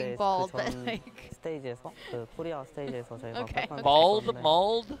just using 그때 bald, 그 but 전 like. 스테이지에서 그 코리아 스테이지에서 저희가 Okay. 팔콘 Bald, 했었는데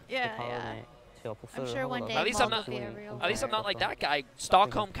mold. Yeah, 그 yeah. 다음에 제가 복수를 I'm sure one 하고 day At least I'm bald not. will be a real At least I'm not like that guy.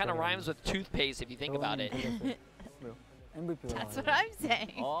 Stockholm kind of rhymes with toothpaste if you think about it. MVP가 That's what I'm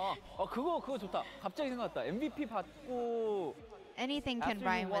saying. 그거 좋다. 갑자기 생각났다. MVP 받고 Anything can after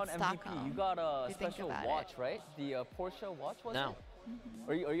rhyme you won with MVP, Stockholm. you got a if you think special about watch, it. right? The Porsche watch, was No.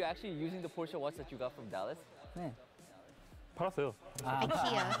 it? Are you actually using the Porsche watch that you got from Dallas? 네. 팔았어요.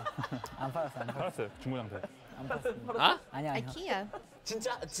 IKEA. 안 팔았어요. 팔았어요. 중고장사에. 안 팔았어요. Huh? 아니야. IKEA.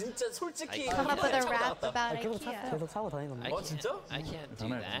 진짜 솔직히 Come up with a rap about 계속 IKEA. 계속 사고 다니던데. 진짜? I can't do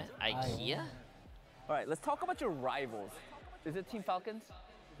that. IKEA? All right, let's talk about your rivals. Is it Team Falcons?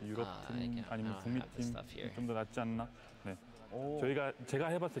 유럽 팀 아니면 I 북미 don't have this stuff here. 팀 좀 더 낫지 않나? 네. 오. 제가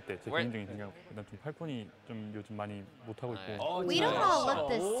해봤을 때 제 Where- 개인적인 생각 일단 좀 팔콘이 좀 요즘 많이 못 하고 있고. We don't all look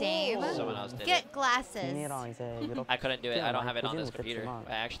the same. Someone else did Get it. glasses. 빈이랑 이제 유럽 I couldn't do it. I don't have it on 보지는 this computer. 못했지만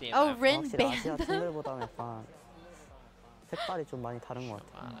I actually. Oh, Rin 확실히 아시아 banned them. 팀들보다는 약간 색깔이 좀 많이 다른 것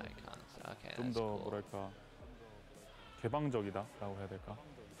같아요. Okay, 좀 that's 더 cool. 뭐랄까 개방적이다라고 해야 될까?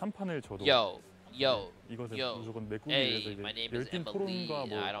 3판을 져도 Yo, 이것을 yo. 무조건 메꾸기 Hey, 위해서 my 이제 name is 열띤 Emily. 토론과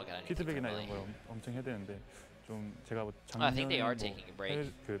뭐 I don't get anything 피드백이나 from 이런 걸 엄청 해야 되는데 좀 제가 뭐 I think they 작년에 are 뭐 taking a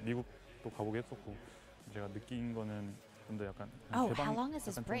break. 그 미국도 가보게 했었고 제가 느낀 거는 좀 더 약간 Oh, 개방, how long is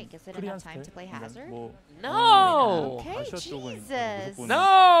this 약간 좀 break? Is it 프리한 enough time to play 스타일? Hazard? 뭐 No. Okay, 아시아 쪽은 Jesus. 무조건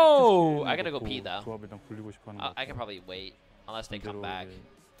No. 히트 I gotta go 스캔을 pee 넣고 though. 조합을 일단 굴리고 싶어하는 것 I can 같아요. probably wait unless they come 반대로 back. 이제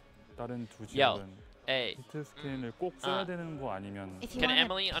다른 두 Yo, 지역은 hey. 히트 스캔을 꼭 써야 되는 거 아니면 If you Can wanna-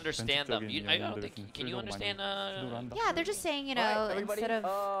 Emily understand them? I don't 영웅들을 think. 좀 Can you 쓰려고 understand? 많이 시도를 한다. Yeah, they're just saying, you All know, right, everybody, instead of that's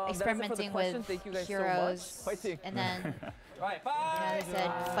it for the experimenting questions. with Thank you guys so heroes, much. Fighting. and then, All right, you know, they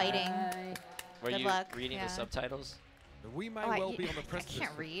said fighting. Were Good you luck. reading Yeah. the subtitles? We may Oh, well be on the I precipice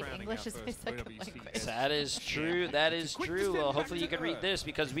can't of read. crowning English our is my first second OWCS. language. That is true. That is Quick true. descent Well, back hopefully you to can read Earth. this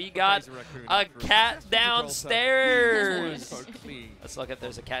because we got Raccoon a through. cat Gibraltar. downstairs. So clean. Let's look if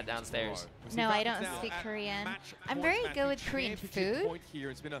there's a cat downstairs. No, I don't speak Korean. I'm very good with Korean food. Point here.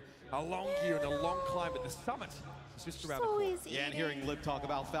 It's been a long year and a long climb, but the summit is just around the corner. Always Yeah, and hearing Lip talk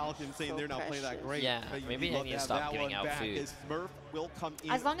about Falcons saying they're not playing that great. Yeah, but maybe you'd I love need to have stop that giving one out back food. as Smurf will come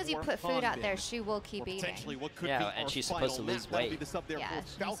in As long as you for put food out there, Condon, she will keep or eating. potentially what could Yeah, be and our she's supposed to final lose map. That'll be weight. the sub there Yeah, for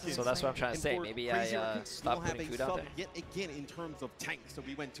she's Falcons. So that's what I'm trying to And say. for Maybe Crazy I Raccoons, stop we'll have putting a food out sub there. Yet again in terms of tanks. So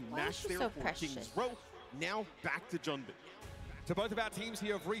we went to Why is Nash she there so for precious? Kings Row. Now back to Junbin. So both of our teams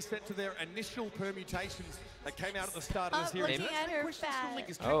here have reset to their initial permutations that came out at the start of the Stop series. looking at her fat.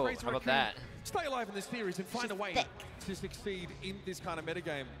 Oh, how about that? Stay alive in this series and find She's a way thick. to succeed in this kind of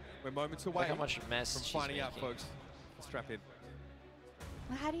metagame. We're moments away how much mess from she's finding out, making. folks. Strap in.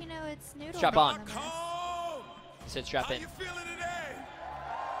 Well, how do you know it's noodles? Strap on. in the mess? Sit strap How in. you feeling today?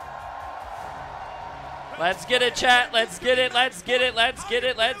 Let's get it, chat. Let's get it. Let's get it. Let's get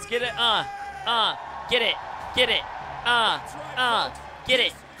it. Let's get it. Get it. Get it. Get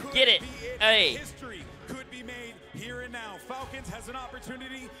it. Get it. Hey. History could be made here and now. Falcons has an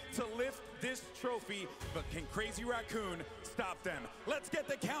opportunity to lift this trophy, but can Crazy Raccoon stop them? Let's get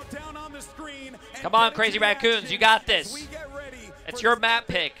the countdown on the screen. And Come on, get Crazy into the Raccoons. action You got as this. we get ready It's for your this map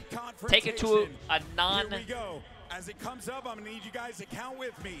epic pick. Take it to a confrontation. Here we go. As it comes up, I'm going to need you guys to count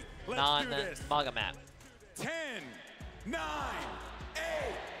with me. Let's do this. non-MAGA map. 10, 9, 8,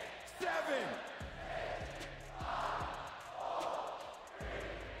 7,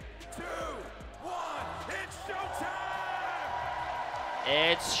 2, 1. It's showtime!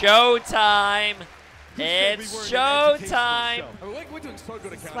 It's showtime. It's showtime. We're doing so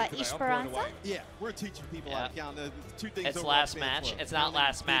good at What, counting today. I'm blown Esperanca? away. Yeah, we're teaching people how to count. Two things It's Overwatch last stands match. for. It's not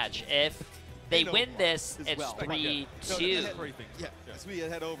last match. If they win this, as it's well. 3-2. Yeah, as we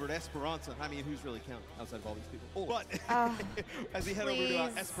head over to Esperanca, I mean, who's really counting outside of all these people? But Oh, as we head over to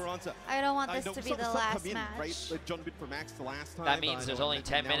please. Esperanca, I don't want I this know to we be saw the sub last come in, match. Right? Like Junbin for Max the last time. That means there's only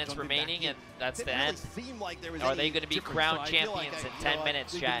 10 minutes remaining, and that's the end. Are they going to be crowned champions in 10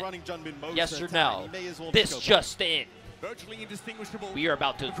 minutes, chat? Yes or no? This just in. Virtually indistinguishable. We are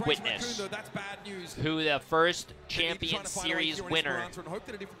about to For Crazy witness Raccoon, though, that's bad news. who the first They need to try Champions and find a way Series here in winner Esperanza and hope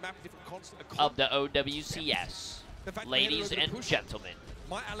that a different map, a different of the OWCS. The fact that Ladies they're able and to push gentlemen.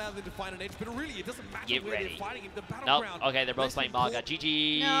 might allow them to find an edge, but really it doesn't matter Get where ready. they're fighting in the Nope. battleground. Okay, they're both playing Maga.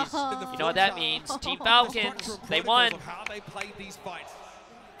 GG's. No. You know what that means? Team Falcons. They won. Of how they played these fights.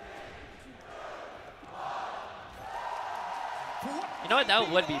 You know what? That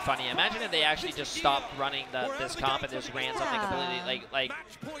would be funny. Imagine if they actually just stopped running this comp and just ran something completely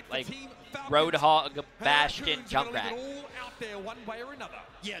like Roadhog, Bastion, Junkrat. Out there one way or another.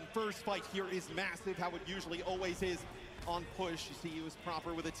 Yeah, and first fight here is massive, how it usually always is on push. You see he was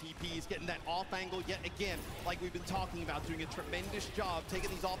proper with the TPs, getting that off angle yet again, like we've been talking about, doing a tremendous job, taking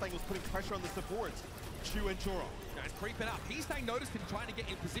these off angles, putting pressure on the supports. Shu and Joro. Guys creeping up. He's staying noticed and trying to get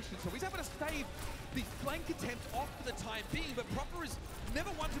in position, so he's able to stave the flank attempt off for the time being, but Proper is never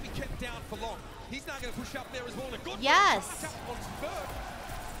one to be kept down for long. He's now going to push up there as well. A good yes.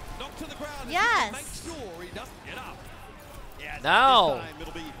 Knocked to the ground. Yes. Make sure he doesn't get up. Yeah, no. This time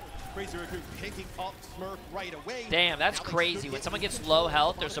it'll be Crazy Raccoon picking up Smurf right away. Damn, that's crazy. When someone gets low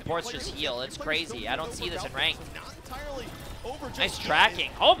health, their supports just heal. It's crazy. I don't see this in ranked. Nice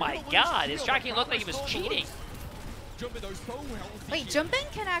tracking. Oh my god, his tracking looked like he was cheating. Wait, jumping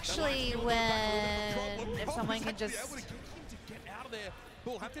can actually win if someone can just...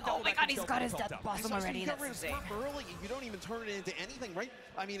 Oh my god, he's got his death blossom already. That's insane. Early, you don't even turn it into anything, right?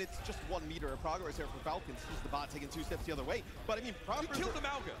 I mean, it's just 1 meter of progress here for Falcons. He's the bot taking 2 steps the other way. But I mean,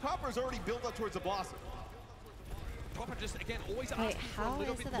 Proper's already built up towards the blossom. Proper just, again, always wait, how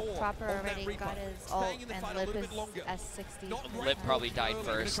is it that Proper already got his ult and Lip is S60? Lip probably died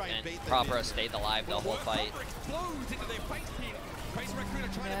first, and Proper stayed alive the whole fight.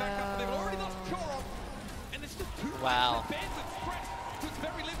 Wow. It's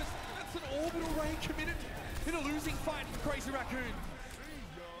very limited. That's an orbital ray committed in a losing fight for Crazy Raccoon.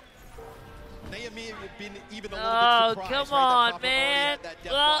 They may have been even a little bit surprised, come on, man.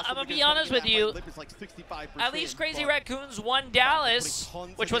 Well, I'm going to be honest with you. At least Crazy Raccoons won Dallas,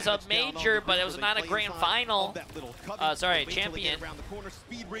 which was a major, but it was not a grand final. Sorry, champion.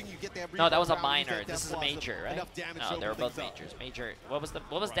 No, that was a minor. This is a major, right? No, they were both majors. Major. What was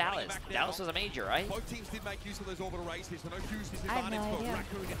Dallas? Dallas was a major, right? Both teams did make use of those orbital races, so no huge I disadvantage have no for idea.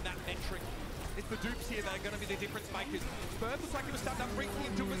 Raccoon in that metric. It's the dupes here that are going to be the difference makers. Bird looks like he was starting up briefly,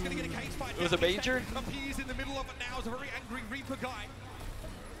 and Duma's going to get a cage fight. It was a major? Appears in the middle of it now as a very angry Reaper guy.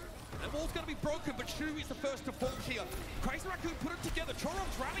 The wall's going to be broken, but Shu is the first to fall here. Crazy Raccoon put it together.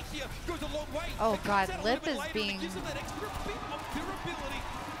 Choron's rally here goes a long way. Oh god, Lip is being... Gives him that extra bit of durability.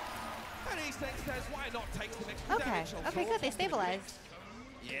 And he says, why not take some extra damage? Okay, good. They stabilized.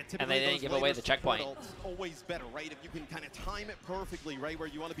 Yeah, and they didn't give away the checkpoint. Always better, right? If you can kind of time it perfectly, right, where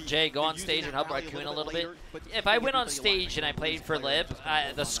you want to be. Jay, go on stage and help Raccoon a little bit. If I went on stage and I played for Lip,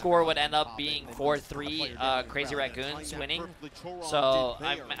 the score would end up being 4-3, Crazy Raccoons winning. So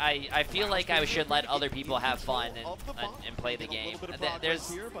I feel like I should let other people have fun and play the game.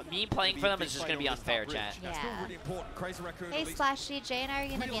 Me playing for them is just going to be unfair, chat. Yeah. Hey, Splashy, Jay and I are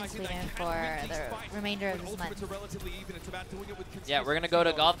going to be in Sweden for the remainder of this month. Yeah, we're going to go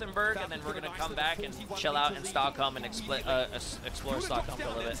to Gothenburg, and then we're going to come back and chill out in Stockholm and explore Stockholm for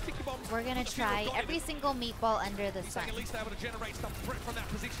a little bit. We're going to try every single meatball under the sun. At least able to generate some threat from that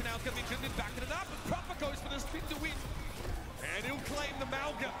position. Now it's going to be Jindin backing it up, and Proper goes for the spin to win. And he'll claim the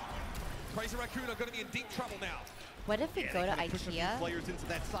Malga. Crazy Raccoon are going to be in deep trouble now. What if we go to IKEA,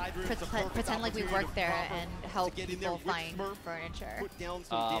 pretend like we work there and help people find furniture?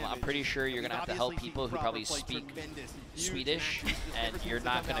 I'm pretty sure you're going to have to help people who probably speak Swedish, and you're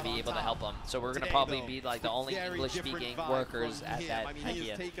not going to be able to help them. So we're going to probably be like the only English-speaking workers at that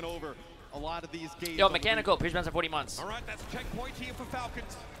IKEA. Yo, Mechanical, pre-sponsor 40 months. All right, that's checkpoint here for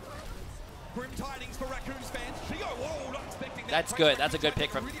Falcons. Grim tidings for Raccoons fans. Whoa, not expecting that. That's good. That's a good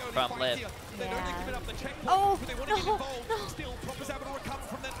pick from Lip. Yeah. Oh,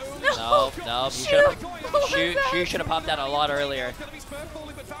 no. No, you should have popped that a lot earlier.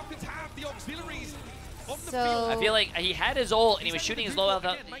 So I feel like he had his ult and he was shooting his low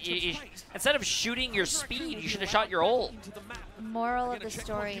health. Instead of shooting your speed, you should have shot your ult. Moral of the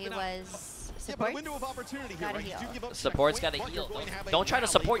story was support's gotta heal. Support's gotta heal. Don't try to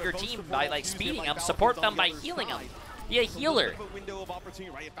support your team by like speeding them. Support them by healing them. Be a healer. Window of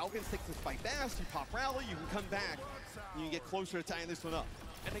opportunity, right? If Falcons take this fight fast, you pop rally, you can come back, you can get closer to tying this one up.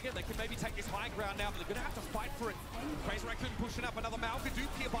 And again, they can maybe take this high ground now, but they're going to have to fight for it. Crazy Raccoon pushing up another Malga Duke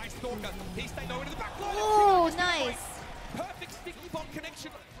here by Stalker. He stayed over to the back line. Oh, nice. Perfect sticky bomb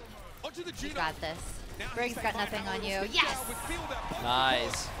connection onto the Juno. You got this. Briggs got nothing on you. Yes.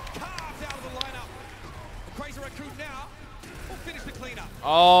 Nice. Carved out of the lineup. Crazy Raccoon now will finish the cleanup.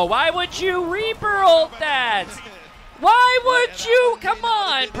 Oh, why would you Reaper ult that? Why would you? Come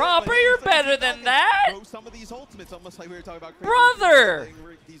on, Proper, you're better than that. Some of these ultimates, almost like we were talking about. Brother.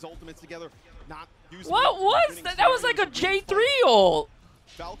 These ultimates together, not using. What was that? That was like a J3 ult.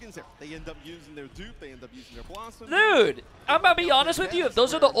 Falcons there. They end up using their dupe. They end up using their blossom. Dude, I'm gonna be honest with you. If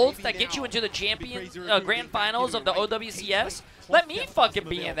those are the ults that get you into the grand finals of the OWCS, let me fucking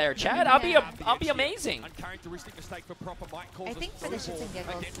be in there, Chad. I'll be amazing. I think for the shits and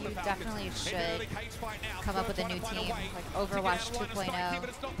giggles, you definitely should come up with a new team, like Overwatch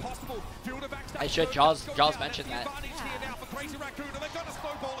 2.0. I should. Jaws mentioned that.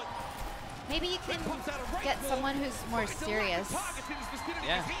 Maybe you can get someone who's more serious.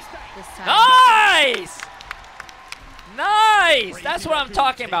 Yeah. This time. Nice! Nice! That's what I'm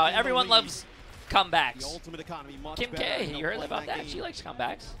talking about. Everyone loves comebacks. Kim K, you heard about that? She likes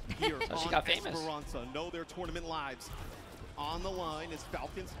comebacks. So she got famous. Esperanca know their tournament lives on the line as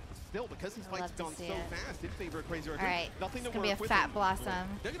Falcons still, because these fights have gone so fast in favor of Crazy Raccoon. All right, nothing it's to going to be a work fat with. blossom.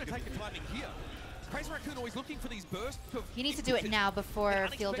 They're going to take the timing here. Crazy Raccoon always looking for these bursts. He needs to do it now before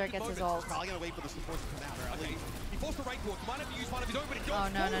Fielder gets his ult. Probably going to wait for the support to come out early. He forced a right walk. Might have to use one of his own, but he goes Oh,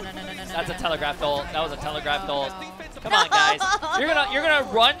 no. That's a telegraphed ult. That was a telegraphed ult. Come on, guys. You're gonna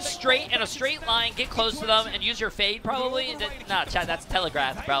run straight in a straight line, get close to them, and use your fade probably. Nah, Chad, that's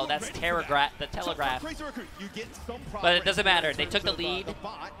telegraphed, bro. That's the telegraph. But it doesn't matter. They took the lead.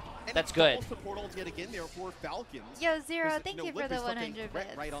 That's good. Yo, Zero, thank you for the 100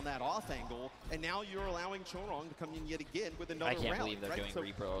 bits. Right on that off angle, and now you're allowing Chorong to come in yet again with another I can't rally, believe they're right?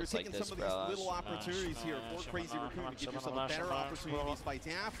 doing repros you're taking like this, some bro. of these little opportunities here for Crazy Raccoon to give yourself a better opportunity in these fights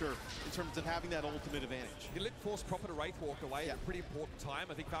after, in terms of having that ultimate advantage. He let force Proper to Wraith walk away at a pretty important time.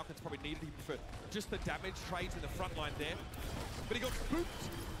 I think Falcons probably needed him for just the damage trades in the front line there. But he got spooked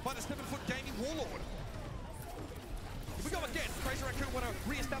by the 7-foot gaming Warlord. Here we go again. Crazy Raccoon want to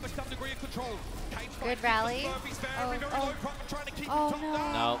re-establish some degree of control. Good rally. Oh,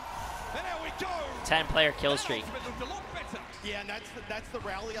 no. No. 10-player kill streak. Yeah, and that's the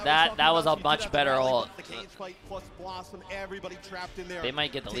rally. That was a much better ult. The cage fight plus Blossom, everybody trapped in there. They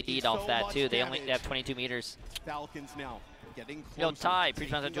might get the lead off that too. They only have 22 meters. Falcons now getting closer. Yo, Ty,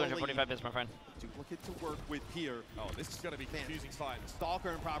 pre-sponsor 245 bits, my friend. Duplicate to work with here. Oh, this is going to be confusing fight. Stalker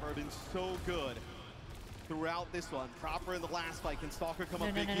and Proper have been so good throughout this one. Proper in the last fight. Can Stalker come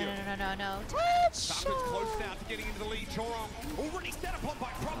up big here? No. Touch! Falcons close now to getting into the lead. Chorong already set upon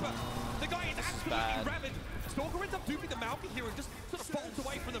by Proper. The guy is absolutely rabid. Stalker ends up duping the Malky here and just sort of folds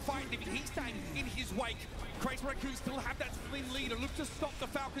away from the fight, leaving he's staying in his wake. Crazy Raccoon still have that slim lead and look to stop the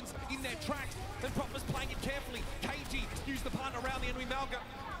Falcons in their tracks. And Proper's playing it carefully. KG skews the partner around the enemy Malga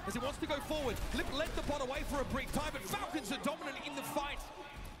as he wants to go forward. Let the bot away for a brief time, but Falcons are dominant in the fight.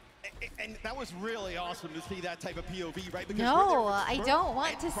 And that was really awesome to see that type of POV, right? Because no, I don't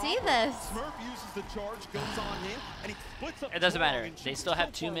want to see this. Smurf uses the charge, goes on him, and he splits up. It doesn't matter. They still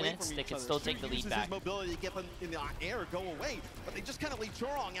have 2 minutes. They can still take the lead back. His mobility to get them in the air, go away, but they just kind of leave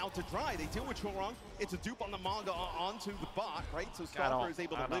Chorong out to dry. They deal with Chorong. It's a dupe on the manga onto the bot, right? So Stalker is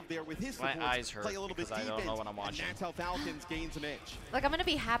able to live there with his support. My eyes hurt play a little bit because I don't know what I'm watching. And that's how Falcons gains an edge. Look, I'm going to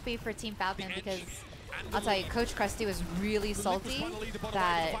be happy for Team Falcon because I'll tell you, Coach Krusty was really salty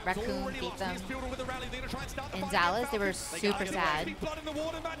that Raccoon beat them in Dallas. They were super sad.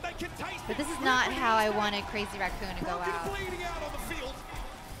 But this is not how I wanted Crazy Raccoon to go out.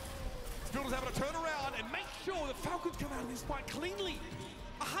 Fielders having to turn around and make sure that Falcons come out of this fight cleanly.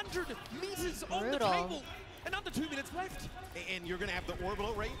 100 meters on the table. And under 2 minutes left. And you're going to have the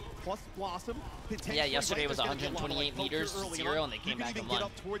orbital rate plus Blossom. Yeah, yesterday was 128 meters, 0, and they came back and won.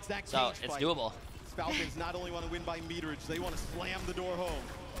 So it's doable. Falcons not only want to win by meterage, they want to slam the door home.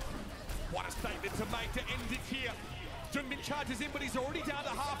 What a statement to make to end it here. Jungmin charges in, but he's already down to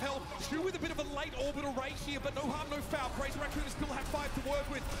half health. Shu with a bit of a late orbital rate here, but no harm, no foul. Crazy Raccoon still have 5 to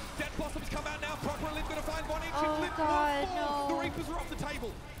work with. Dead Blossom's come out now. Proper Limb going to find one inch. Oh, God, no. The Reapers are off the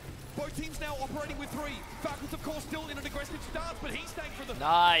table. Both teams now operating with 3. Falcons, of course, still in an aggressive stance, but he's staying for the...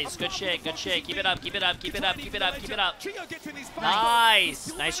 Nice. Good shit. Good shit. Keep it up. Keep it up. Keep it up. Keep it up. Keep it up.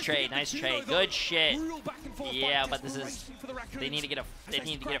 Nice. Nice trade. Nice trade. Good shit. Yeah, but this is... They need to get a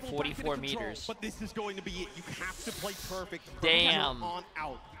 44 meters. But this is going to be it. You have to play perfect. Damn. On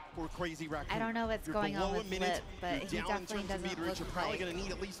out. For Crazy Raccoon. I don't know what's going on with Lip, but he definitely doesn't look You're probably going to need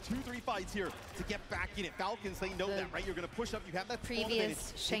at least 2-3 fights here to get back in it. Falcons, they know that, right? You're going to push up. You have that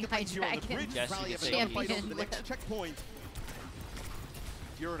previous Shanghai Dragons champion the next checkpoint.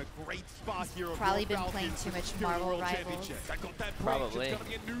 You're in a great spot here. Probably been playing too much Marvel Rivals. Probably. It's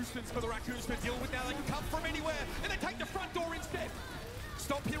going to be a nuisance for the Raccoons to deal with now. They can come from anywhere, and they take the front door instead.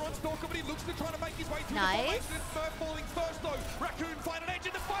 Stop here on Stalker, but he looks to try to make his way through the formation. Smurf falling first, though. Raccoon find an edge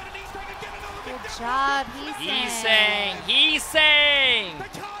in the fight, and he's taking again another big job, He's saying. He's saying.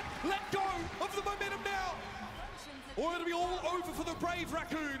 They can't let go of the momentum now. Or it'll be all over for the brave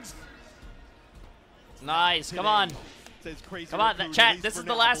Raccoons. Nice. Come on. Come on, chat. This is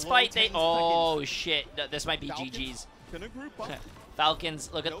the last fight. Oh shit. This might be GG's. Falcons.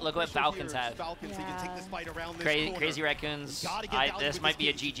 Look what Falcons have. Crazy Raccoons. This might be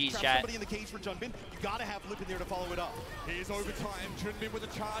a GG's, chat. Somebody in the cage for Junbin. You gotta have Lip in there to follow it up. Here's overtime. Junbin with a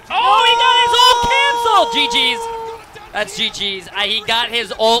charge. Oh, he got his ult canceled. GG's. That's GG's. He got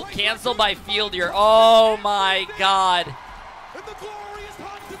his ult canceled by Field here. Oh my god.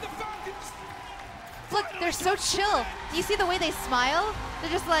 Look, they're so chill. Do you see the way they smile?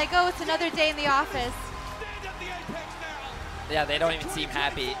 They're just like, oh, it's another day in the office. Yeah, they don't even seem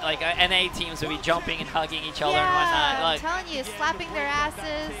happy. Like, NA teams would be jumping and hugging each other and I'm whatnot. Look. telling you, slapping their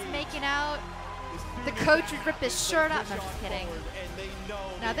asses, making out. The coach would rip his shirt off. No, I'm just kidding.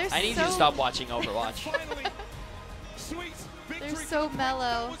 Now they're I need you to stop watching Overwatch. They're so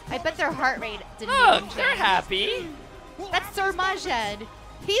mellow. I bet their heart rate didn't Look, even change. they're happy. That's Sir Majed.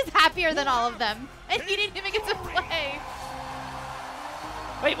 He's happier than all of them, and he didn't even get to play.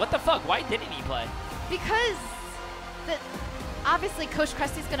 Wait, what the fuck? Why didn't he play? Because obviously Coach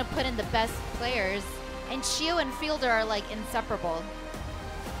Krusty's going to put in the best players, and Chio and Fielder are like inseparable.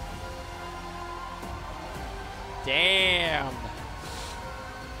 Damn.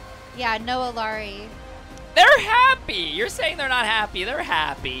 Yeah, no Alari. They're happy. You're saying they're not happy. They're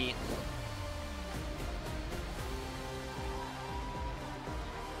happy.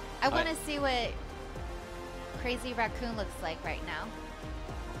 I want to see what Crazy Raccoon looks like right now.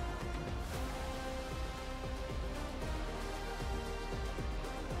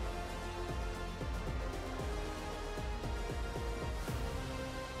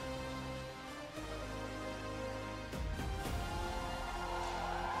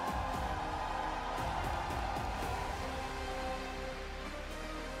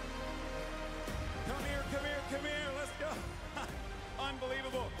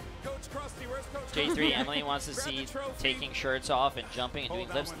 Jay3, Emily wants to see taking shirts off and jumping and doing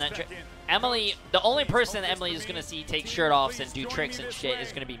flips. And Emily, the only person Emily is going to see take shirt offs and do tricks and shit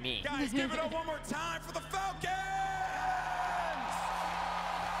is going to be me. Guys, give it up one more time for the Falcons!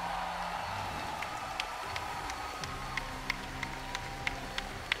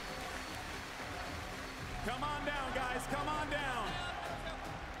 Come on down, guys. Come on down.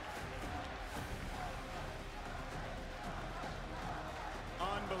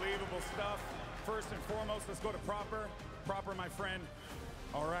 Unbelievable stuff. First and foremost, let's go to Proper. Proper, my friend.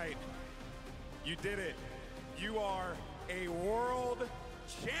 All right. You did it. You are a world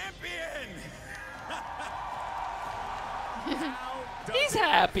champion. He's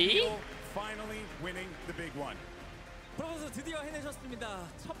happy. Finally winning the big one. 프로듀서 드디어 해내셨습니다.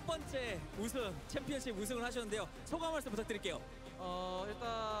 첫 번째 우승, 챔피언십 우승을 하셨는데요. 소감 한 말씀 부탁드릴게요.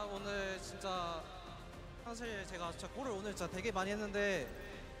 일단 오늘 진짜 사실 제가 진짜 골을 오늘 진짜 되게 많이 했는데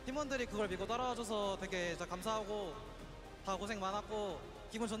팀원들이 그걸 믿고 따라와줘서 되게 진짜 감사하고 다 고생 많았고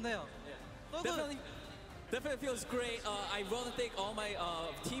기분 좋네요. Definitely feels great. I want to thank all my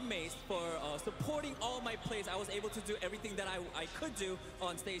teammates for supporting all my plays. I was able to do everything that I could do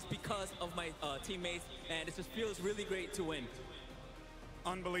on stage because of my teammates, and it just feels really great to win.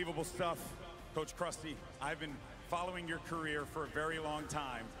 Unbelievable stuff, Coach Krusty. I've been following your career for a very long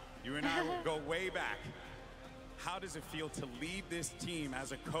time. You and I will go way back. How does it feel to lead this team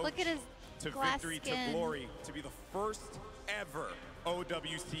as a coach Look at his to glass victory, skin. to glory, to be the first ever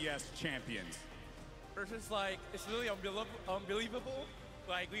OWCS champions? First, it's like, it's really unbelievable.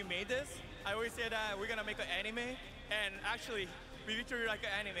 Like, we made this. I always say that we're gonna make an anime, and actually, we victory like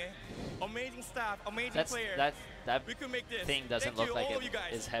an anime. Amazing staff, amazing players. That we could make this. thing doesn't Thank look like you, all it you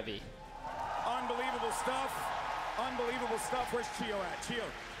guys. is heavy. Unbelievable stuff. Unbelievable stuff. Where's Chio at? Chio,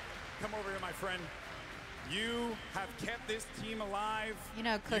 come over here, my friend. You have kept this team alive. You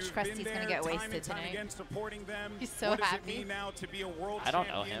know Coach Krusty's going to get wasted tonight. He's so happy. What does it mean now to be a world I don't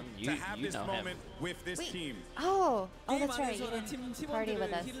know him. champion, to have You this know him. moment with this team? Oh, that's right. You didn't party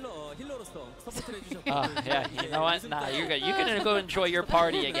with us. Yeah, you know what? Nah, you're good. You can go enjoy your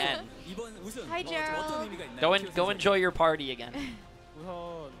party again. Hi, Gerald. Go enjoy your party again.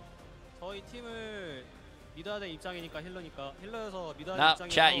 우선 저희 팀을 믿어야 될 입장이니까 힐러여서 믿어야 될 Now, 입장이어서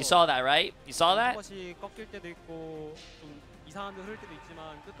chat, you saw that, right? You saw that? 것이 꺾일 때도 있고 좀 이상한 데 흐를 때도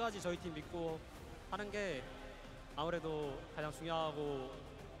있지만 끝까지 저희 팀 믿고 하는 게 아무래도 가장 중요하고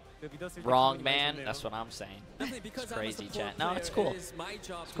그 믿었을 때 Wrong, 기분이 man. 좋네요. That's what I'm saying. Definitely because It's I'm a crazy, support chat. No, player, it's cool. It is my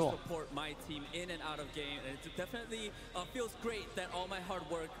job It's to cool. support my team in and out of game, and it definitely feels great that all my hard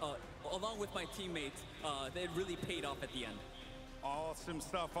work, along with my teammates, they really paid off at the end. Awesome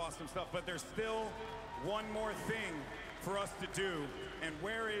stuff, but there's still one more thing for us to do. And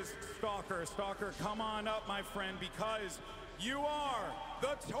where is Stalker? Stalker, come on up, my friend, because you are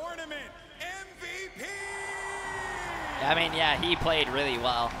the tournament MVP! I mean, yeah, he played really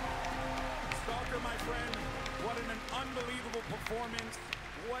well. Stalker, my friend, what an unbelievable performance.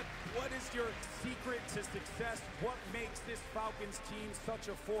 What is your secret to success? What makes this Falcons team such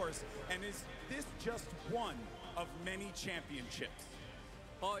a force? And is this just one of many championships?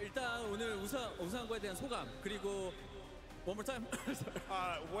 일단 오늘 우승한 거에 대한 소감 그리고 one more time.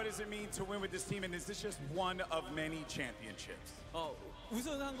 What does it mean to win with this team? And is this just one of many championships?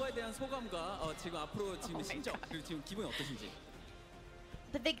 우승한 거에 대한 소감과 지금 앞으로 지금 심정 그리고 지금 기분이 어떠신지.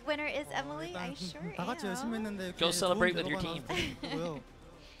 The big winner is Emily. I sure 다 같이 열심히 했는데 Go celebrate with your team.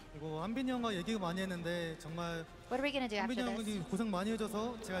 그리고 한빈이 형과 얘기 많이 했는데 정말 What are we gonna do after 한빈이 this? 형이 고생 많이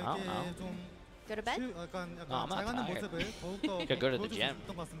해줘서 제가 이렇게 좀 Go to bed? 약간 I'm not 잘 가는 tired. 모습을 더욱더 You could go to the gym.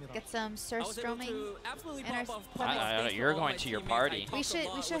 보여줬던 것 같습니다. Get some surströmming in our stomachs. You're going to your party. We should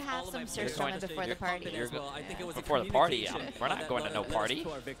have some surströmming before the party. Before the party? We're not going to no party.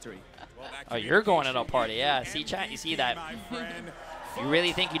 Oh, you're going to no party. Yeah, see chat, you see that. You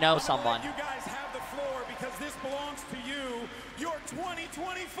really think you know someone. You guys have the floor because this belongs to you, your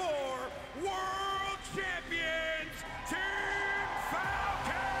 2024 World Champions, Team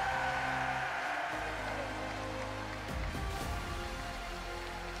Falcons!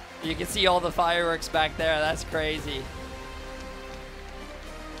 You can see all the fireworks back there. That's crazy.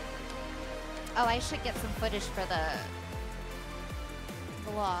 Oh, I should get some footage for the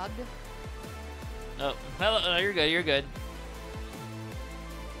vlog. Oh, hello, you're good, you're good.